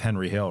spoke with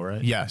Henry Hill,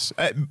 right? Yes.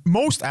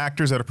 Most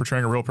actors that are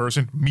portraying a real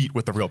person meet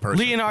with the real person.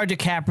 Leonardo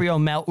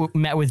DiCaprio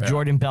met with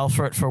Jordan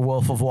Belfort for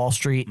Wolf of Wall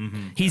Street.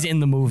 He's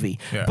in the movie.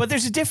 Yeah. But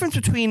there's a difference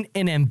between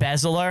an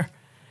embezzler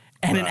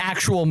and an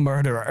actual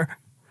murderer.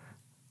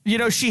 You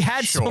know, she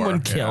had Sure,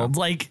 someone yeah. killed.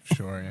 Like,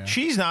 Sure, yeah.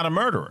 She's not a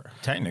murderer,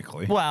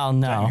 technically. well,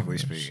 no. Technically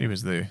speaking. She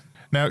was the...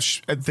 Now,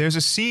 there's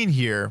a scene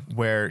here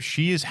where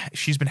she's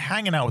been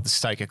hanging out with the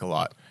psychic a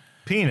lot.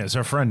 Pina's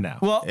her friend now.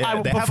 Well,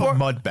 They have a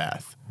mud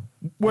bath.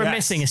 we're Yes.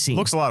 missing a scene.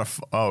 Looks a lot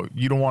of... Oh,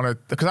 you don't want to...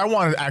 Because I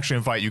want to actually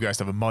invite you guys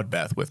to have a mud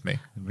bath with me.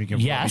 We can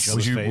Yes. rub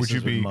each other's Would you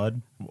faces with be...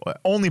 mud?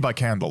 Only by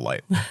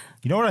candlelight.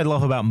 You know what I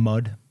love about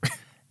mud?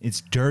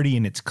 It's dirty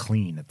and it's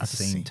clean at the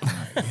same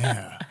time.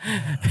 Yeah.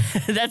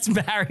 That's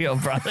Mario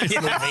Brothers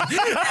movie.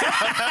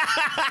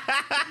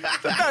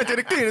 I did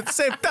it clean at the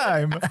same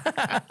time.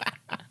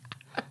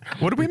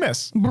 What did we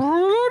miss?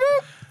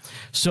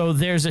 So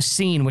there's a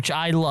scene which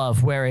I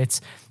love where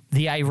it's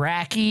the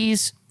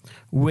Iraqis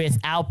with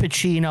Al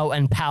Pacino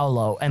and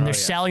Paolo, and they're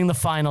selling the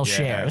final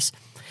shares.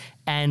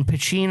 And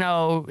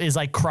Pacino is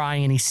like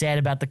crying and he's sad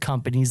about the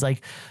company. He's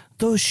like,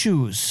 those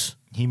shoes.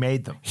 He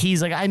made them.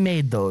 He's like, I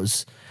made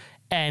those.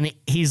 And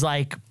he's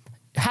like,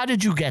 how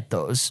did you get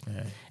those?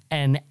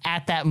 And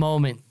at that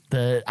moment,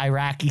 the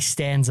Iraqi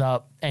stands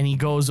up and he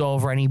goes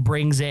over and he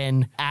brings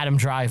in Adam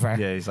Driver.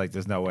 Yeah, he's like,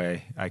 there's no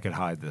way I could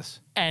hide this.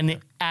 And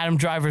Adam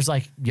Driver's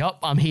like, yup,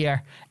 I'm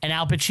here. And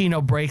Al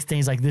Pacino breaks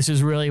things like, this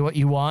is really what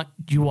you want?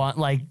 You want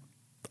like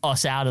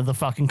us out of the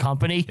fucking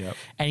company? Yep.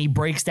 And he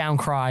breaks down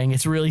crying.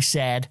 It's really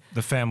sad.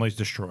 The family's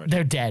destroyed.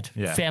 They're dead.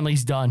 Yeah.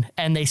 Family's done.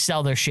 And they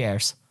sell their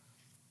shares.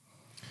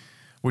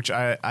 Which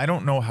I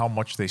don't know how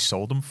much they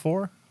sold them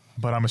for,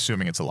 but I'm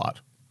assuming it's a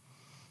lot.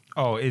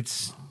 Oh,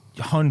 it's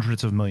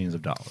hundreds of millions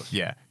of dollars.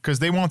 Yeah, because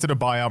they wanted to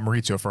buy out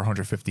Maurizio for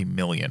 $150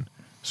 million.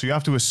 So you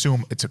have to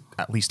assume it's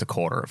at least a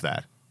quarter of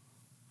that,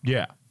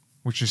 Yeah.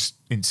 which is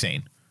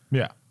insane.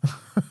 Yeah.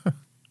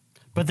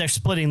 But they're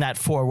splitting that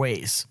 4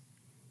 ways.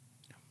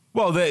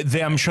 Well,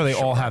 they I'm sure they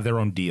all have their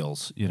own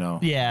deals, you know.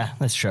 Yeah,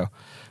 that's true.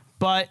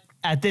 But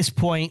at this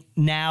point,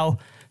 now,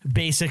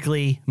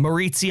 basically,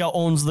 Maurizio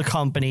owns the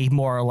company,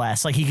 more or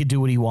less. Like, he could do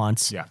what he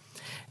wants. Yeah.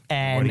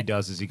 And, What he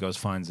does is he goes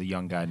finds a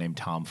young guy named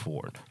Tom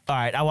Ford. all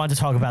right, I want to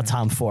talk about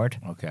Tom Ford.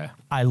 Okay.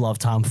 I love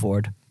Tom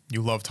Ford.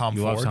 You love Tom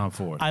You Ford? love Tom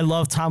Ford. I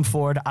love Tom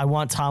Ford. I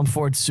want Tom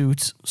Ford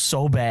suits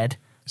so bad.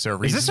 Is there a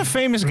Is reason this a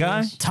famous for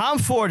guy? this? Tom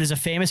Ford is a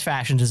famous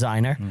fashion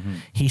designer.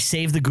 He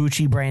saved the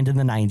Gucci brand in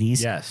the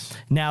 90s. Yes.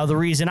 Now, the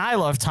reason I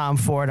love Tom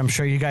Ford, I'm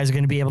sure you guys are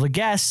going to be able to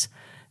guess,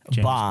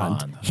 James Bond.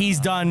 Bond. He's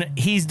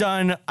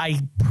done,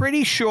 I'm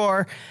pretty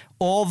sure,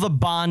 all the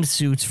Bond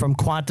suits from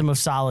Quantum of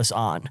Solace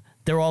on.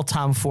 They're all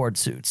Tom Ford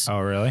suits. Oh,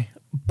 really?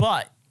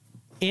 But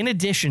in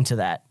addition to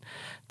that,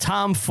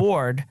 Tom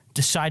Ford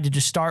decided to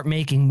start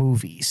making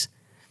movies.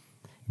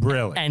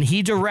 Really? And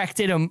he's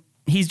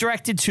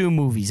directed 2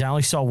 movies. I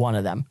only saw one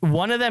of them.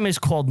 One of them is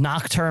called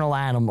Nocturnal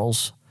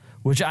Animals,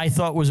 which I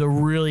thought was a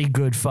really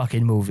good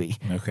fucking movie.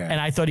 Okay. And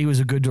I thought he was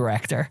a good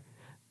director.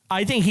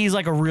 I think he's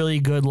like a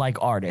really good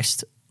like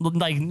artist.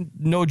 Like,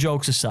 no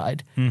jokes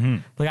aside.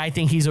 Like, I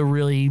think he's a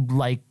really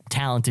like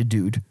talented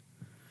dude.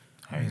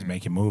 He's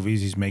making movies.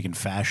 He's making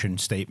fashion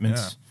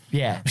statements.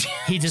 Yeah.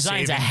 He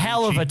designs a Saving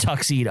hell of a Gucci.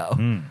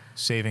 tuxedo.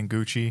 Saving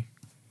Gucci.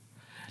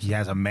 He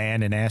has a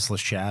man in assless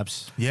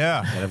chaps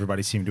Yeah. that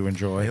everybody seemed to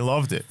enjoy. They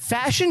loved it.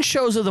 Fashion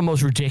shows are the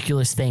most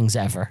ridiculous things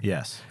ever.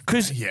 Yes.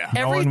 Because Yeah.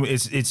 No one,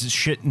 it's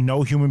shit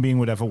no human being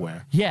would ever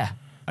wear. yeah.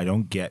 I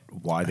don't get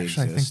why they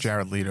Actually, I think exist.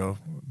 Jared Leto,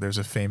 there's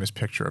a famous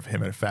picture of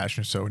him at a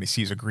fashion show and he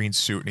sees a green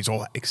suit and he's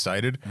all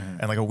excited.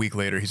 And like a week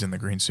later, he's in the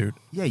green suit.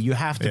 Yeah, you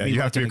have to Yeah, be. you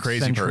like have to be an a crazy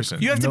eccentric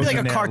person. You have to be like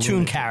a millionaire cartoon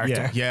lunatic.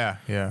 character.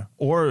 Yeah.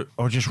 Or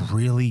just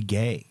really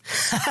gay.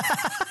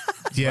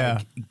 Yeah.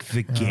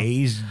 The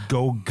gays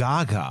go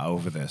gaga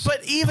over this.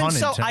 But even Pun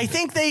so, I intended.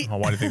 think they Well,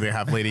 why do you think they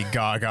have Lady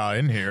Gaga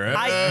in here?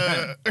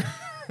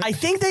 I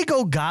think they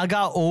go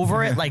gaga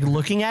over it, like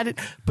looking at it.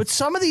 But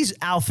some of these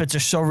outfits are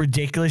so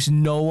ridiculous,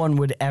 no one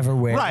would ever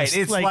wear. Right, this.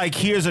 it's like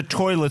here's a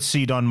toilet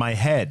seat on my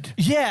head.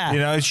 yeah, You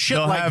know, it's shit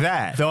like have,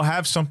 that. They'll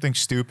have something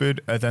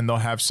stupid, and then they'll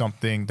have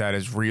something that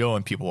is real,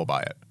 and people will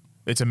buy it.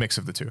 It's a mix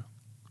of the two.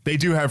 They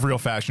do have real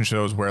fashion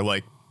shows where,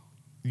 like,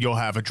 you'll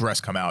have a dress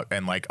come out,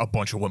 and like a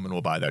bunch of women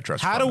will buy that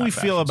dress. How from do we that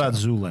feel fashion about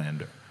show.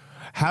 Zoolander?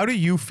 How do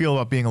you feel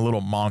about being a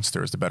little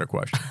monster? Is the better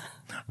question.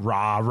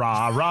 Rah,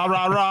 rah, rah,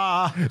 rah,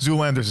 rah.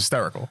 Zoolander's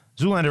hysterical.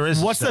 Zoolander is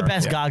what's the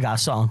best hysterical. Gaga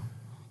song?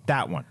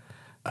 That one.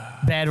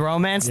 Bad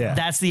Romance. Yeah.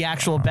 That's the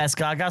actual best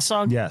Gaga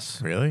song.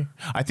 Yes. Really?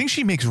 I think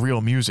she makes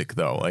real music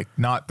though, like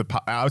not the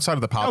pop, outside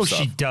of the pop Oh, stuff.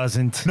 she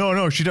doesn't.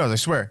 No, she does. I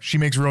swear, she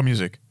makes real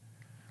music,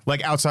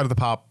 like outside of the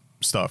pop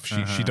stuff.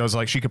 She does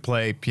like she could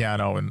play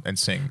piano and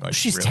sing. Like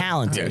She's really.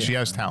 talented. Yeah, she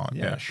has talent.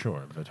 Yeah, Yeah.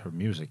 sure, but her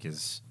music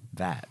is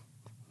that.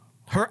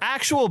 Her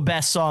actual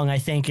best song, I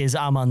think, is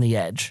 "I'm on the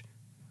Edge."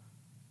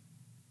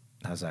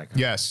 How's that? Go?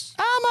 Yes.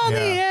 I'm on the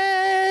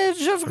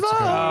edge of glory.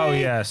 Oh,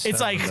 yes. It's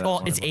That- like that's well,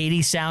 one it's of them.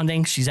 80s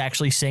sounding. She's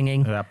actually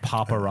singing. That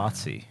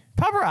paparazzi.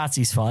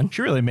 Paparazzi's fun.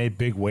 She really made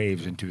big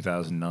waves in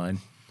 2009.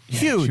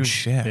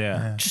 Huge.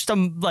 Yeah. Just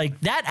like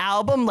that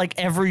album, like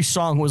every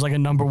song was like a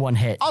 #1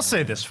 hit. I'll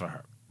say this for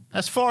her.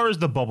 As far as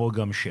the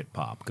bubblegum shit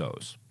pop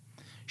goes,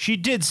 she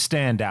did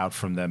stand out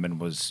from them and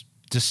was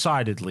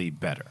decidedly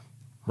better,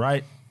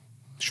 right?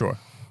 Sure.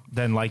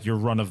 Than like your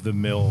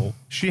run-of-the-mill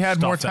She had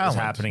stuff more that was talent,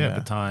 happening yeah. at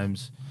the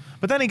times.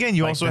 But then again,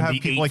 you Like also the have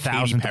people like Katy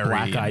 8,000th Perry.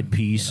 Black Eyed and-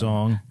 Peas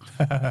song,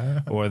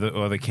 or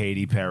the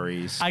Katy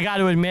Perrys. I got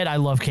to admit, I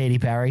love Katy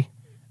Perry.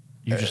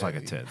 You just like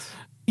a tits.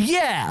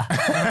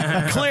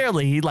 Yeah,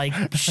 clearly, like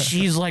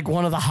she's like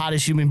one of the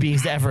hottest human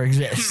beings to ever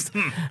exist.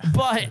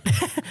 But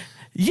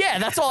yeah,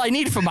 that's all I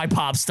need from my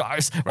pop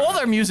stars. All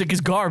their music is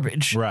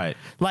garbage. Right.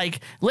 Like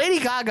Lady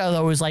Gaga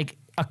though is like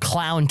a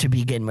clown to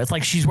begin with.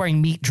 Like she's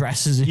wearing meat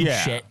dresses and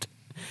Yeah. shit.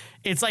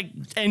 It's like,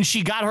 and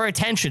she got her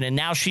attention, and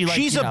now she like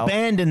She's you know,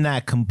 abandoned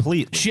that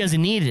completely. she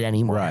doesn't need it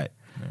anymore. Right.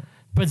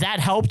 But that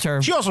helped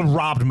her. She also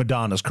robbed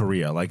Madonna's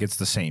career. Like it's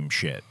the same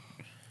shit.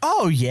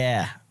 Oh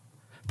yeah.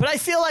 But I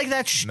feel like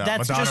that's No,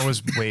 that's Madonna just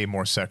was way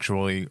more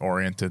sexually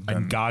oriented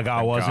than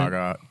Gaga wasn't?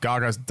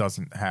 Gaga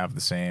doesn't have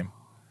the same,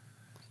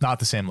 not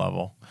the same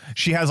level.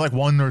 She has like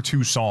 1 or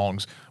 2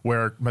 songs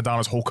where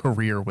Madonna's whole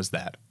career was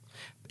that.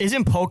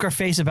 isn't Poker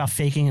Face about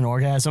faking an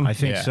orgasm? I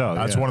think so.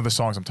 That's yeah. one of the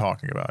songs I'm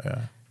talking about.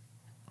 Yeah,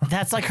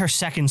 That's like her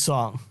second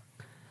song.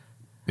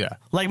 yeah.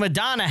 Like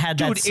Madonna had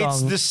Dude, that song.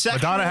 it's the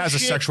sexual Madonna has a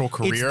shit. sexual It's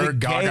career. the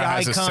Gaga gay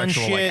has a icon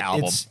sexual, like, shit.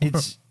 album.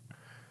 It's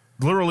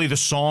literally the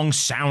songs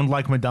sound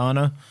like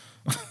Madonna.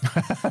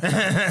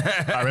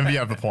 I remember you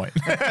have a point.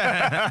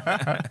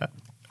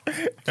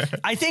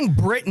 I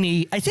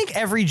think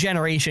every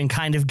generation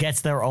kind of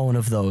gets their own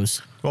of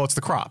those. Well, it's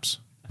the crops.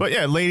 But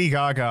yeah, Lady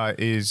Gaga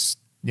is,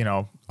 you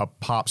know, a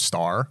pop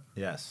star,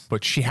 Yes.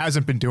 but she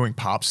hasn't been doing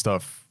pop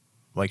stuff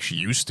like she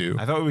used to.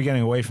 I thought we were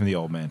getting away from the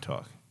old man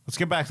talk. Let's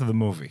get back to the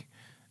movie.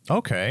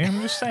 Okay,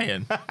 I'm just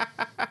saying.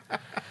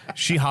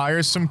 She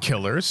hires some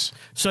killers.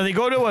 So they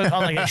go to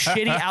like a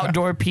shitty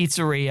outdoor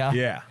pizzeria.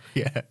 Yeah.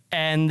 Yeah.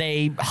 And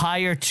they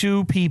hire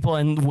 2 people,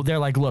 and they're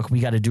like, "Look, we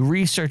got to do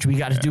research, we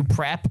got to do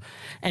prep."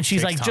 And she's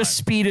Takes like, time. "Just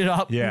speed it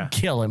up, Yeah. and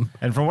kill him."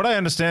 And from what I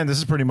understand, this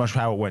is pretty much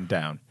how it went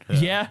down.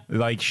 Yeah.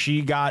 Like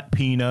she got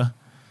Pina,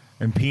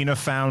 and Pina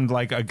found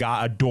like a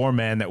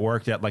doorman that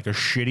worked at like a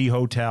shitty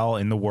hotel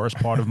in the worst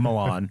part of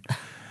Milan.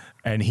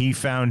 And he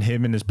found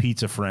him and his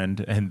pizza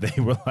friend, and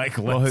they were like,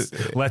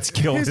 let's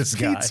kill His this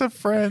guy. pizza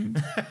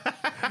friend.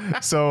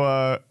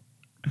 So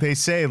they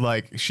say,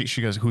 like,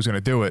 she goes, "Who's going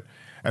to do it?"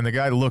 And the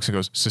guy looks and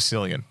goes,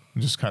 "Sicilian."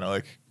 And just kind of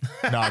like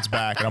nods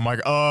back. And I'm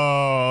like,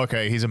 oh,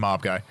 okay, he's a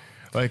mob guy.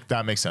 Like,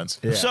 that makes sense.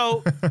 Yeah.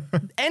 So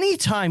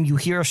anytime you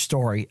hear a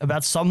story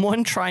about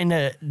someone trying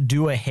to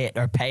do a hit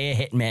or pay a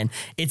hitman,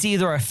 it's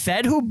either a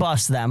Fed who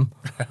busts them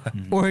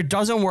or it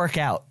doesn't work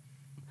out.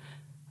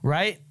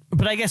 Right?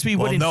 But I guess we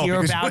wouldn't hear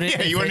because- about it.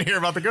 Yeah, if you wouldn't it- hear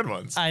about the good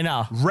ones. I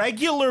know.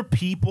 Regular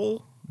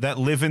people that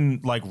live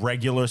in like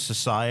regular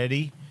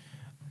society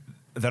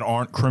that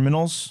aren't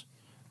criminals,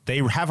 they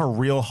have a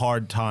real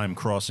hard time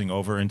crossing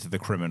over into the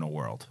criminal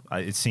world.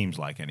 It seems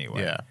like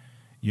anyway. Yeah.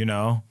 You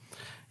know?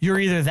 You're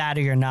either that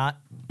or you're not.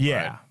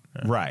 Yeah.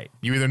 Right.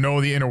 You either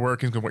know the inner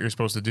workings of what you're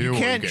supposed to do, You or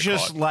can't you get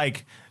just caught.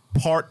 like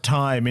part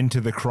time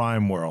into the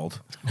crime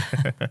world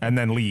and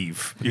then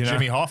leave. You You're know?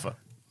 Jimmy Hoffa.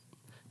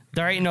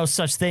 There ain't no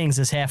such things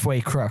as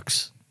halfway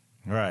crooks.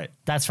 Right.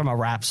 That's from a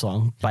rap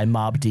song by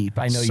Mobb Deep.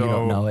 I know you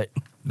don't know it.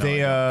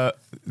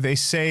 They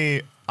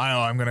say,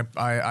 I'm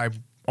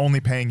only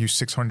paying you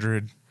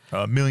 600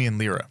 million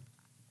lira.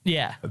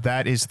 Yeah.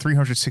 That is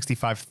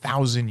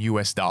 365,000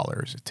 US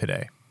dollars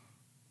today.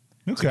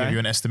 To give you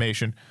an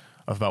estimation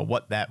of about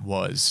what that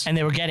was. And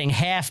they were getting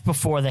half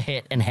before the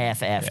hit and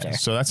half after. Yeah,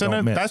 so that's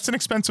Don't miss. an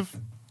expensive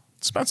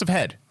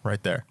head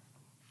right there.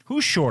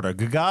 Who's shorter,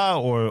 Gaga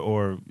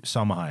or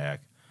Salma Hayek?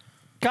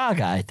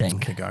 Gaga, I I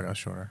think. think Gaga's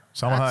shorter.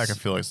 Salma Hayek, I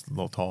feel like is a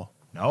little tall.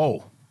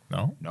 No.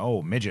 No?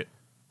 No, midget.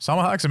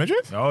 Salma Hayek's a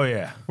midget? Oh,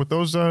 yeah. With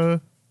those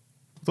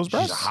She's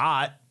breasts?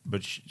 hot,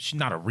 but she's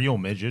not a real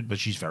midget, but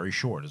she's very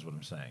short, is what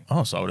I'm saying.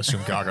 Oh, so I would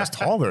assume Gaga's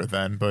taller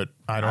then, but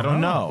I don't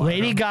know.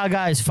 Lady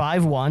Gaga is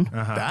 5'1".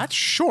 That's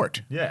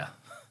short. Yeah.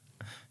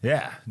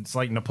 Yeah. It's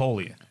like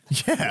Napoleon.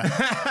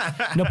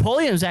 Yeah.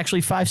 Napoleon was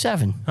actually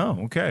 5'7".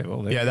 Oh, okay.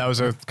 Well, Yeah, that was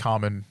a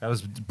common. that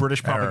was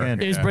British Error.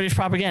 propaganda. It was Yeah. British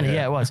propaganda.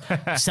 Yeah, it was.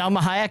 Salma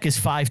Hayek is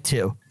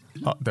 5'2".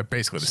 Oh, they're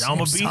basically the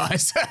Salma same Bean?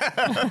 size.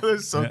 They're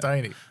so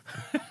tiny.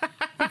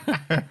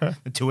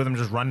 The two of them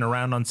just running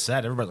around on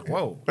set. Everybody's like,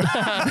 whoa.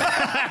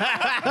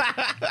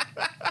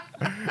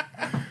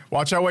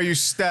 Watch out where you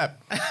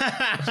step.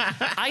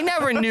 I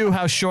never knew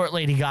how short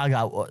Lady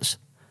Gaga was.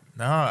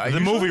 No, The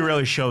movie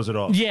really shows it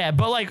all. Yeah,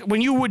 but like when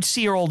you would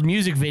see her old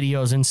music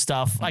videos and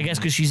stuff, I guess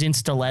because she's in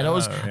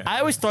stilettos, I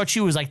always thought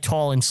she was like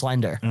tall and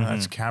slender.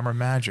 That's camera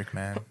magic,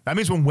 man. That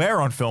means when we're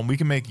on film, we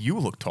can make you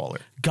look taller.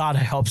 God,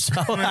 I hope so.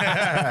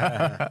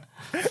 I'm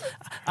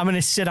going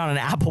to sit on an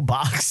apple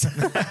box.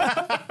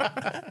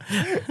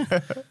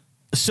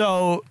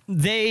 So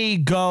they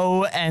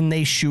go and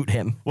they shoot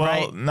him, Well,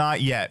 right?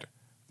 not yet.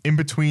 In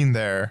between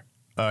there,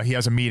 he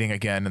has a meeting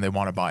again, and they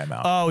want to buy him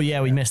out. Oh,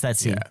 yeah, we missed that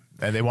scene.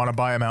 Yeah, and they want to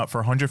buy him out for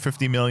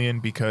 150 million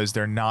because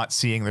they're not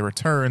seeing the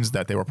returns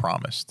that they were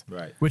promised,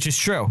 Right. Which is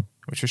true.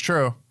 which is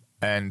true.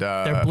 And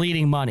They're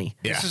bleeding money.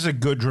 yeah. This is a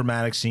good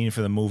dramatic scene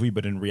for the movie,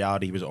 but in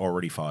reality, he was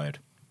already fired.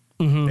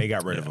 They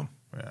got rid of him.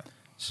 Yeah.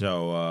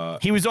 So,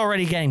 He was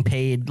already getting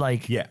paid.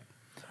 Like, yeah.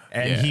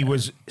 And Yeah. he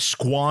was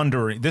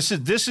squandering. This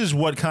is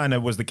what kind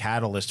of was the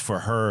catalyst for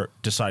her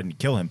deciding to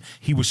kill him.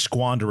 He was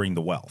squandering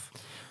the wealth.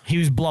 he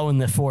was blowing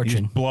the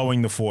fortune.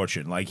 Blowing the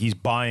fortune. Like he's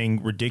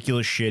buying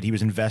ridiculous shit. He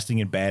was investing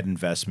in bad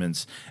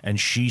investments, and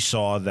she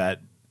saw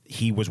that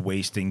he was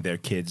wasting their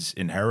kids'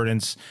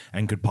 inheritance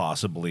and could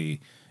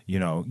possibly,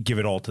 give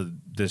it all to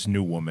this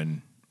new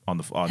woman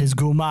His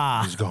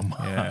guma. his goma.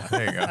 Yeah,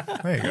 there you go.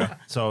 There you go.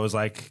 So it was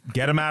like,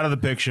 get him out of the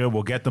picture.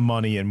 We'll get the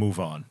money and move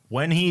on.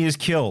 When he is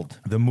killed,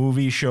 the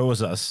movie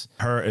shows us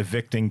her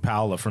evicting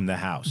Paula from the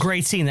house.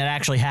 Great scene that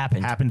actually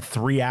happened. Happened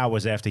 3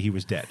 hours after he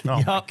was dead. Oh my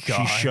Yup.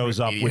 God. She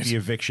shows up with Idiot. the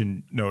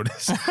eviction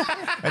notice.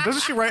 And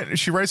doesn't she write?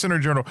 She writes in her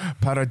journal,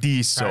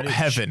 "Paradiso,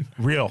 heaven."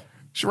 Real.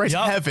 She writes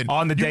Yup. heaven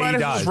On the You day might he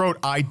have just died. wrote,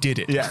 "I did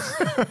it." Yes.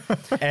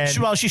 And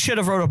Well, she should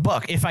have wrote a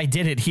book. If I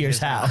did it, here's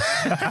how.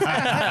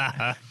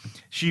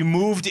 she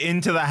moved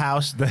into the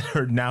house that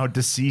her now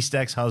deceased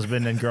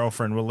ex-husband and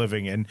girlfriend were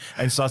living in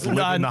and starts living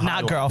the high Not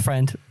life.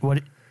 girlfriend.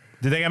 What?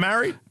 Did they get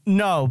married?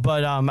 No,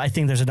 but I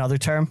think there's another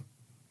term.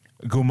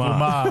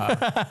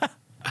 Gumar.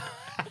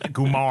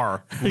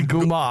 Gumar.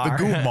 Gumar.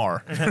 The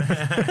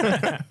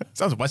Gumar.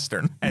 Sounds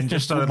Western. And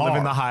just started Gumar.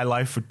 living the high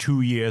life for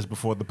 2 years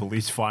before the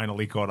police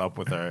finally caught up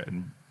with her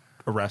and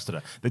arrested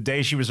her. The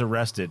day she was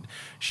arrested,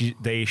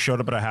 they showed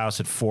up at her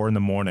house at 4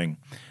 a.m.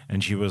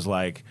 and she was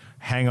like,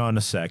 hang on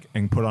a sec,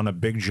 and put on a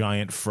big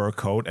giant fur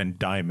coat and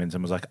diamonds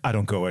and was like, I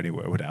don't go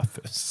anywhere without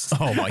this.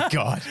 Oh my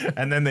God.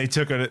 And then they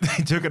took her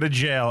to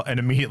jail and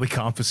immediately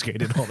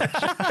confiscated all that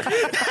shit.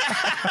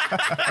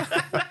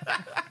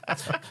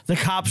 The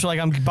cops are like,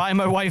 I'm buying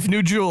my wife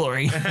new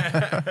jewelry.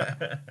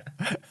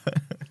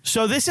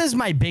 So this is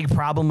my big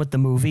problem with the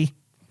movie.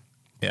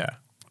 Yeah.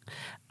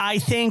 I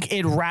think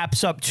it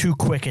wraps up too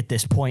quick at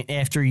this point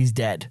after he's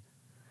dead.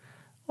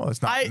 Well,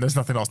 there's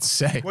nothing else to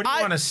say. What do you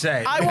want to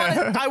say? I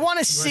want to You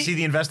wanna see. see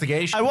the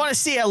investigation? I want to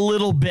see a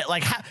little bit,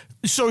 like,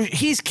 so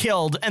he's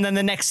killed, and then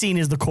the next scene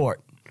is the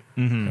court.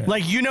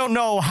 Like, you don't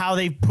know how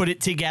they put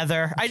it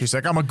together. She's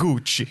like, I'm a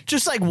Gucci.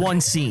 Just like one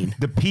scene.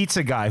 The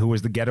pizza guy who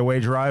was the getaway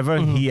driver,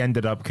 he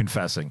ended up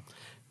confessing.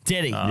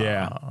 Did he?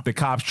 Yeah. The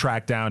cops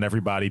tracked down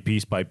everybody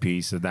piece by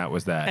piece, and that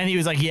was that. And he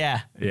was like,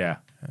 yeah. Yeah.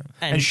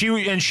 And-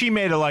 And she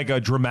made a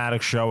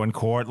dramatic show in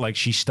court. Like,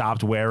 she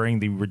stopped wearing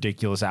the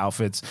ridiculous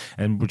outfits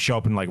and would show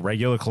up in like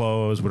regular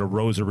clothes with a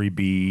rosary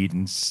bead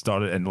and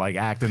started and like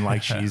acting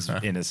like she's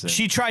innocent.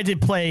 She tried to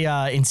play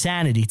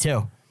Insanity,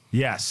 too.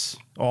 Yes,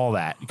 all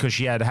that, because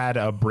she had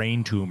a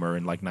brain tumor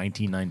in like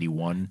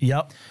 1991.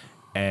 Yep.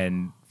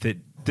 And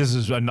this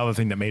is another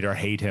thing that made her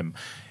hate him.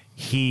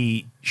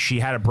 She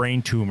had a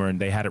brain tumor and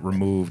they had it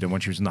removed, and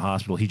when she was in the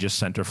hospital, he just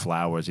sent her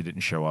flowers. He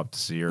didn't show up to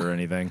see her or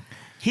anything.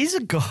 He's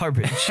a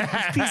garbage. He's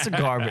a piece of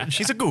garbage.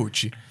 She's a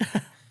Gucci.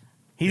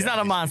 He's not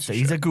a monster.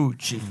 He's a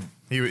Gucci.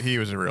 He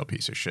was a real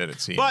piece of shit, it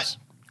seems. But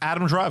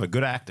Adam Driver,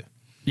 good actor.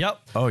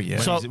 Yep. Oh, yeah.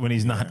 So When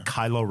he's not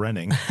Kylo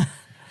Renning.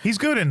 he's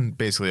good in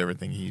basically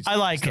everything he's I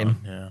like done.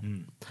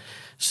 him. Yeah.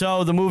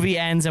 So the movie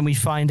ends and we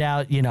find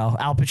out,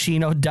 Al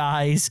Pacino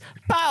dies.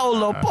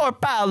 Paolo, poor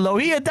Paolo,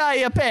 he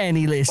die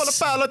penniless.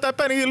 Paolo da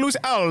penny lose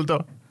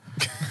Aldo.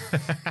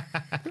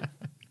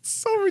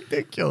 So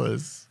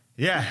ridiculous.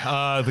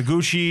 Yeah, the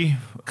Gucci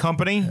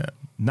company,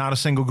 not a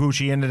single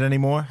Gucci in it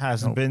anymore.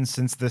 Hasn't been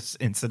since this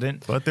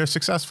incident. But they're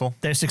successful.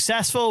 They're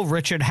successful.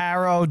 Richard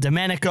Harrow,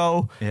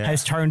 Domenico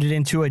has turned it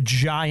into a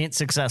giant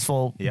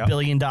successful Yep.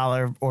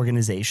 billion-dollar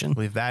organization. I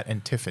believe that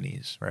and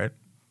Tiffany's, right?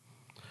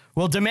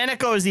 Well,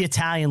 Domenico is the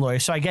Italian lawyer,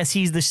 so I guess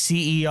he's the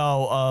CEO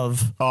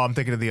of Oh, I'm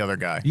thinking of the other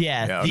guy.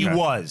 Yeah, He okay.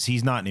 was.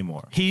 He's not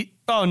anymore.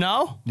 Oh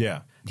no?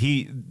 Yeah.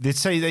 They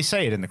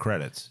say it in the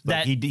credits.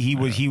 Like That-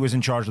 he was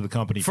in charge of the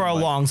company For from a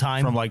long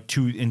time. from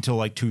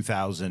until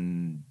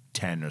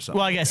 2010 or something.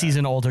 Well, I guess he's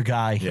an older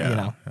guy,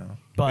 Yeah. But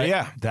But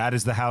yeah, that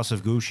is the House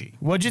of Gucci.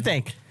 what'd you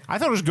think? I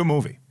thought it was a good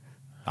movie.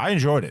 I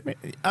enjoyed it.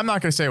 I'm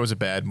not going to say it was a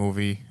bad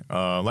movie.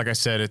 Like I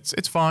said,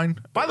 it's fine.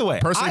 By the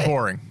way, personally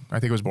boring. I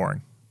think it was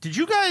boring. Did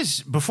you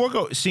guys before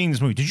seeing this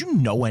movie? Did you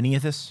know any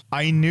of this?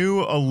 I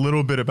knew a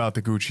little bit about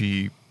the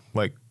Gucci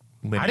lineage.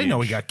 I didn't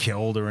know he got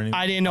killed or anything.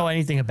 I didn't know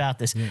anything about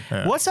this.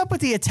 What's up with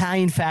the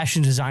Italian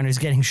fashion designers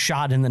getting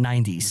shot in the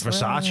 90s?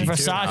 Versace, too.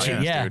 Versace,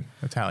 Italians, yeah. dude.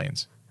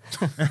 Italians.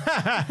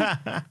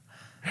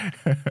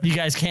 You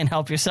guys can't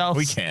help yourselves.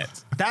 We can't.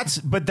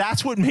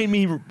 That's what made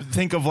me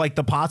think of like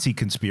the Pazzi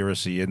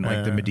conspiracy and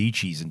like the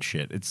Medicis and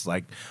shit. It's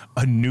like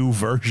a new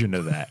version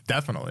of that.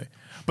 Definitely.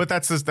 But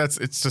it's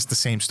just the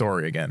same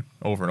story again,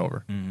 over and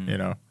over. You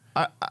know,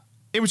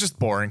 it was just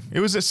boring. It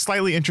was just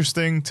slightly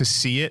interesting to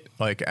see it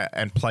like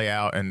and play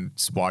out and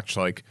watch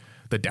like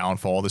the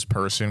downfall of this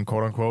person,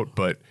 quote unquote.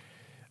 But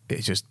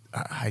it just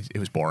it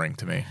was boring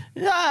to me.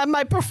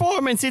 My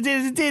performance, it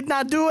did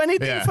not do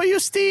anything for you,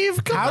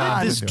 Steve. Come How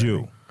on. did this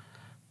do?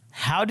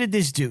 How did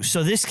this do?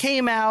 So this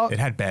came out. It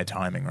had bad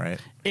timing, right?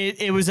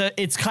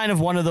 It's kind of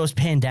one of those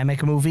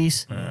pandemic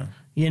movies,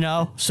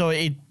 So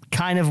it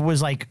kind of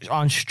was like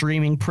on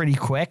streaming pretty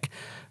quick.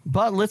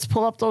 But let's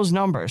pull up those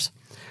numbers.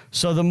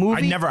 So the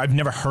movie, I've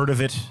never heard of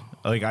it.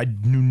 Like I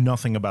knew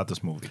nothing about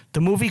this movie.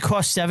 the movie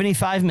cost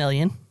 $75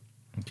 million,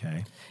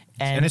 Okay.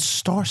 And- And it's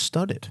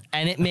star-studded.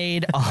 and it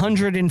made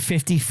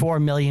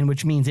 $154 million,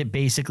 which means it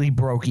basically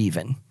broke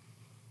even.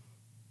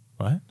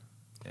 What?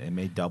 It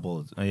made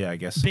double. Yeah, I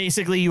guess.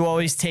 Basically, you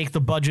always take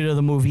the budget of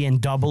the movie and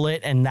double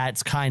it, and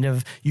that's kind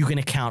of you can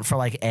account for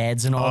like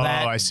ads and all Oh,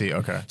 that. I see.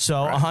 Okay.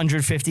 So Right.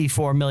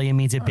 154 million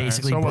means it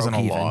basically so it broke wasn't a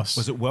even. loss.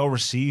 Was it well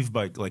received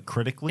by like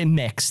critically? It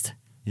mixed.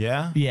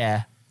 Yeah.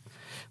 Yeah.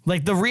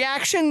 Like the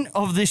reaction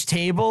of this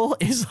table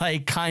is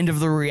like kind of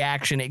the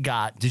reaction it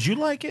got. Did you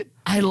like it?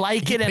 I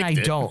like it and I picked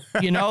it. don't.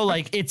 You know,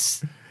 like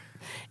it's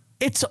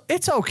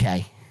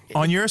okay.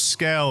 On your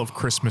scale of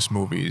Christmas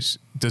movies,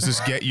 does this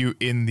get you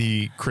in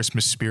the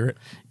Christmas spirit?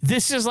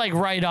 This is like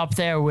right up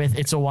there with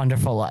It's a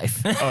Wonderful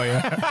Life. Oh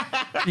yeah.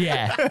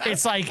 Yeah.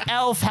 It's like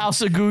Elf,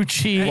 House of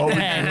Gucci,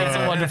 and It's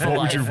a Wonderful What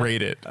Life. would you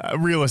rate it?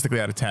 Realistically,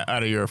 out of 10,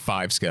 out of your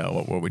 5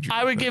 scale, what would you?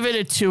 I would give it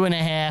a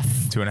 2.5.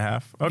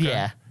 2.5. Okay.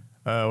 Yeah.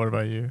 What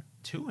about you?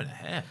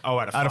 2.5. Oh,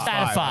 out of 5. Out of 5.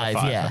 Out of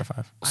 5, yeah. Out of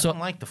 5. I So- don't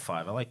like the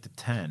 5. I like the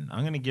 10.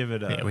 I'm gonna give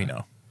it a. Yeah, we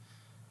know.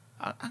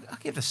 I'll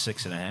give it a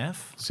 6.5.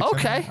 6.5.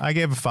 Okay. I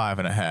gave a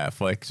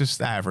 5.5. Like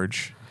just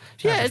average.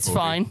 Yeah, Average it's movie.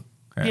 fine.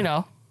 Yeah. You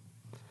know.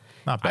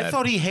 Not bad. I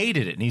thought he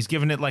hated it, and he's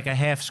giving it like a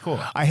half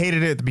score. I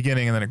hated it at the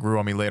beginning, and then it grew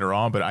on me later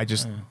on. But I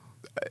just,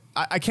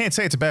 I can't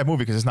say it's a bad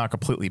movie because it's not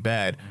completely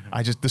bad.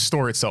 I just the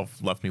story itself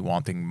left me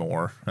wanting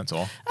more. That's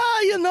all.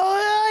 You know,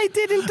 I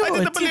didn't do I it.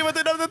 didn't believe it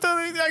of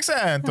the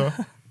accent.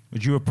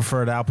 Would you have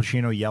preferred Al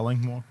Pacino yelling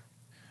more?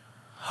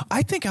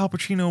 I think Al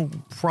Pacino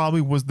probably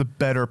was the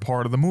better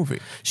part of the movie.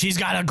 She's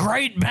got a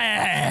great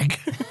bag.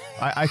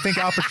 I think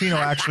Al Pacino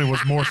actually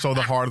was more so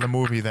the heart of the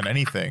movie than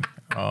anything.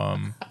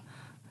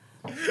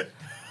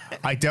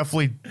 I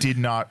definitely did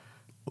not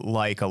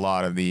like a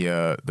lot of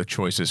the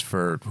choices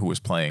for who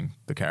was playing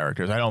the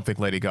characters. I don't think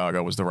Lady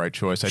Gaga was the right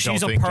choice. I She's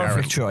don't a think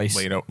perfect Jared choice.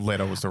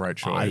 Leto was the right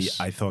choice.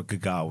 I thought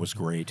Gaga was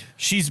great.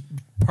 She's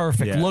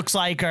perfect. Yeah. Looks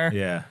like her.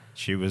 Yeah,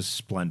 she was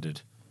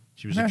splendid.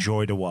 She was Yeah. a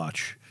joy to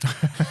watch.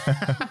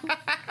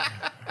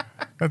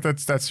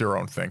 That's your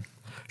own thing.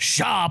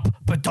 Shop,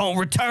 but don't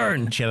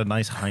return. She had a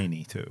nice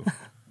hiney too.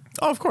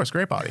 Oh, of course,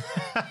 great body.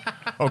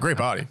 Oh, great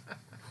body.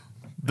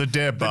 The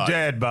dead body.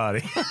 Dead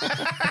body.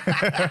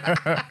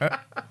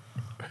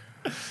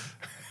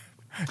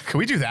 Can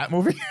we do that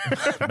movie?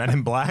 Men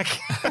in Black.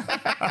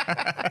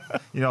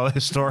 You know,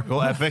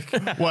 historical epic.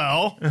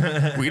 Well,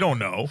 we don't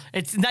know.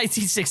 It's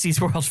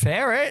 1960s World's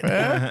Fair, right? We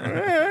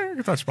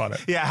can touch upon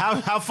it. Yeah,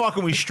 how far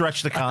can we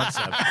stretch the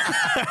concept?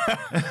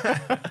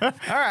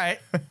 All right.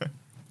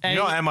 You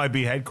know, MIB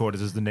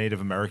headquarters is the Native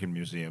American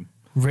Museum.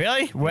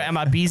 Really? Where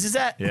MIB's is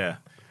at? Yeah.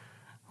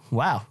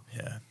 Wow.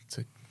 Yeah,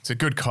 it's a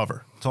good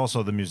cover. It's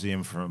also the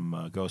museum from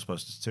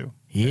Ghostbusters 2.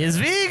 Here's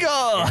Vigo.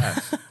 All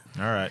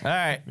right. All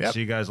right. Yep.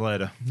 See you guys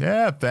later.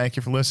 Yeah, thank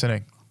you for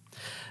listening.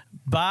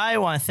 Bye. I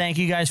want to thank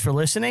you guys for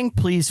listening.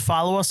 Please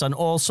follow us on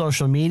all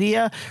social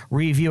media.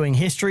 Reviewing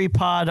History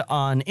Pod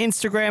on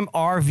Instagram.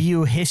 Our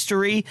View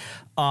History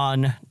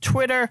on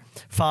Twitter.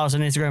 Follow us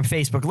on Instagram,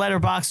 Facebook,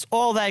 Letterboxd,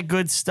 all that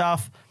good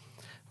stuff.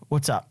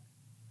 What's up?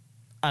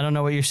 I don't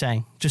know what you're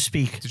saying. Just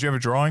speak. Did you have a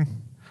drawing?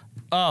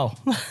 Oh,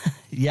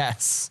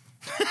 yes.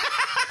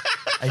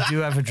 I do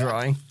have a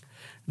drawing.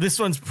 This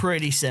one's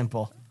pretty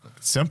simple.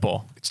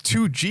 Simple. It's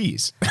 2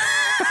 G's.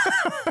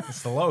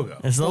 It's the logo.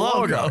 It's the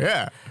logo.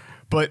 Yeah.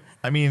 But,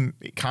 I mean,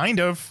 kind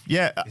of.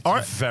 Yeah.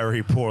 Aren't,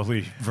 Very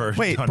poorly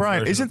wait,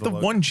 Brian, isn't the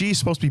 1 G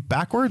supposed to be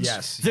backwards?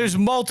 Yes. There's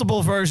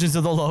multiple versions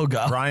of the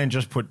logo. Brian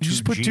just put two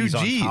just put two G's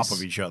on top Gs.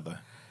 of each other.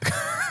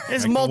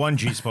 There's Like the mul- one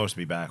G's supposed to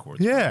be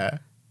backwards. Yeah.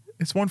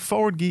 It's one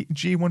forward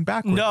G, one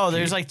backward. No, G.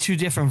 there's like 2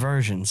 different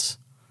versions.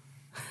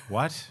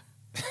 What?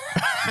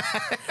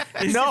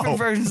 There's No. different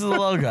versions of the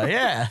logo.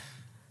 Yeah.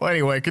 Well,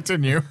 anyway,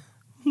 continue.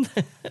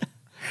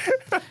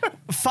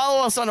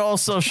 Follow us on all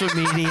social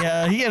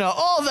media. You know,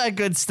 all that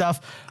good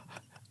stuff.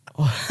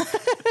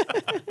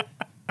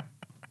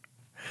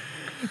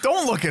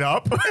 Don't look it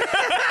up.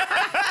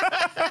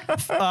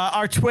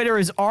 Our Twitter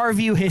is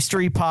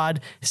RViewHistoryPod.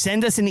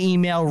 Send us an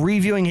email,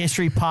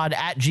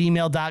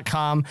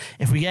 reviewinghistorypod@gmail.com.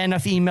 If we get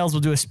enough emails,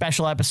 we'll do a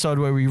special episode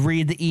where we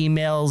read the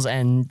emails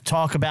and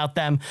talk about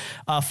them.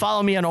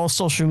 Follow me on all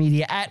social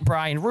media at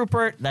Brian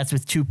Rupert. That's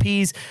with 2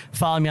 P's.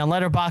 Follow me on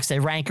Letterboxd. I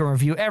rank and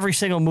review every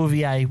single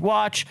movie I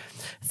watch.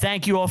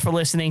 Thank you all for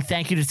listening.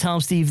 Thank you to Tell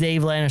 'em Steve,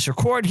 Dave, Lannis,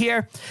 Record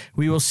here.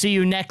 We will see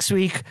you next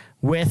week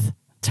with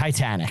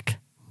Titanic.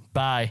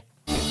 Bye.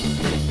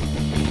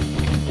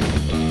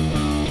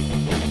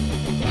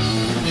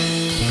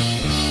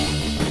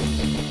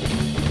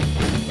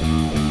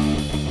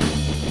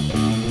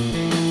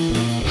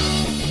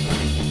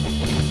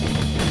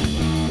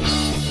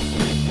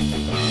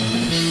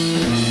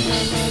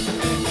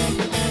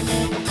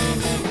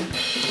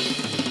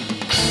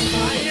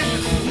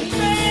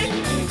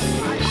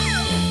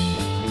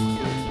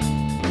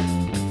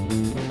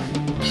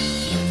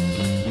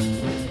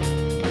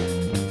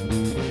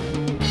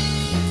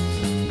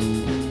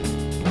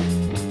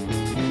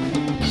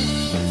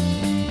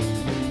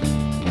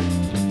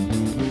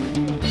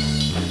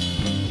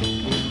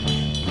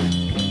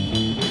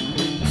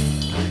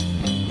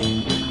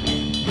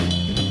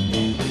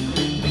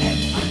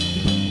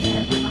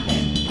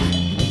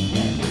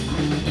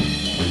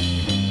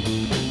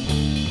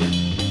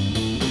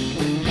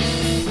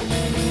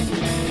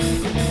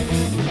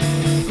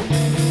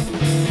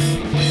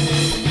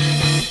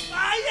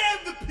 I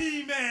am the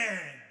P-Man!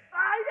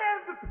 I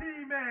am the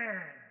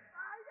P-Man!